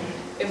 So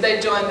if they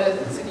join the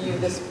CDU,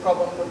 this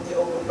problem would be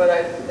over, but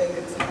I think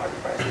it's a hard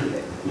price to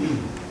pay.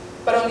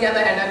 But on the other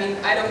hand, I mean,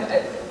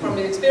 from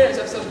the experience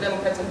of Social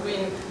Democrats and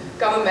Green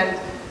government,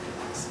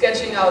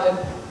 sketching out and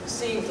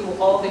seeing through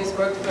all these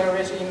workfare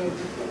regime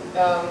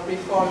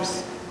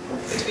reforms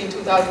between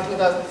 2000 and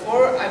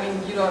 2004, I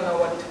mean, you don't know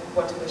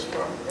what to wish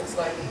for. It's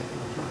like,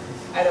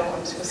 I don't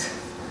want to choose.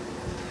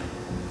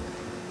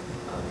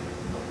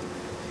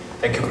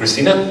 Thank you,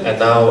 Christina. And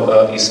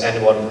now, is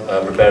anyone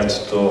prepared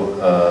to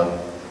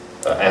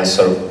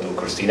answer to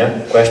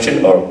Christina's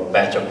question or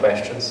better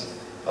questions?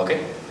 Okay.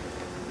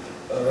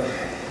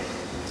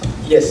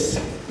 Yes.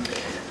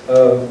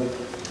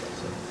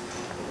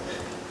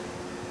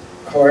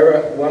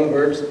 However, one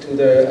word to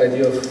the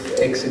idea of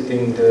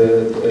exiting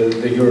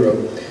the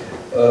euro.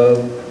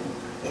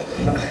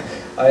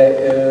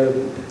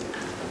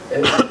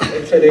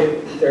 Actually,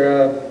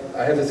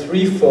 I have a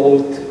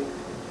threefold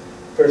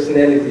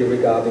personality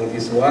regarding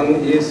this. One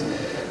is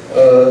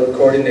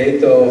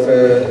coordinator of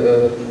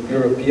a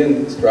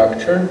European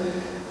structure.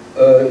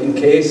 In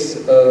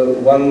case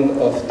one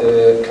of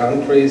the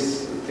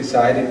countries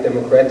decided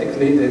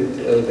democratically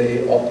that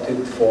they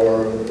opted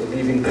for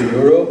leaving the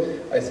euro,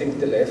 I think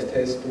the left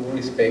has to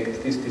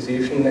respect this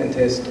decision and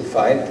has to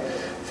fight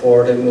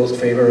for the most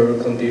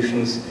favorable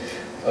conditions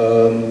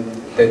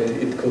that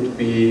it could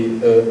be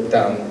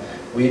done.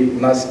 We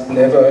must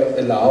never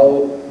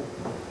allow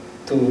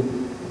to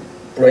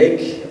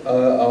break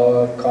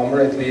our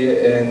comradely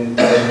and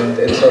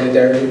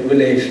solidary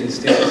relations.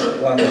 This is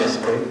one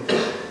aspect.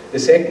 The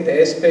second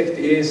aspect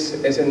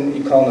is as an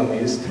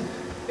economist.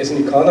 As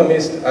an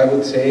economist, I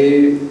would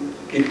say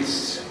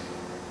it's,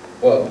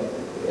 well,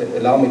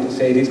 allow me to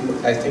say this,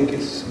 but I think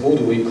it's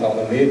voodoo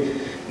economy.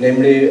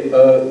 Namely,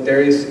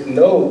 there is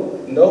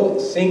no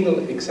single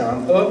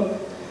example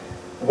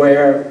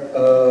where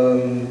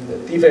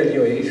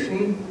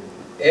devaluation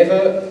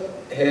ever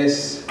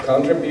has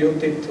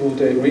contributed to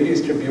the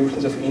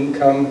redistributions of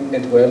income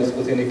and wealth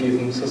within a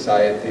given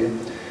society.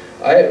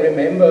 I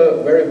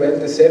remember very well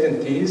the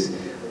 70s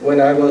when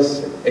I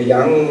was a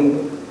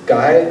young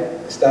guy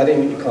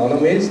studying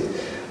economist.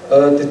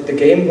 The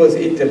game with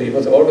Italy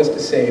was always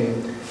the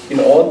same. In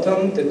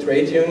autumn, the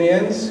trade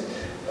unions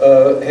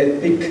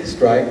had big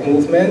strike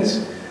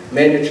movements,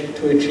 managed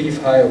to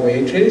achieve higher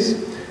wages,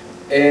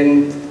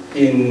 and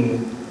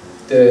in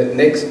the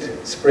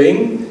next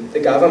spring, the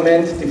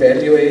government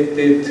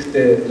devaluated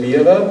the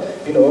lira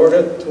in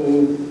order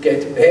to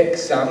get back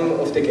some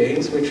of the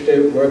gains which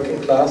the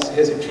working class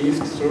has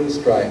achieved through the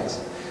strikes.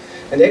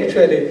 And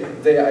actually,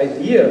 the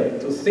idea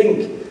to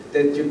think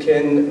that you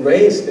can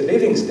raise the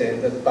living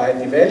standard by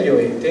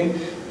devaluating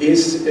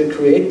is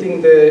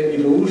creating the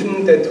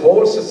illusion that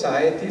whole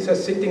societies are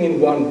sitting in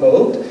one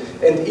boat,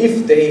 and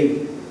if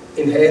they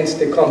enhance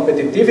the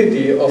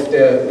competitivity of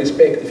their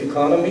respective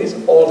economies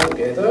all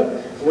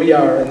together, we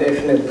are a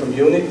national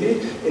community.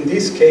 In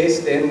this case,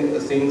 then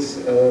things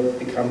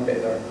become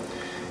better.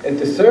 And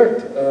the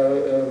third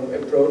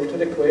approach to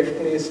the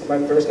question is my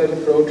personal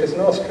approach as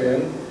an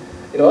Austrian.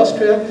 In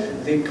Austria,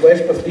 the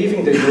question of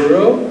leaving the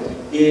euro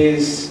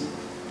is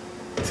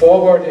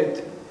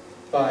forwarded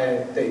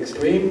by the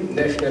extreme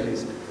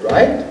nationalist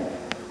right.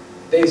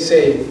 They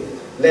say,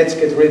 let's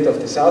get rid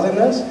of the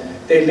southerners.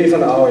 They live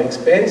on our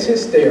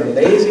expenses, they are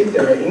lazy, they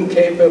are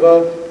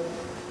incapable,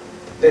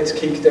 let's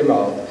kick them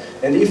out.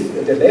 And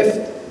if the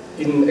left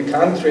in a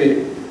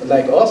country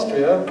like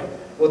Austria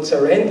would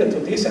surrender to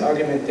this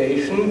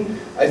argumentation,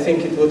 I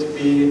think it would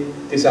be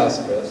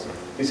disastrous.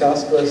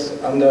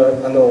 Disastrous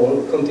under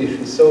all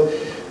conditions. So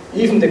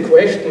even the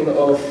question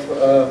of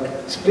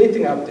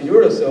splitting up the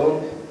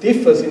Eurozone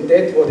differs in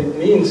that what it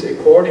means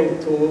according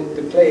to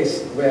the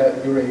place where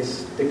you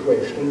raise the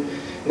question.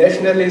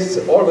 Nationalists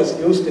always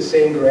use the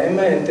same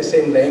grammar and the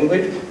same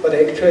language, but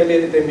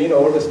actually they mean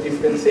always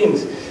different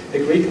things. The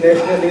Greek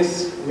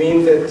nationalists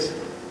mean that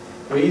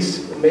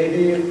Greece may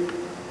be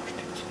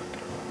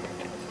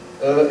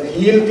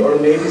healed or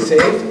may be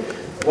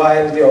saved,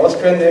 while the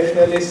Austrian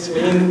nationalists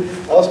mean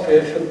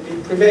Austria should be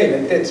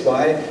prevalent. That's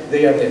why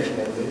they are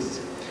nationalists.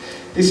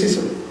 This is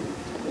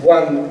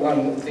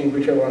one thing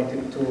which I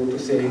wanted to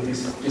say in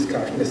this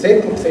discussion. The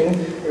second thing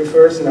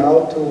refers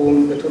now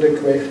to the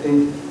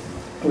question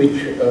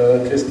which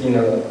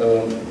Christina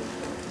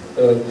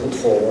put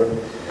forward.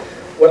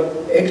 Well,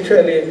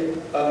 actually,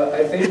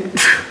 I think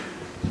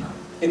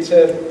it's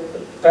a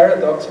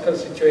paradoxical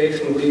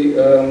situation. We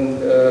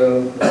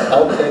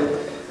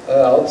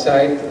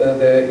outside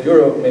the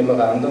Europe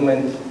Memorandum,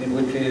 and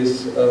which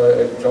is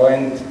a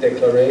joint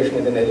declaration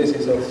and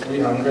analysis of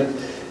 300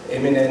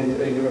 eminent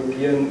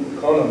European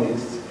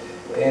economists.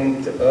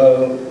 And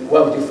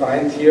well, you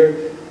find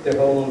here the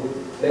whole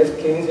left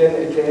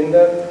Keynesian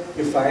agenda.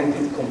 You find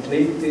it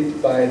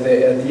completed by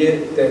the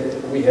idea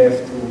that we have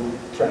to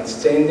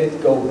transcend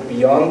it, go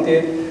beyond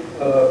it,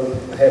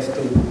 have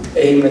to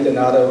aim at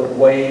another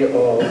way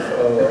of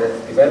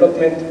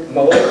development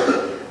mode.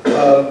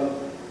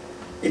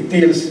 It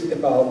deals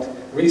about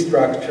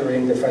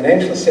restructuring the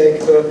financial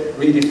sector,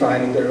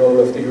 redefining the role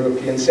of the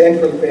European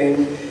Central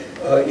Bank,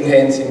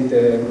 enhancing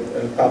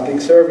the public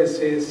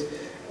services,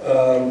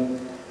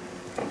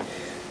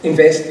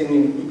 investing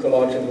in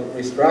ecological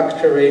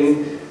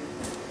restructuring,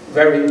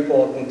 very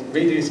important,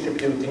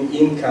 redistributing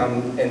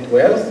income and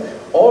wealth.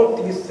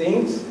 All these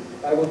things,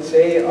 I would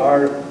say,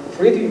 are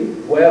pretty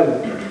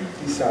well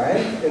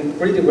designed and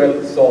pretty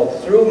well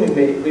thought through.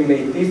 We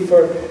may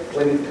differ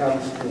when it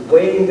comes to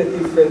weighing the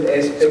different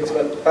aspects,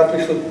 but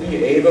we should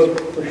be able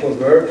to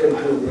converge and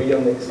to agree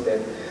on next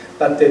step.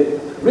 But the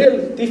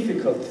real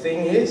difficult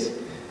thing is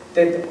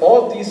that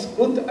all these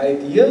good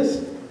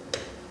ideas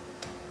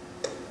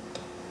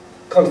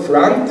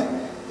confront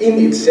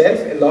in itself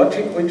a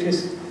logic which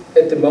is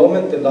at the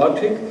moment the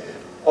logic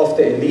of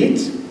the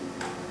elites,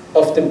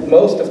 of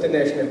most of the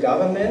national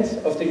governments,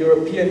 of the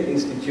European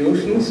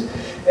institutions,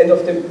 and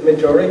of the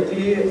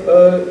majority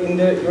in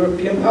the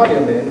European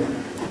Parliament.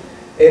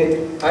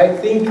 And I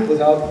think,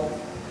 without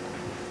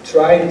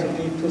trying to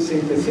be too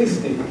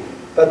simplistic,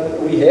 but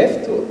we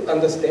have to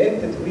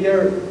understand that we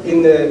are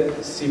in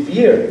a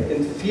severe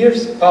and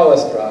fierce power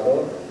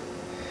struggle.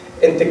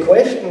 And the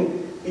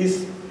question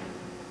is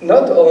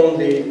not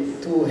only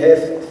to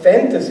have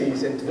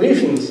fantasies and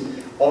visions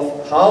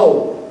of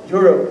how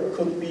Europe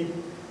could be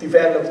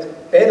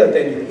developed better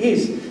than it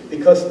is,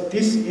 because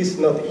this is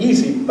not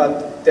easy,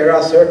 but there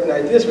are certain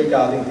ideas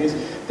regarding this.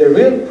 The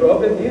real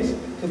problem is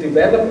to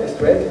develop a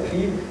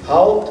strategy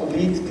how to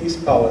lead this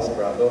power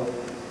struggle.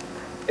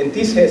 And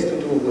this has to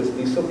do with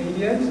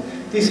disobedience,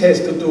 This has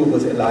to do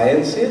with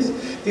alliances.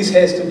 This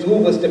has to do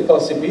with the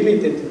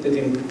possibility that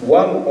in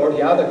one or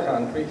the other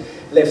country,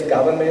 left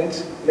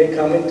governments may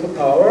come into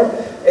power,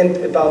 and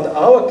about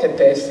our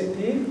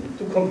capacity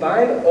to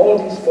combine all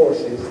these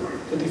forces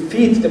to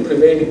defeat the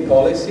prevailing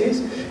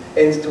policies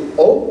and to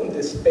open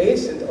the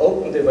space and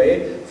open the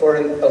way for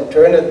an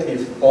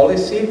alternative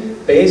policy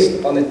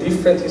based on a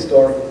different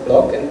historical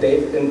bloc and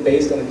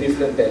based on a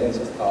different balance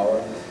of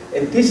power.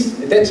 And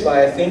that's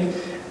why I think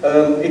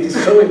it is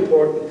so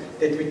important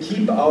that we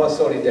keep our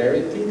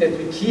solidarity, that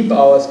we keep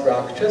our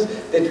structures,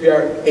 that we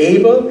are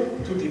able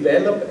to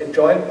develop a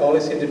joint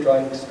policy and a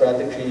joint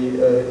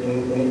strategy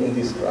in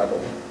this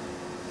struggle.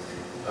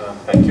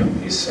 Thank you.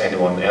 Is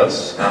anyone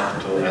else up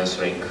to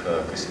answering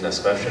Christina's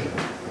question?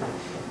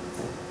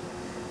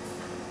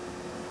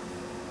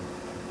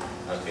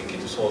 I think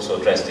it is also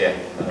addressed here.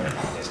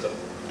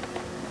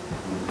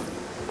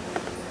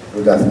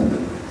 Good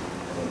afternoon.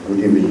 Good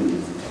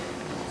evening.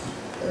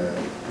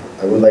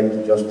 I would like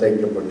to just take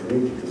the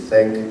opportunity to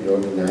thank the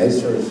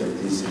organizers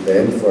of this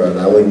event for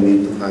allowing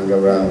me to hang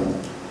around.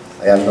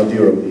 I am not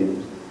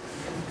European,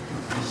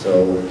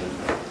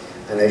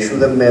 and I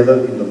should have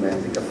meddled in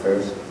domestic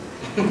affairs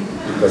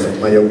because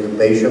of my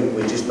occupation,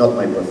 which is not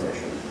my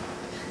profession.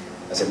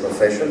 As a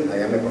profession, I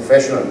am a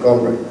professional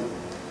comrade.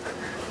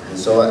 And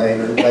so I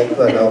would like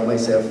to allow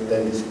myself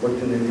then this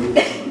opportunity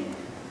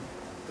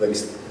to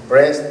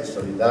express the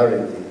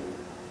solidarity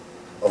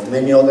of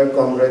many other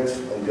comrades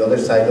on the other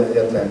side of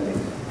the Atlantic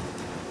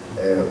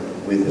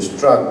with the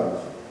struggles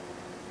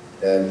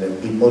that the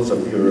peoples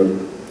of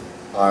Europe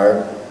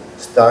are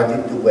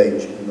starting to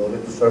wage in order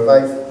to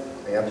survive.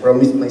 I have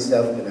promised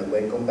myself when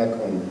I come back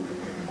home,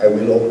 I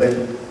will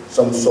open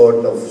some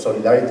sort of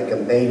solidarity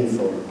campaign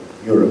for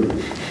Europe.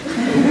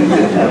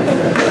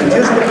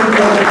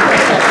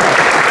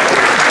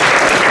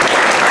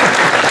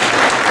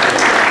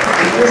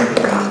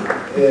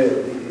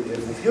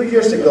 A few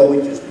years ago,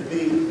 it used to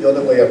be the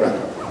other way around.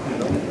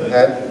 You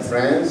had in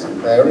France,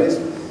 in Paris,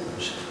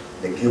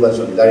 the Cuban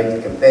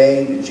Solidarity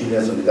Campaign, the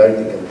Chilean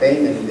Solidarity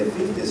Campaign, and in the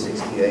 50s,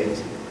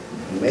 68,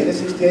 in May of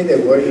 68,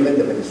 there were even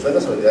the Venezuela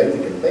Solidarity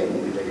Campaign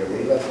with the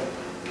guerrillas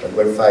that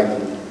were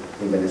fighting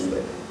in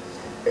Venezuela.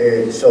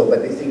 But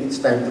I think it's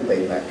time to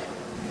pay back.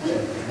 I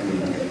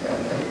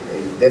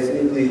mean,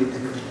 definitely,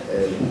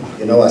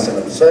 as an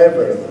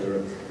observer of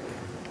Europe,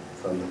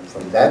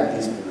 from that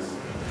distance,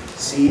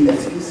 see a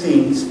few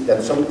things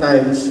that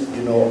sometimes,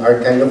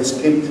 are kind of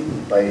skipped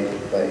by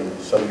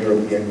some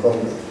European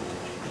countries.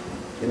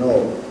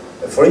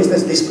 For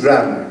instance, this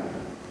grammar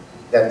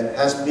that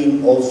has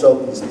been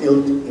also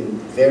instilled in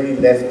very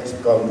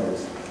leftist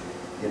countries,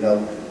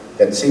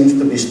 that seems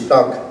to be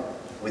stuck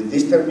with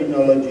this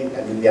terminology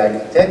and in the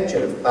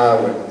architecture of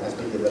power that has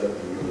been developed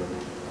in Europe.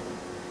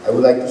 I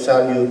would like to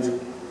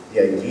salute the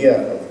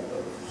idea of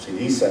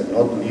Syriza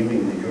not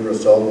leaving the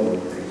Eurozone or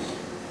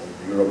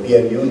the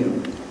European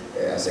Union.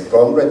 As a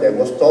comrade, I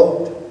was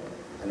taught,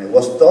 and I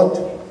was taught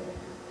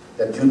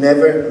that you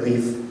never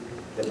leave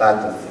the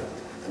battlefield.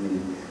 I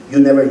mean, you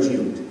never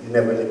yield, you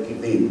never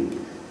give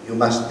in. You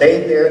must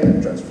stay there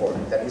and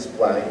transform. That is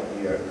why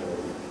we are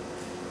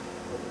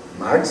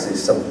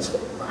Marxists.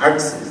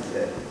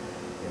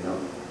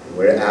 We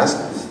were asked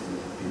to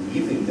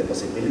believe in the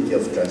possibility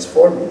of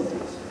transforming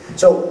things.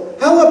 So,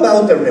 how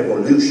about a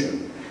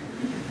revolution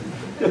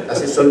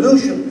as a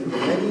solution to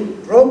many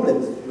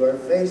problems you are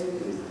faced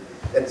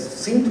with that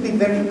seem to be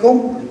very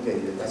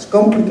complicated, as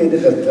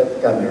complicated as that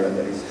camera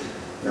that is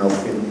now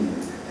filming?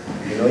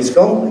 It's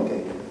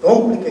complicated.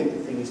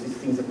 Complicated thing is the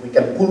things that we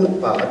can pull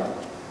apart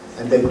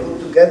and then put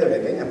together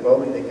again, and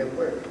probably they can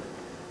work.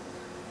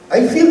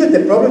 I feel that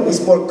the problem is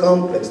more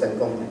complex than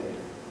complicated.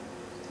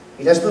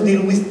 It has to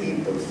deal with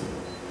people.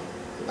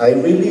 I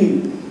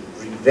really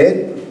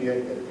regret to hear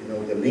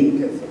that the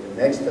Linke for the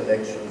next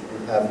elections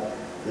will have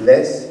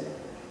less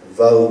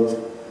vote.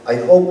 I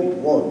hope it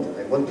won't.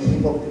 I want to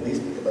keep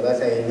optimistic, but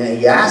as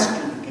I ask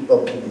you to keep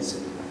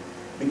optimism,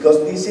 because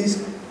this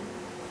is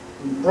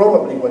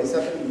probably what is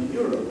happening in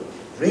Europe.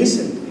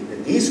 Recently,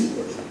 the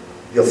discourse,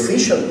 the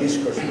official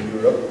discourse in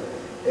Europe,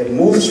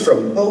 moves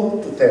from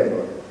hope to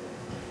terror.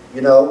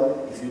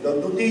 If you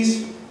don't do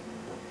this,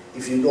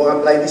 if you don't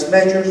apply these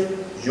measures,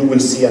 you will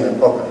see an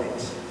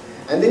apocalypse.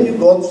 And then you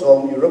got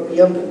some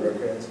European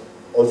bureaucrats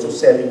also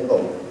selling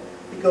hope,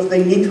 because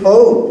they need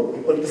hope,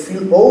 people to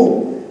feel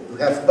hope, to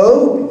have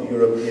hope in the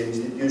European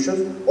institutions,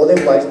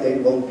 otherwise they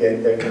won't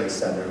get their nice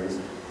salaries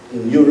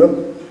in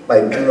Europe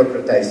by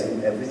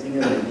bureaucratizing everything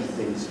and making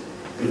things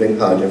even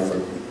harder for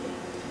people.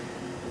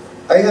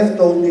 I have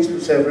told this to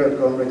several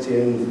comrades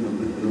here in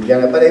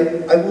Ljubljana, but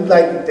I would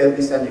like to tell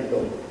this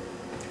anecdote.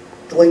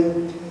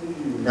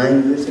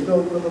 29 years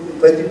ago, probably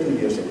 22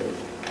 years ago,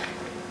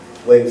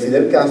 when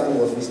Fidel Castro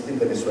was visiting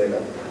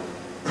Venezuela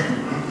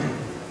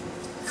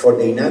for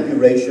the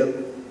inauguration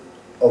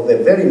of the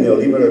very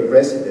neoliberal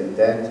president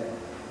that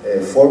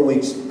 4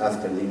 weeks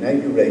after the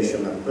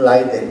inauguration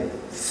applied the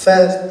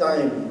first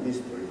time in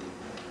history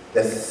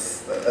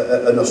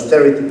an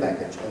austerity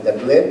package, and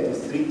that led to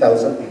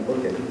 3,000 people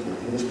getting killed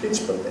in the streets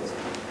protesting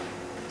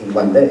in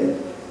one day.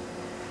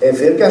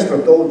 Fidel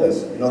Castro told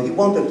us, you know, he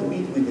wanted to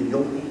meet with the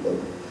young people,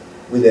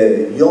 with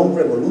the young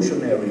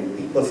revolutionary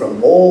people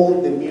from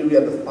all the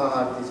myriad of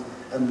parties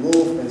and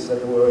movements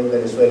that were in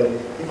Venezuela,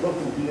 people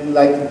who didn't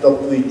like to talk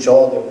to each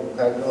other, who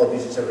had, no,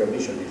 this is a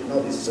revisionist,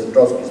 no, this is a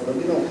Trotskyist, but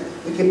you know,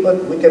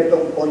 we kept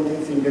on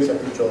pointing fingers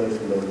at each other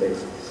in those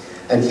days.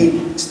 And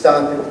he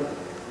started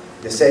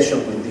the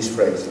session with this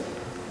phrase.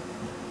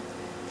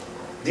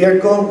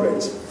 Dear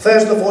comrades,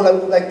 first of all I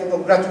would like to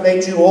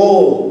congratulate you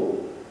all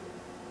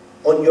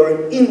on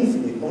your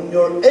infinite, on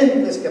your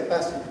endless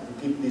capacity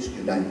to keep this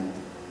united.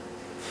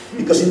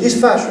 Because in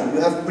this fashion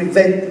you have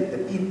prevented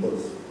the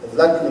peoples of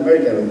Latin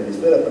America and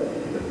Venezuela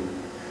particularly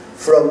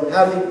from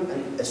having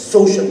a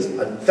socialist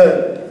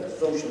alternative, a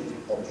socialist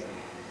option.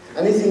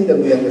 And I think that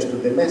we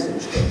understood the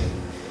message there.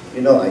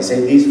 You know, I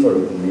say this for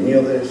many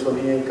of the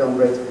Slovenian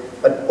comrades,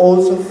 but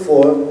also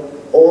for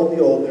all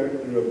the other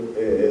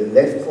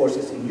left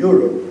forces in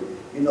Europe.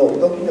 You know,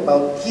 talking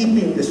about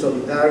keeping the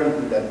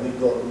solidarity that we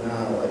got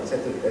now,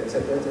 etc.,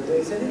 etc., etc.,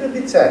 it's a little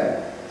bit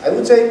sad. I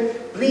would say,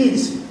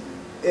 please,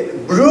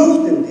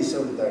 broaden this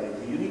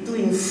solidarity. You need to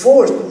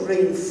enforce, to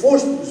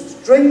reinforce, to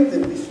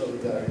strengthen this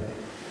solidarity,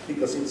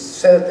 because it's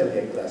certainly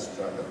a class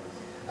struggle.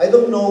 I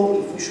don't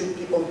know if we should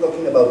keep on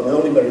talking about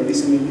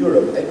neoliberalism in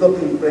Europe. I got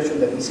the impression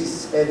that this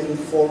is heading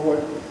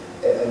forward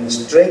and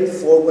straight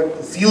forward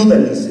to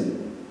feudalism.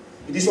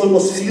 It is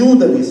almost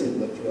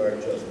feudalism what you are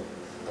just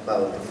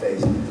about to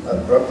face.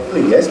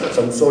 Probably, yes, but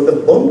some sort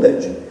of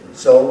bondage.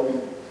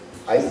 So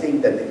I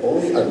think that the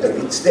only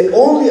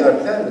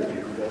alternative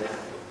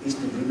is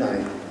to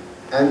unite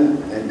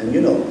and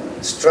you know,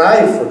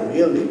 strive for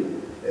really,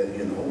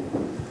 you know,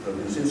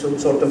 producing some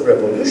sort of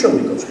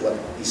revolution, because what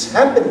is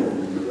happening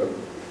in Europe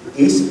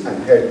is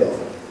unheard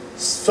of.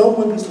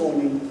 Someone this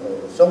morning,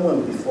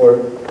 someone before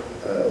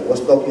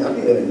was talking,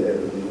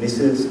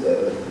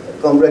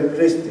 Mrs. Comrade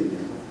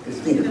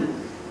Christina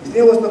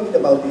was talking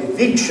about the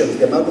evictions,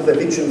 the amount of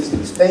evictions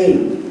in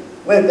Spain.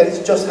 Well, that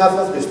is just half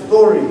of the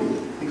story,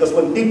 because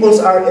when people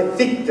are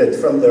evicted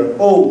from their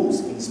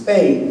homes in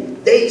Spain,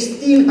 they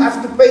still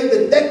have to pay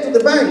the debt to the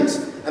banks.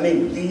 I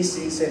mean, this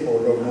is a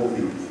horror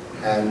movie,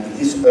 and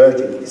it is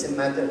urgent. It is a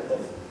matter of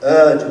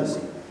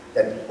urgency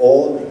that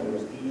all the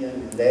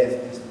European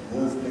leftist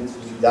movements,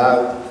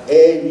 without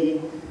any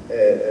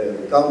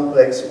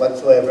complex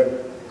whatsoever,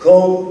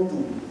 come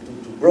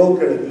to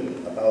broker a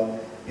deal about,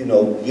 you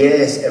know,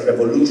 yes, a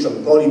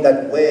revolution, call it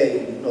that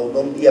way, you know,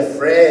 don't be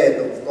afraid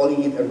of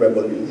calling it a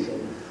revolution,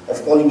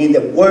 of calling it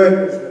a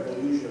workers'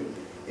 revolution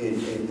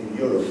in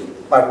Europe,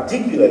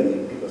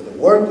 particularly because the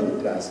working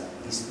class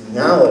is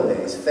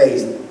nowadays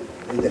faced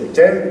with the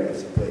terrible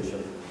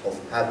situation of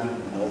having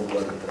no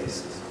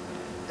workplaces.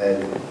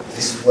 And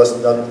this was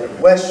not a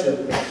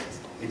question,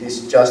 it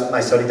is just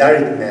my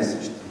solidarity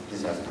message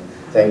this afternoon.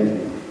 Thank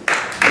you.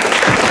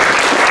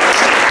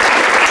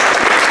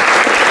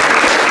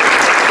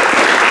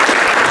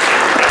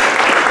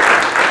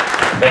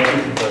 Thank you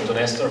to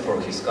Nestor for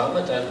his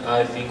comment, and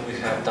I think we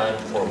have time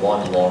for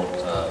one more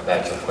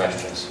batch of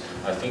questions.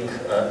 I think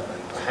a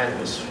hand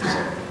was raised.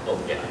 Oh,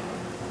 yeah.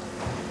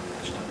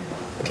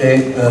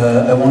 Okay,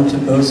 I want to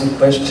pose a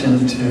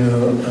question to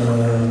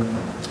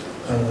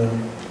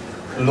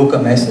Luka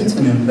Mesec,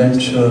 an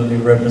eventually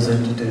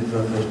representative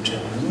of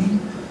Germany.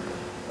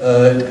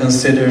 It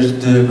considers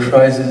the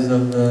crisis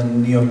of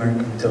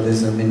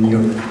neo-mercantilism in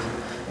Europe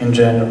in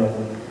general.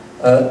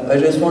 I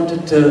just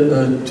wanted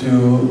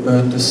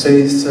to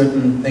say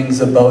certain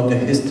things about the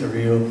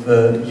history of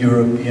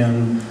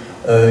European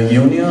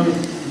Union,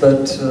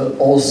 but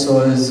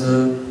also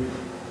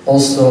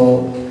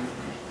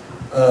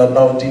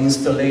about the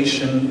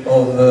installation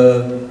of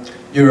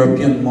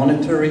European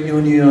Monetary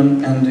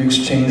Union and the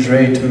exchange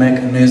rate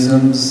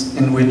mechanisms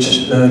in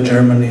which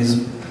Germany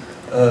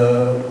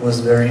was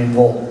very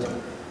involved.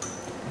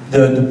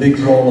 The big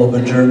role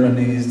of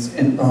Germany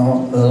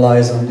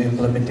lies on the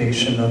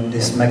implementation of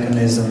this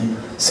mechanism.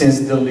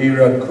 Since the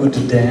lira could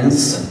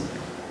dance,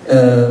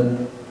 I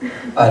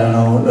don't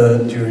know,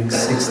 during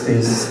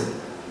 60s,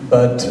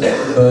 but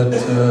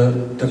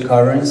the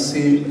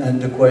currency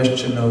and the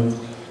question of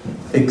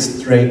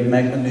fixed rate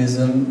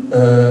mechanism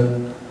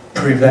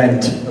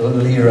prevent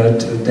lira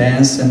to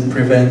dance and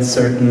prevent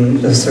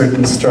a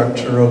certain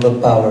structure of a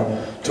power.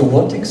 To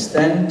what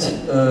extent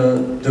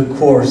the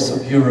course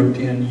of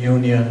European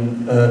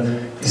Union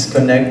is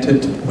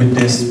connected with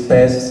these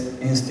past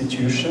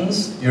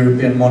institutions,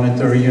 European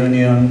Monetary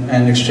Union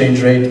and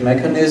exchange rate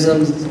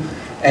mechanisms,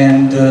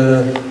 and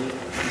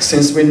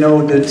since we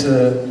know that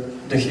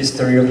the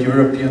history of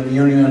European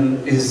Union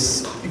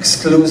is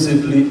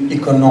exclusively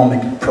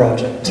economic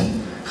project,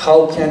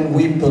 how can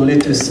we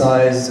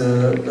politicize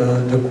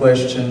the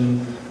question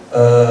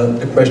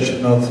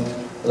of,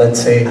 let's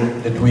say,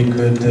 that we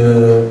could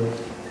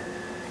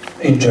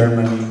in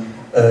Germany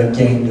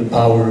gain the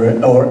power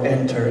or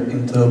enter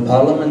into the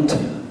parliament?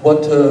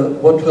 What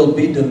will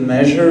be the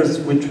measures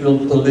which will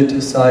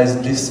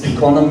politicize this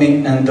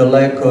economy and the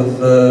lack of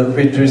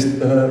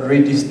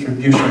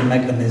redistribution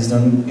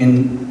mechanism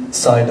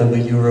inside of the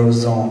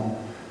Eurozone?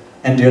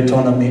 and the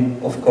autonomy,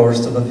 of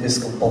course, of a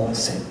fiscal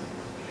policy.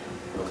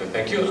 Okay,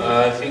 thank you.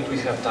 I think we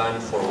have time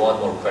for one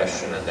more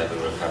question, and then we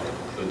will have to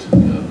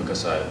conclude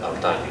because our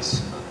time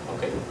is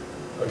okay.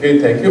 Okay,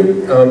 thank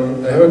you.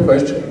 I have a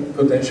question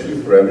potentially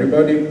for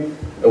everybody.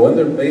 I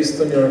wonder,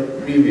 based on your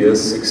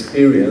previous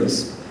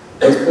experience,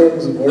 what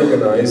forms of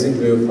organizing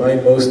do you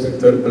find most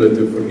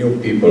interpellative for new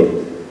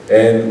people?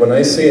 And when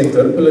I say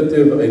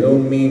interpellative, I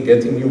don't mean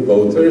getting new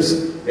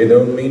voters, I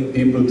don't mean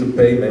people to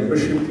pay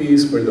membership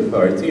fees for the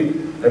party,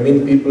 I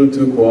mean people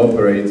to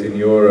cooperate in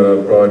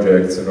your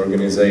projects and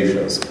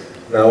organizations.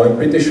 Now, I'm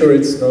pretty sure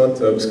it's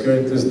not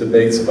obscurantist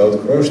debates about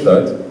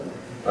Kronstadt.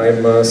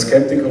 I'm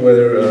skeptical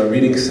whether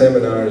reading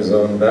seminars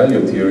on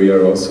value theory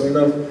are also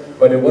enough,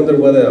 but I wonder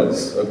what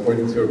else,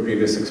 according to your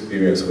previous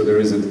experience, whether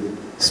is it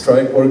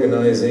strike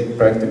organizing,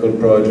 practical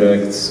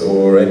projects,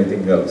 or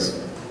anything else.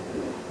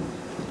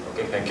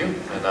 Okay, thank you.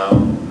 And now, I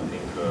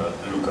think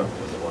Luca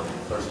was the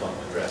first one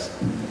addressed.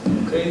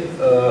 Okay,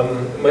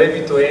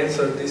 maybe to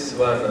answer this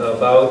one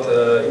about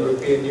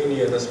European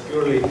Union as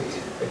purely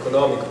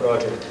economic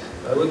project,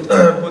 I would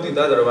put it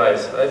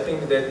otherwise. I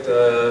think that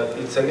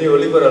it's a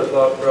neoliberal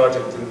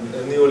project,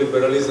 and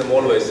neoliberalism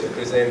always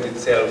represents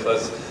itself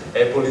as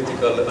a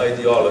political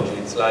ideology.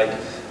 It's like,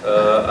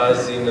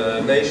 as in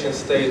nation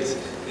states,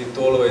 it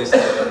always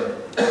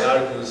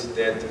argues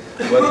that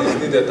what is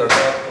needed are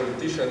not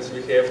politicians,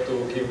 we have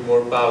to give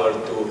more power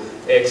to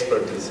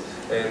expertise.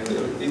 And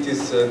it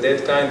is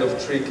that kind of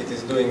trick it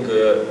is doing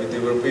with the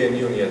European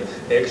Union.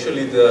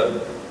 Actually,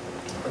 the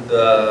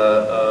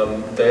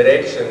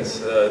directives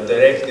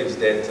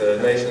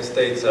that nation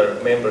states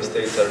member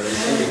states are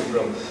receiving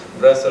from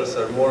Brussels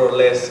are more or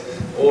less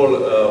all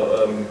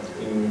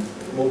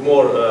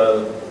more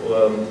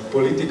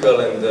political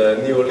and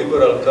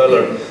neoliberal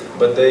color,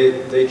 but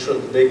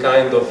they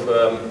kind of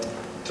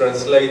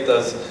translate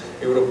as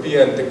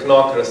European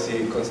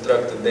technocracy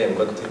constructed them,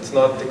 but it's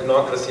not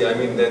technocracy. I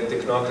mean that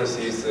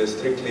technocracy is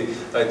strictly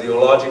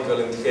ideological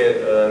and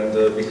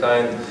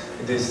behind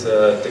this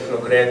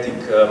technocratic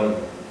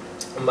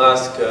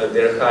mask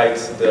there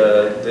hides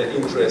the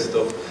interest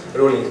of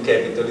ruling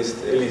capitalist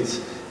elites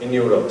in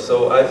Europe.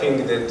 So I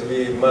think that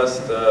we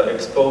must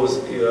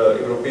expose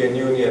European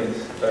Union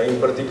in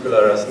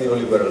particular as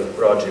neoliberal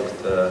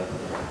project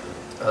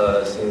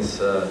since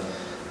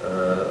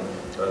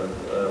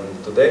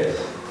today.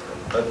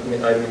 I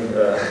mean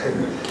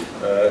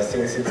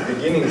since its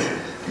beginnings.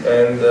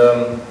 And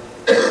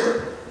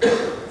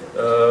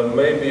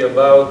maybe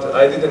about,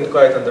 I didn't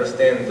quite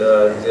understand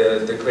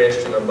the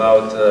question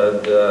about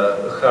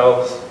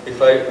how,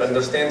 if I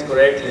understand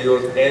correctly,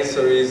 your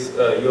answer is,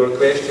 your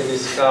question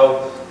is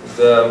how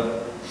the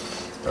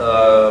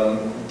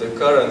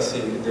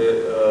currency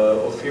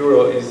of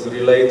euro is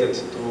related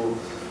to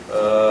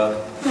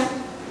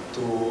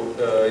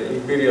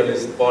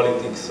imperialist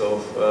politics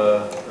of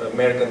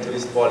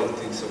mercantilist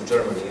politics of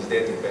Germany. Is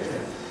that the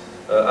question?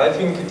 I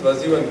think it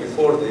was even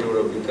before the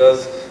euro,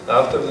 because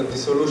after the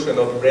dissolution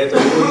of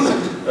Bretton Woods,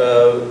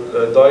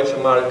 Deutsche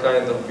Mark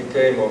kind of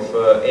became of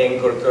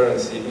anchor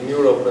currency in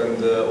Europe,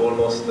 and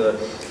almost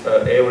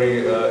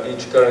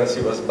each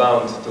currency was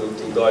bound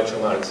to Deutsche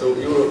Mark. So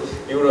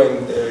euro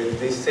in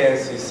this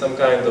sense is some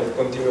kind of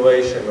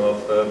continuation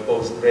of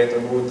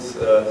post-Bretton Woods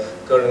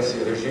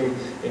currency regime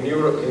in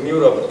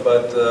Europe.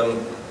 But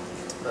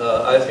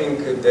I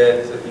think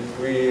that if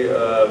we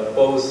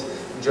pose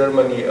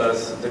Germany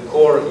as the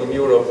core in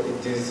Europe,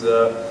 it is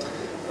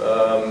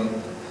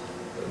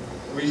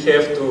we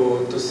have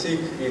to seek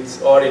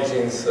its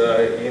origins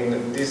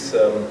in this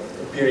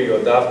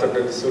period after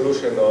the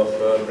dissolution of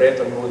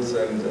Bretton Woods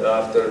and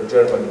after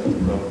Germany.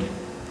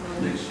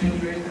 The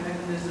exchange rate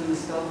mechanism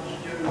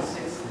established during the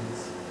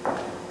 60s.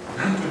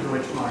 The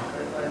Deutsche Mark.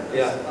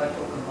 I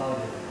talk about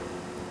it.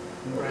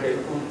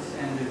 Bretton Woods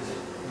ended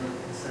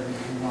in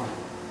 71.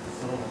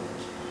 So.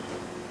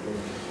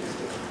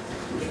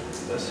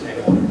 Does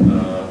anyone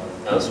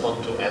else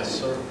want to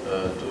answer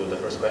to the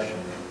first question?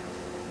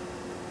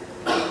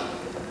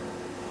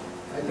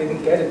 I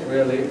didn't get it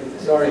really.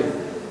 Sorry.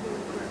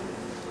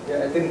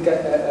 Yeah, I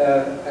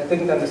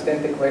didn't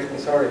understand the question.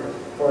 Sorry.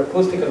 For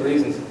acoustical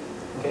reasons,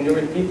 can you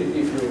repeat it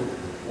if you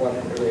want a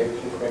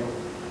reaction from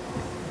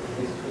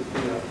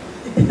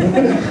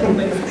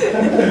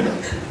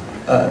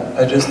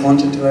I just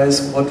wanted to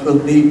ask what will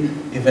be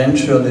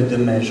eventually the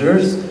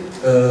measures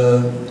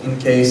in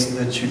case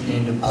that you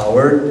gain the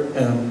power,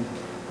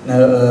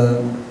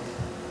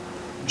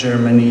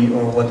 Germany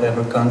or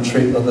whatever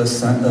country of a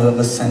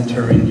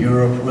center in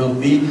Europe will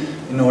be,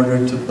 in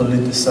order to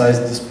politicize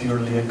this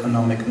purely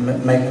economic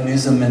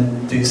mechanism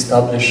and to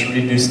establish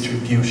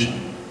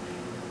redistribution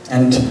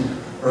and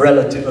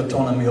relative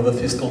autonomy of a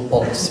fiscal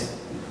policy.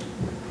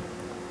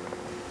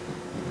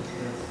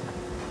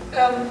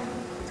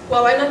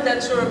 Well, I'm not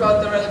that sure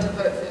about the relative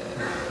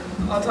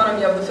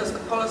autonomy of the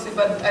fiscal policy,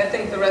 but I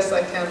think the rest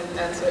I can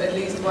answer, at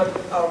least what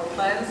our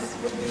plans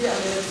would be. I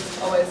mean,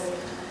 it's always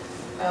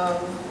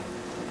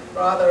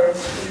rather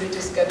easy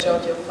to sketch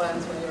out your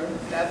plans when you're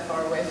that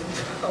far away from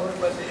power,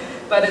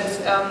 but it's,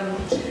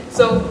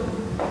 so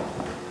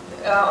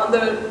on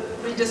the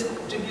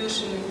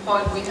redistribution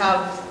point, we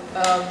have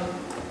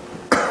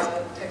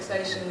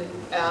taxation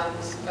and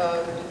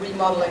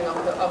remodeling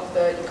of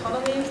the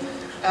economy.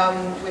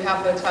 We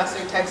have the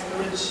classic tax the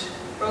rich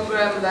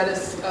program that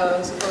is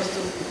supposed to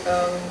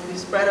be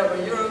spread over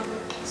Europe,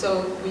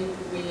 so we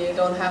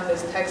don't have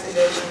this tax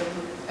evasion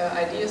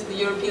ideas. The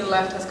European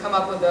left has come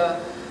up with a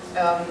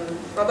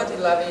property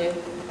levy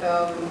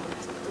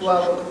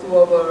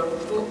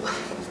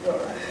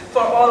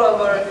for all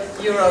over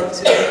Europe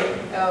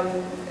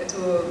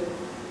to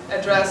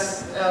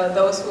address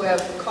those who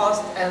have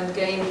caused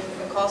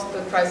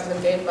the crisis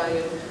and gained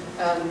value,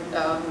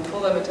 and pull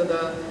them into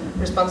the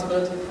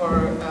responsibility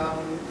for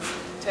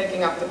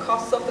taking up the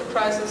costs of the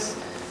crisis.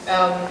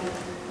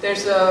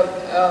 There's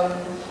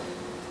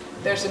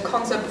a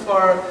concept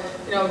for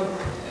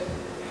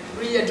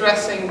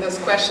readdressing this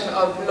question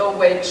of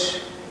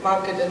low-wage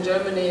market in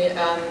Germany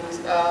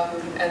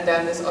and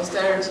then this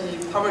austerity,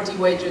 poverty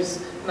wages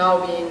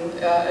now being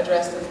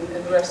addressed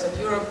in the rest of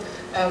Europe.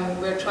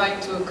 We're trying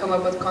to come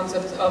up with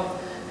concepts of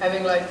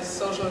having like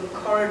social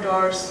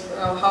corridors.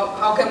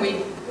 How can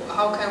we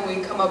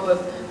come up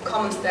with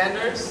common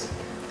standards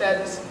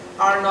that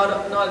are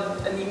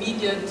not an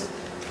immediate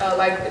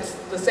like it's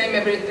the same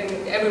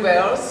everything everywhere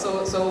else.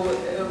 So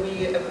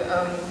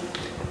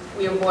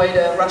we avoid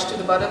a rush to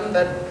the bottom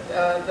that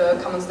the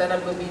common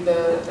standard will be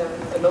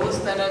the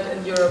lowest standard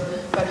in Europe.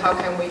 But how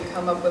can we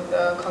come up with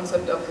a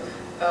concept of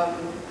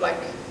like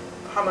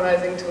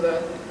harmonizing to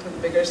the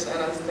bigger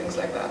standards, things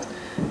like that.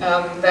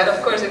 That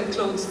of course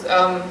includes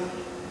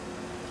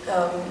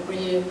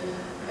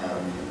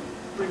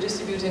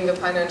redistributing the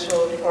financial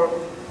or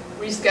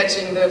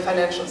resketching the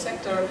financial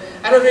sector.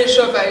 I'm not really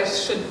sure if I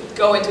should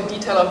go into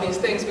detail of these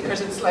things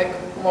because it's like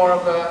more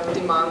of a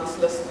demands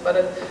list, but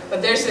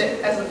there's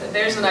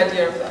an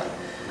idea of that.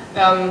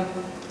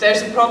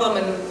 There's a problem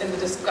in the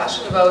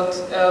discussion about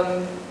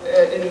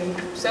in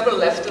several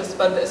leftists,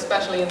 but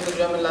especially in the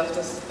German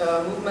leftist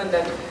movement,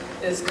 that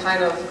is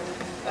kind of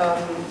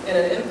in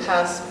an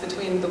impasse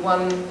between the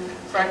one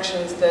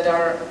fractions that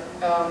are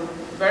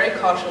very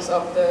cautious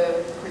of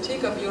the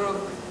critique of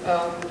Europe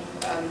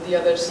and the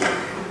others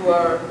who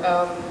are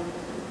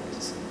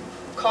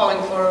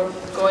calling for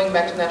going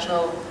back to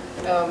national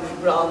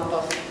realm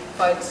of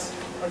fights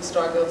and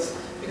struggles,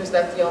 because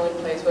that's the only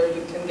place where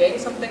you can gain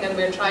something, and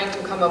we're trying to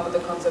come up with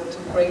a concept to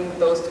bring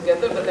those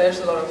together, but there's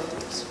a lot of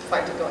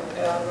fighting going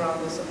around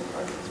this.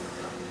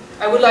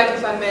 I would like,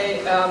 if I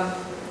may,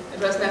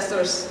 address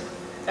Nestor's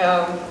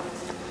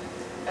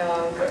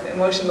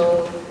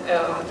emotional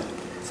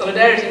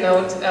solidarity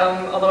note,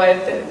 although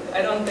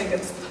I don't think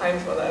it's time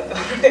for that.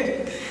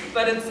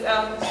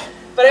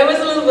 But I was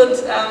a little bit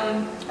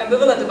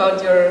ambivalent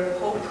about your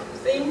hope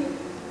theme,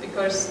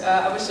 because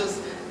I was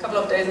just a couple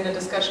of days in a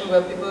discussion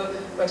where people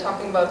were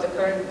talking about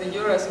the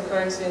euro as a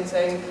currency and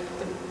saying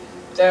that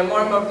there are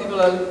more and more people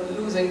are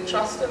losing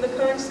trust in the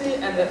currency,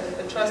 and that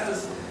the trust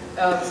is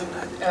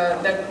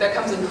there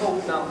comes in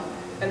hope now.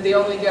 And the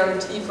only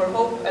guarantee for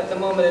hope at the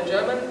moment in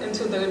German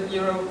into the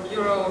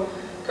euro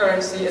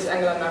currency is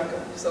Angela Merkel.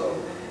 So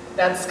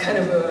that's kind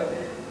of a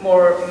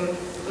more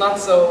not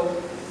so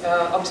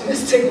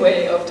optimistic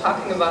way of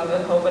talking about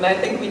that hope. And I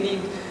think we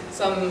need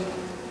some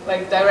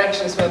like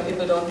directions where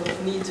people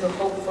don't need to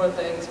hope for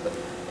things. But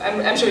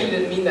I'm sure you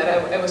didn't mean that.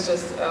 I was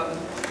just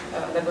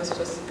that was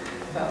just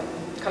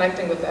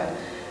connecting with that.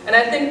 And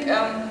I think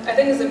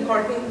it's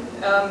important,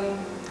 a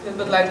little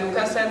bit like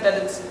Luca said,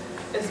 that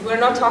we're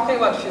not talking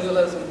about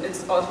feudalism.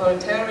 It's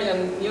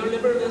authoritarian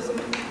neoliberalism.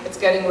 It's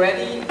getting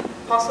ready.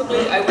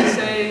 Possibly, I would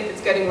say,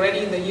 it's getting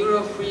ready, the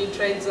Euro free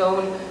trade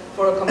zone,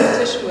 for a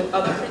competition with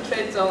other free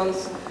trade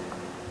zones,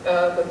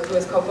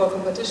 for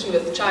competition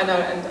with China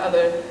and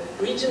other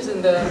regions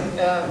in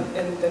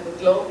the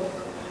globe.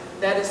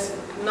 That is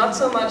not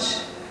so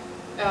much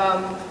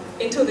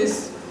into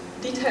these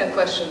detailed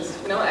questions.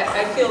 You know,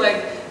 I feel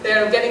like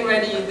they're getting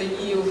ready, the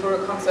EU, for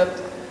a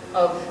concept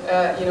of,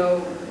 you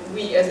know,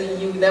 we as a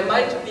EU, there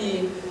might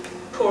be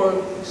poor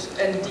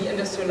and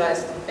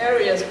deindustrialized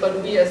areas,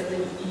 but we as the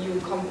EU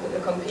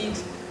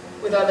compete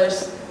with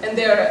others, and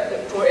there are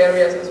poor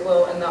areas as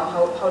well, and now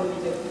how do we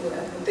do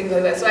that, and things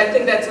like that. So I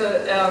think that's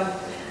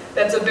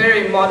a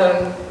very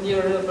modern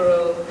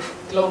neoliberal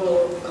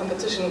global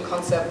competition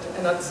concept,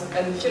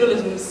 and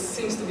feudalism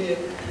seems to be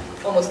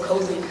almost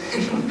cozy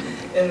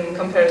in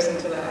comparison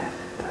to that.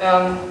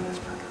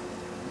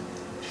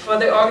 For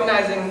the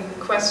organizing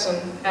question,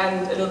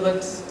 and a little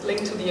bit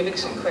linked to the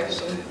eviction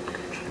question,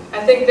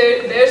 I think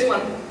there's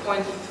one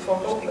point for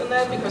hope in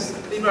that, because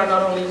people are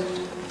not only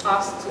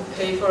asked to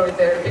pay for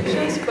their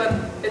evictions, but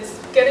it's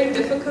getting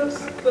difficult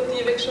with the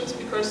evictions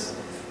because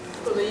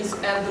police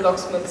and the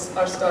locksmiths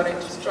are starting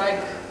to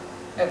strike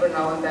every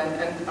now and then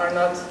and are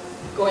not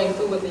going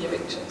through with the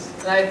evictions.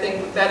 And I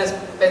think that is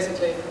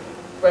basically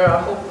where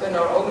our hope and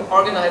our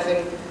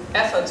organizing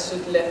efforts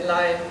should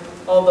lie,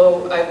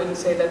 although I wouldn't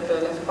say that the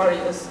left party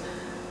is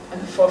at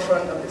the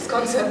forefront of this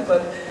concept,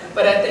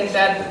 but I think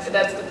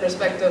that's the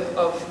perspective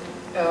of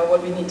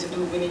what we need to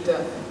do. We need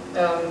to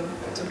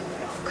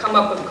come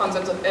up with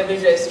concepts of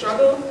everyday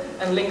struggle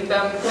and link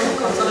them and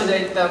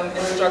consolidate them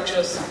in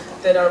structures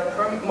that are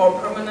more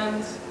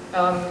permanent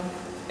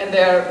and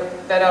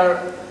that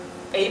are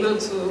able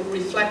to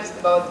reflect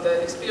about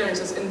the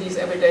experiences in these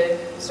everyday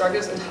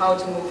struggles and how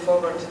to move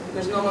forward.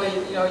 Because normally,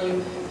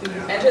 you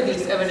enter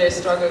these everyday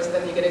struggles,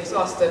 then you get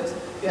exhausted.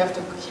 You have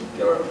to keep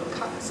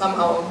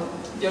somehow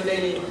your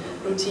daily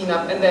routine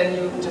up, and then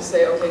you just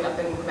say, okay,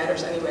 nothing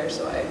matters anywhere,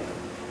 so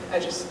I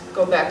just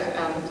go back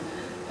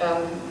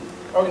and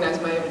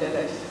organize my everyday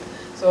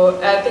life. So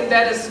I think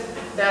that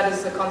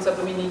is a concept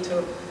that we need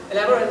to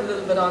elaborate a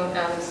little bit on,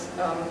 and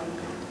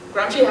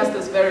Gramsci has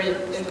this very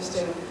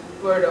interesting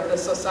word of the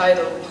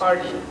societal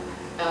party,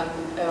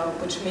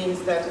 which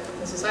means that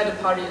the societal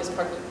party is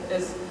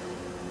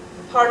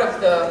part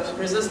of the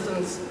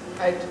resistance,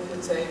 I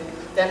would say,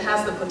 that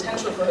has the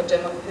potential for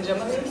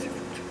hegemony.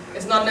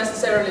 It's not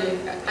necessarily,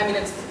 I mean,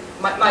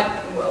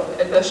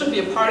 there should be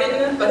a party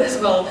in it, but as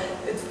well,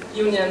 it's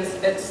unions,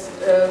 it's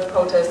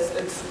protests,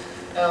 it's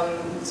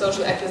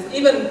social actors,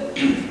 even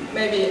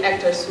maybe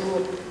actors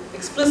who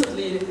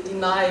explicitly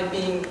deny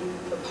being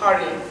a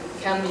party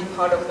can be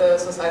part of the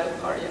societal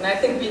party. And I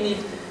think we need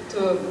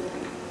to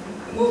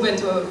move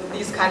into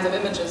these kinds of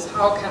images.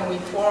 How can we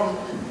form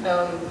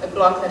a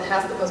bloc that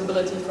has the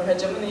possibility for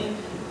hegemony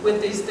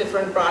with these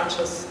different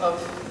branches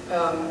of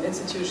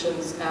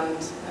institutions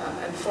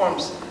and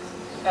forms?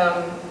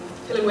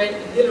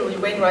 Hilary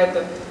Wainwright,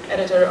 the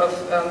editor of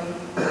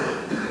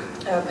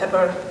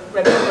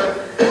Red Pepper,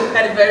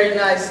 had a very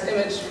nice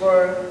image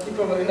for, you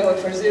probably know it,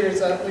 for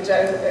Syriza,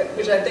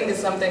 which I think is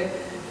something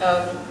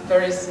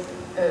very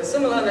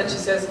similar, that she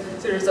says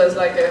Syriza is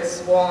like a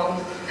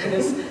swan and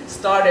is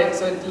starting,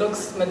 so it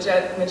looks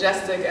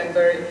majestic and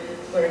very,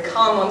 very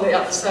calm on the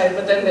outside,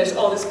 but then there's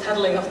all this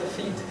pedaling of the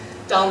feet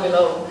down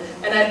below.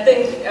 And I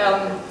think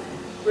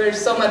we're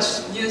so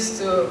much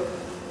used to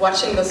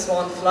watching the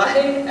swan fly,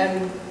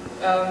 and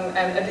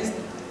at least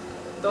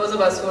those of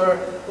us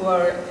who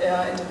are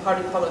into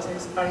party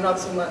politics are not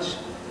so much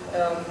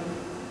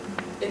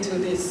into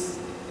these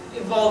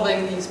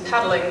evolving, these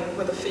paddling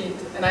with the feet.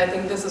 And I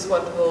think this is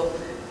what will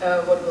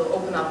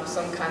open up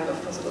some kind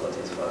of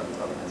possibilities for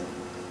organizing.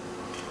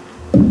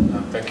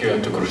 Thank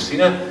you to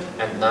Christina.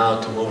 And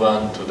now to move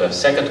on to the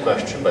second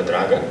question by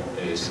Dragan.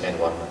 Is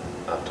anyone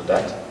up to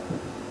that?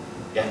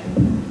 Yeah.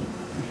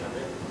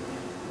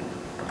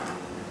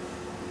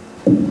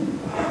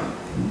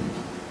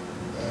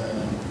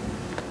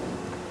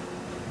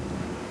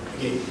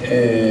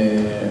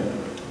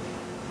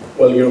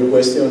 Well, your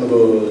question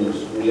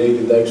was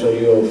related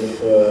actually of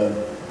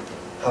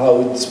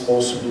how it's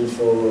possible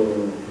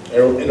for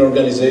an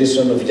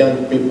organization of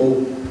young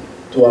people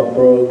to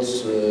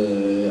approach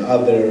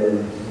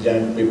other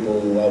young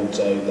people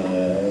outside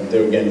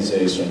the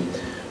organization,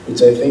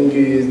 which I think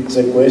is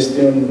a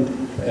question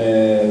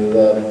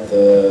that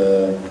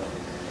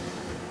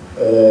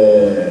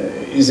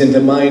is in the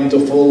mind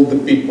of all the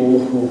people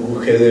who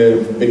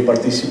have been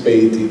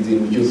participated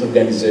in youth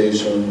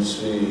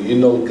organizations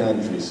in all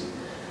countries.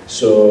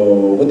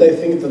 So what I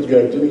think that you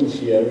are doing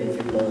here, if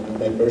you want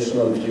my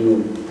personal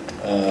view,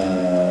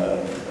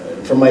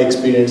 from my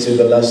experience in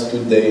the last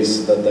 2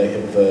 days that I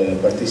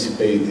have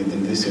participated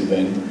in this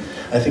event,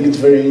 I think it's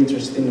very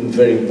interesting and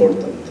very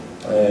important.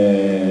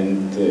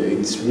 And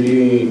it's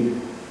really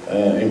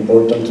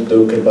important to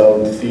talk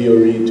about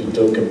theory, to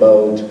talk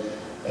about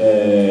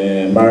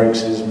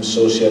Marxism,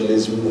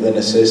 socialism, the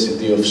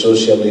necessity of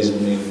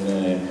socialism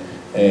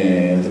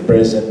in the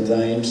present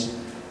times.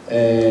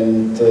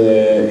 And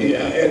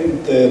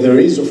there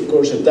is, of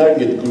course, a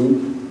target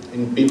group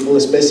in people,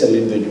 especially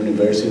in the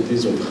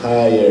universities, of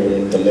higher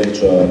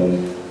intellectual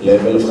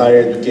level, of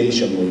higher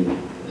educational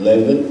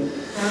level,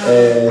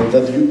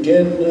 that you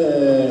can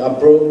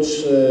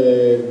approach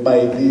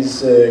by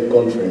these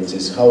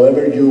conferences.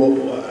 However,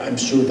 I'm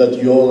sure that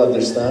you all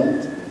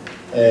understand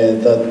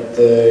that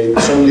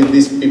it's only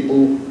these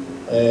people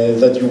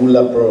that you will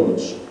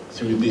approach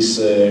through this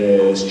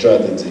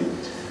strategy.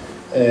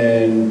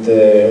 And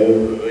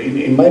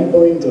in my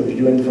point of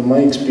view and from my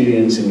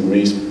experience in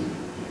Greece,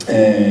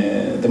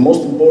 the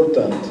most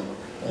important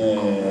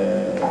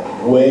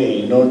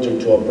way in order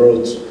to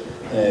approach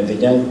the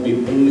young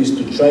people is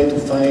to try to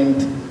find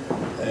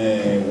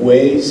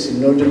ways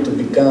in order to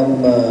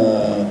become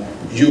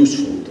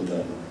useful to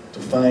them, to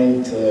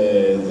find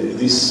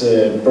these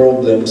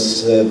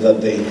problems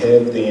that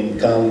they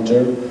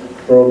encounter,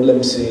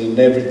 problems in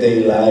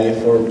everyday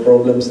life, or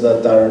problems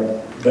that are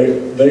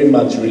very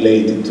much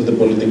related to the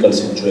political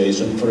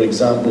situation. For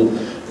example,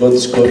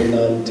 what's going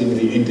on in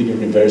the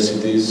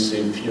universities.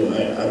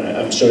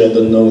 I'm sorry, I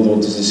don't know what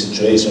is the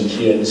situation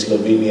here in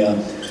Slovenia,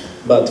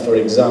 but for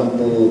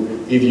example,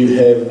 if you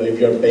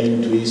are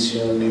paying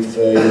tuition, if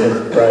you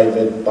have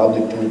private,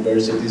 public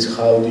universities,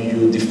 how do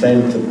you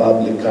defend the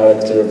public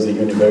character of the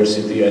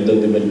university? I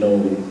don't even know,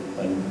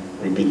 I'm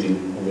repeating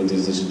what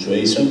is the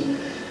situation.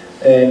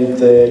 And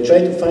try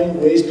to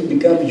find ways to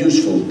become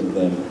useful to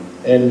them,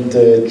 and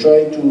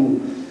try to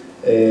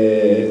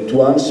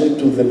answer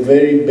to the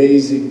very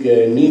basic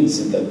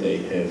needs that they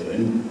have.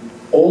 And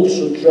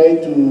also try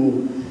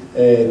to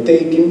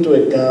take into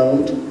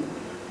account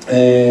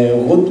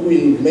what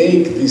will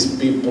make these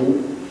people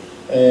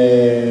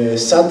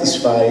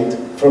satisfied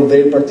from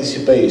their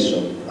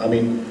participation. I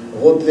mean,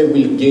 what they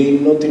will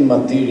gain, not in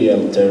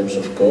material terms,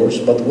 of course,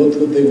 but what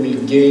they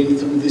will gain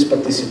through this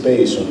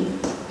participation.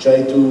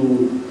 Try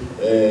to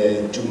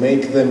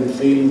make them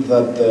feel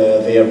that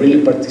they are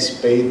really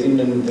participating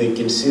and they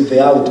can see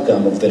the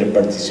outcome of their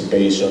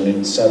participation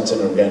in such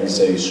an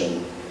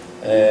organization.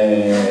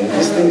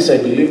 These things, I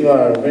believe,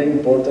 are very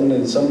important,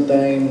 and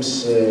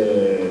sometimes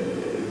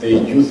the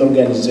youth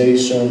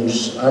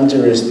organizations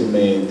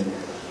underestimate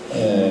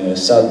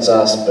such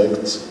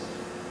aspects.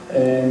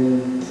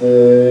 And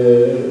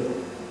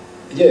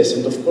yes,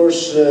 and of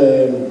course,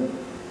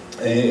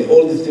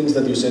 all the things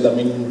that you said, I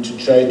mean, to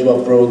try to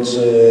approach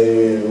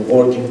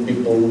working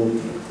people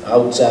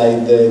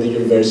outside the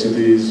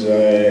universities,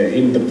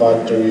 in the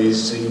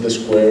factories, in the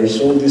squares,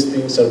 all these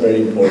things are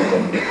very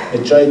important.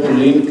 And try to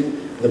link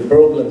the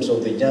problems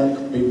of the young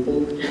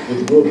people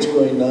with what's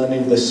going on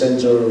in the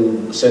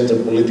center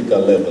political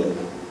level.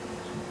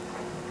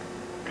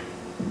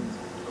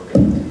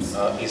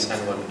 Okay. Is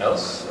anyone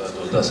else?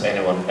 Does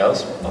anyone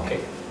else? Okay.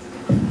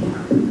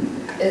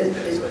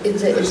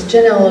 It's a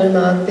general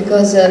remark,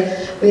 because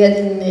we had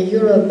in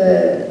Europe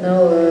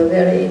now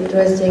very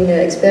interesting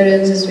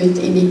experiences with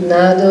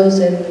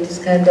indignados and this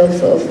kind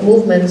of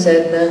movements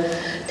and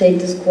take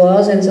the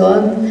squaws and so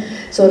on.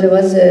 So there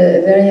was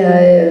a very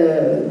high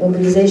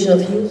mobilization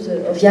of youth,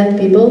 of young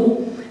people,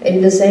 and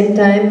at the same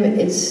time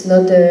it's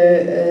not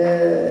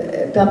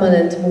a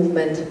permanent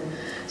movement.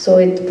 So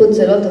it puts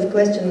a lot of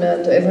question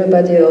to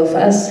everybody of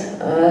us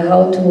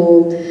how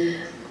to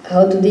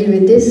deal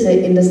with this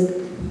in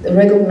the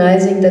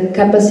recognizing the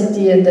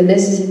capacity and the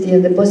necessity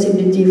and the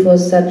possibility for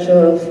such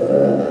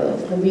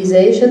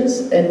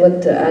mobilizations and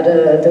what are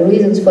the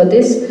reasons for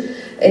this,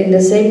 and at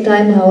the same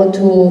time how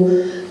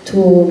to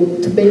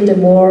build a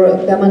more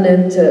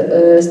permanent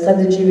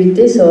strategy with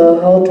this,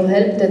 or how to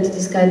help that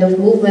this kind of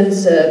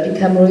movements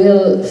become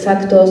real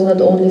factors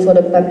not only for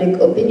the public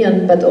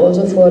opinion but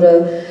also for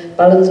the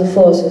balance of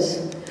forces.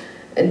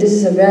 And this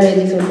is a very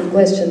difficult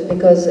question,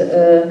 because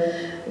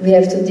we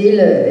have to deal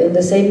in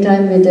the same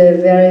time with a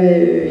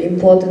very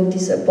important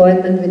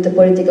disappointment with the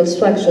political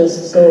structures.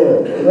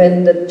 So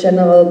when the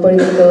general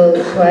political,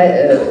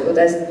 what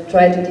I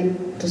tried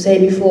to say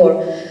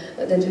before,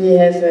 that we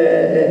have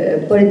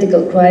a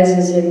political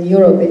crisis in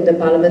Europe in the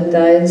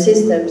parliamentarian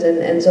systems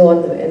and so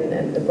on,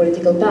 and the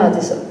political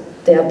parties,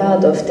 they are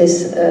part of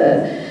this,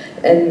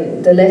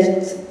 and the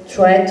left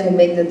try to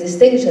make the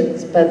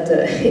distinctions, but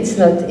it's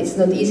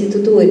not easy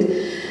to do it.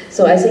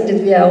 So I think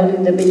that we are only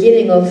in the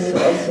beginning of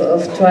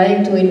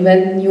trying to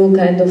invent new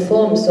kind of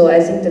forms. So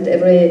I think that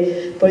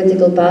every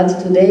political party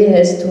today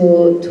has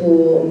to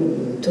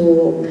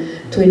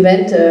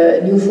invent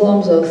new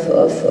forms of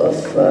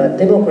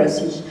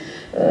democracy.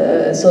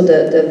 So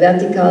the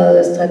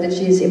vertical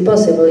strategy is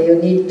impossible. You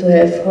need to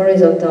have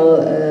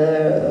horizontal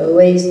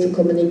ways to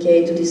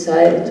communicate, to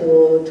decide,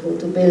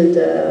 to build,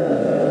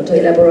 to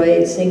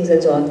elaborate things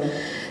and so on.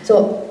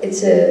 So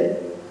it's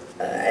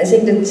I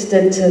think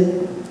that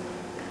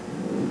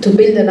to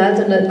build an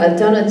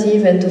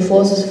alternative and to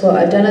forces for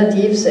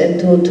alternatives and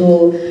to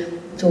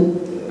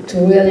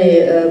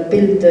really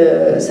build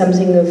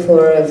something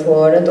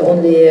for not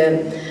only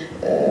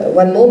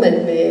one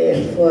moment,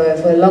 for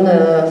a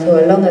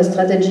longer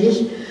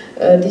strategy.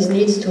 This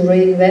needs to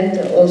reinvent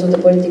also the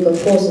political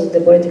forces, the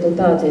political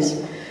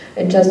parties.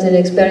 And just an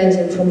experience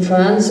from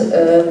France,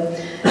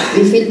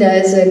 we feel there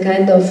is a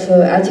kind of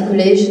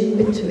articulation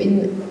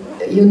between,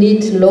 you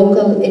need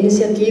local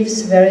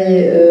initiatives,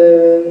 very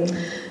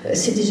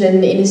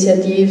citizen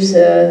initiatives,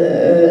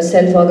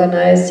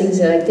 self-organized, things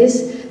like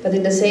this, but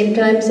at the same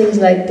time things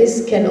like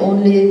this can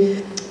only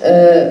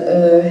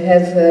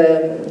have,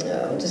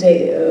 how to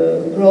say,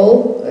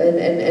 grow and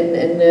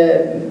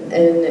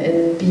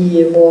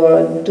be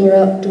more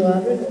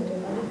durable.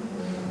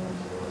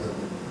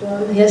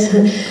 Yes,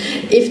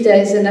 if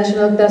there is a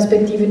national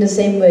perspective in the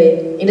same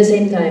way, in the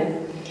same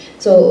time.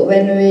 So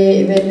when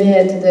we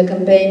had the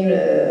campaign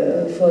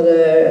for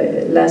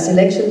the last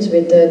elections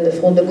with the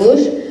Front de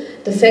Gauche,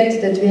 the fact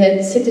that we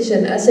had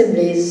citizen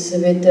assemblies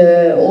with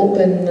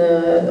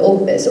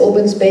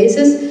open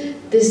spaces,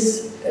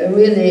 this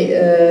really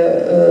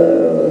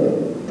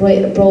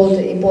brought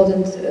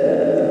important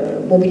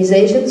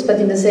mobilizations, but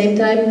in the same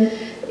time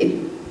it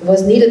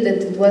was needed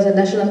that it was a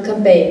national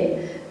campaign,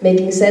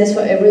 making sense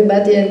for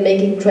everybody and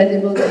making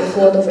credible the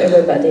effort of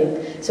everybody.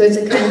 So it's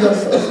a kind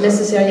of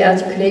necessary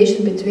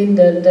articulation between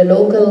the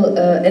local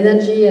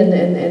energy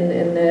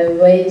and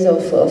ways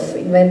of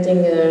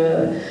inventing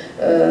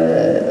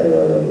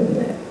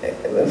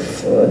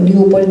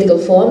new political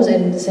forms,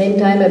 and at the same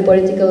time a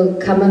political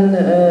common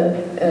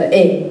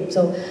aim.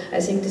 So I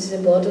think this is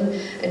important,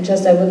 and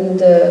just I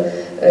wouldn't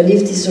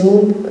leave this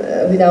room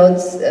without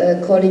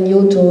calling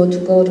you to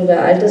go to the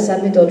Alta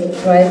Summit or to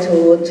try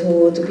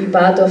to be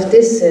part of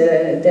this.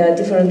 There are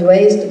different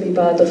ways to be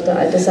part of the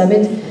Alta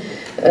Summit.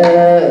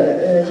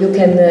 You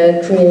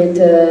can create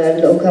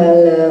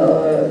local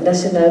or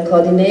national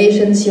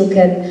coordinations. You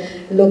can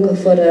look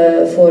for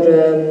the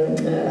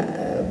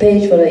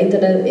page for the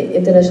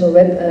international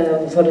web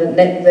for the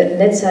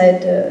net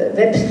site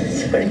web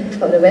sorry,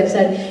 for the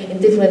website in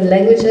different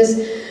languages.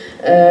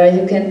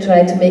 You can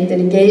try to make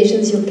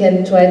delegations. You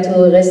can try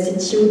to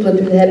restitute what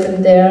will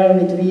happen there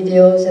with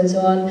videos and so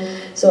on.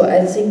 So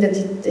I think that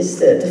it is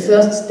the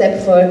first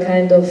step for a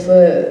kind of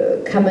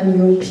common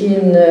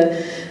European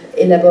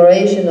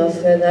elaboration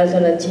of an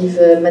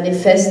alternative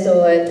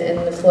manifesto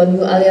and for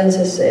new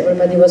alliances.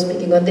 Everybody was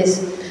speaking on this.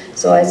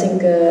 So I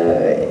think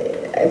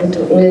I would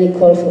really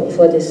call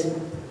for this.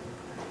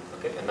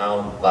 Okay, and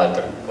now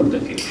Walter for the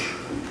finish.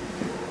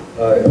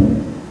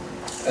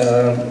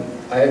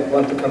 I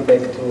want to come back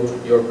to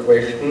your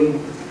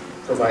question,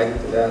 provided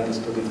that I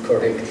understood it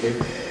correctly.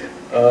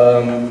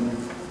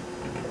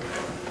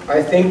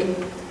 I think,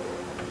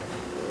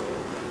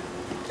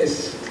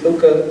 as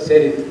Luca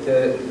said it,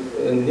 the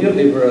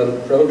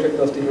neoliberal project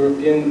of the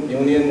European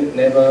Union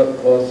never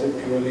was a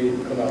purely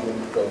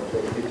economic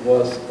project. It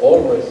was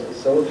always a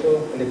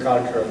social and a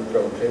cultural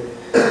project.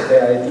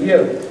 The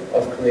idea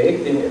of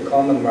creating a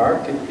common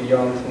market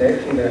beyond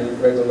national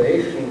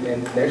regulation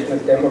and national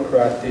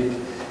democratic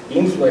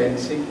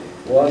influencing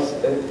was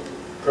a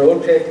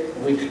project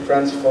which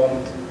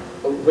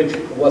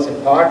was a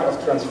part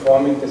of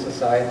transforming the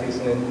societies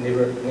in a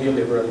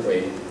neoliberal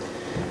way.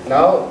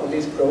 Now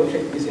this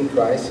project is in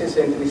crisis,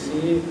 and we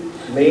see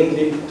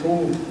mainly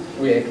two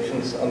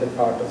reactions on the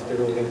part of the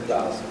ruling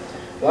class.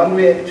 One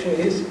reaction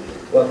is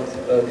what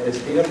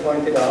Christina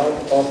pointed out,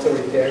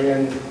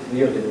 authoritarian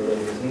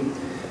neoliberalism,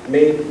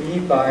 may be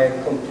by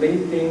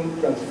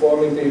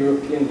transforming the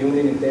European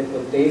Union into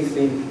what they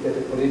think that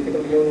a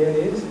political union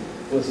is,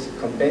 with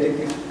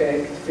competitive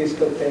pact,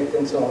 fiscal pact,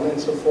 and so on and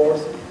so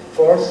forth,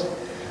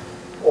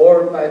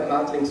 or by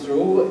muddling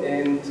through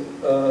and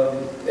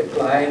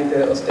applying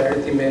the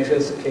austerity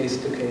measures case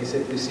to case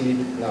that we see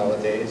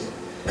nowadays.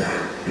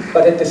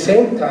 But at the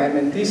same time,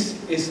 and this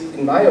is,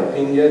 in my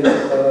opinion,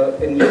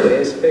 a new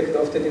aspect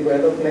of the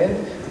development,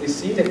 we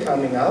see the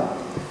coming up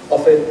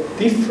of a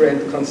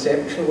different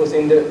conception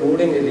within the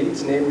ruling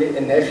elites, namely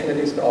a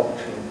nationalist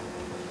option,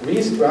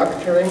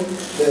 restructuring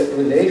the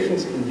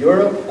relations in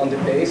Europe on the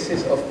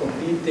basis of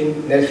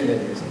competing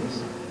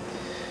nationalisms.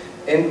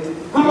 And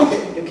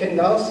you can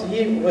now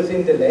see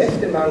within the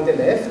left, among the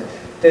left,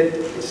 that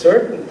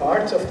certain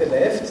parts of the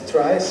left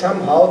try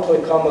somehow to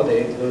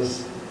accommodate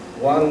with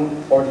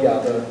one or the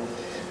other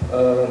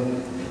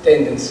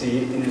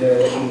tendency in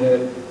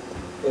the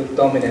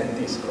dominant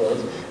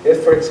discourse.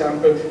 Yes, for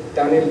example,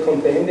 Daniel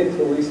Cohn-Bendit,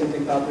 who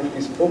recently published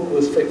this book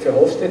with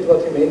Verhofstadt,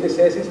 what he mainly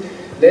says is,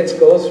 let's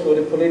go through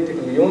the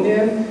political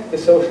union. The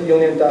social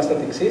union does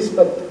not exist,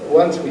 but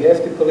once we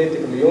have the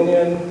political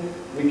union,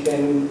 we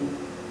can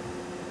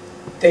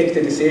take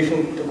the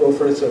decision to go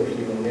for a social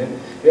union.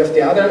 You have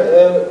the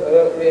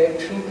other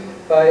reaction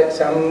by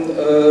some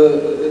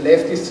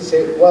leftists to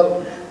say,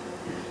 well,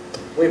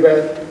 we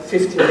were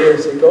 15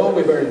 years ago,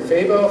 we were in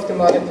favor of the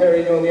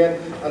monetary union.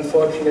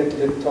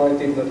 Unfortunately, the toy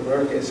did not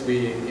work as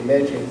we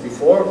imagined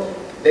before.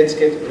 Let's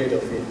get rid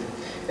of it.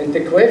 And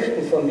the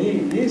question for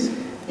me is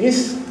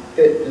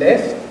the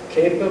left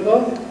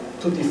capable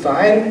to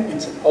define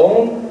its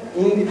own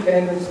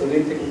independent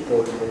political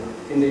project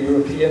in the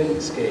European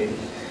scale?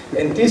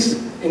 And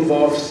this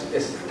involves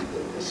a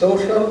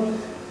social,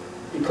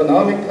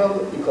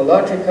 economical,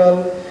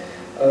 ecological,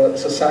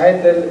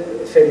 societal,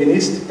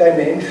 feminist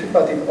dimension,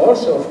 but it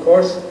also, of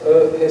course,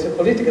 has a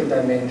political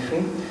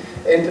dimension.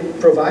 And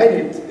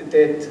provided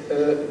that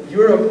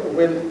Europe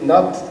will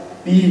not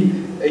be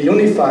a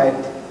unified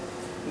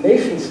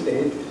nation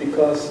state,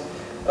 because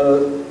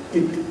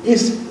it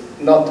is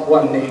not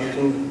one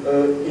nation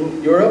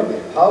in Europe,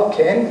 how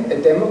can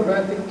a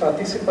democratic,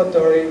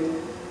 participatory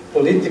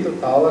political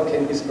power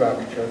can be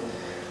structured?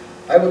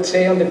 I would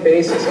say on the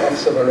basis of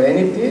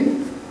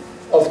sovereignty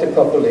of the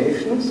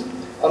populations,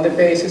 on the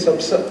basis of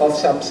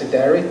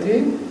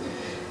subsidiarity.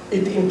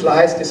 It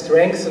implies the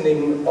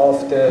strengthening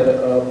of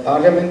the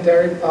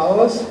parliamentary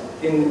powers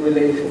in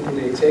relation to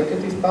the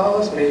executive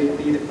powers, may it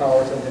be the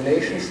powers on the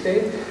nation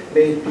state,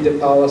 may it be the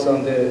powers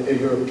on the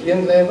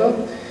European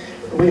level.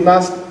 We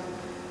must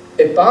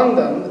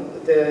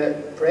abandon the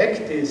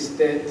practice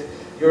that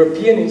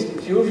European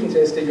institutions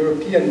as the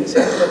European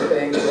Central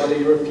Bank or the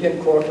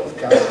European Court of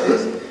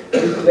Justice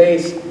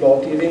replace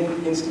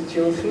law-giving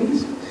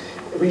institutions.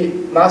 We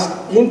must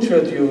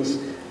introduce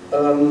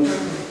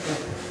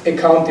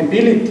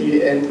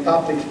accountability and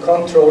public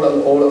control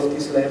on all of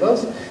these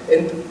levels.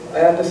 And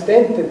I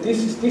understand that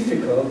this is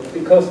difficult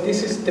because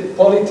this is the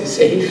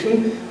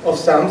politicization of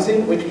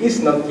something which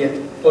is not yet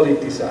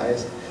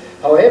politicized.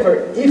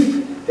 However,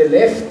 if the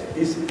left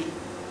is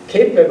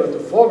capable to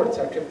forward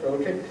such a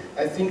project,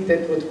 I think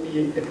that would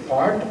be a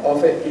part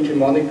of an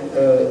hegemonic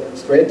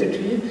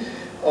strategy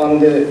on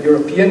the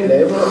European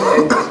level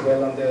and as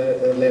well on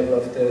the level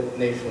of the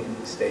nation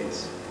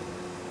states.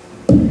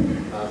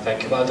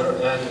 Thank you, Walter.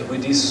 And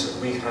with this,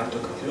 we have to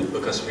conclude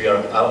because we are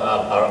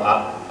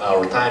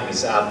our time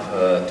is up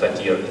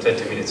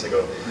 20 minutes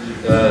ago.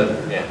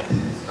 Yeah,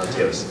 not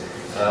years.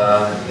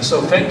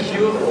 So thank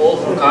you all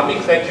for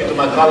coming. Thank you to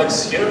my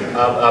colleagues here,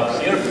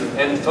 up here,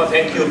 and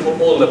thank you for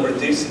all the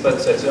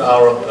participants at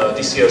our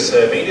this year's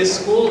media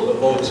school,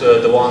 both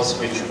the ones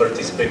which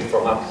participate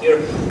from up here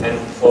and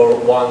for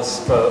ones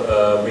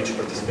which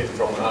participate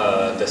from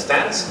the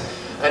stands.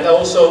 And I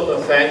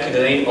also thank in the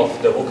name of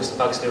the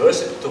Maastricht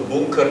University to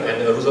Bunker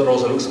and Rosa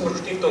Luxemburg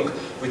Stiftung,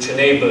 which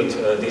enabled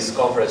this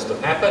conference to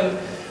happen.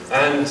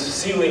 And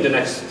see you in the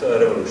next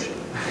revolution.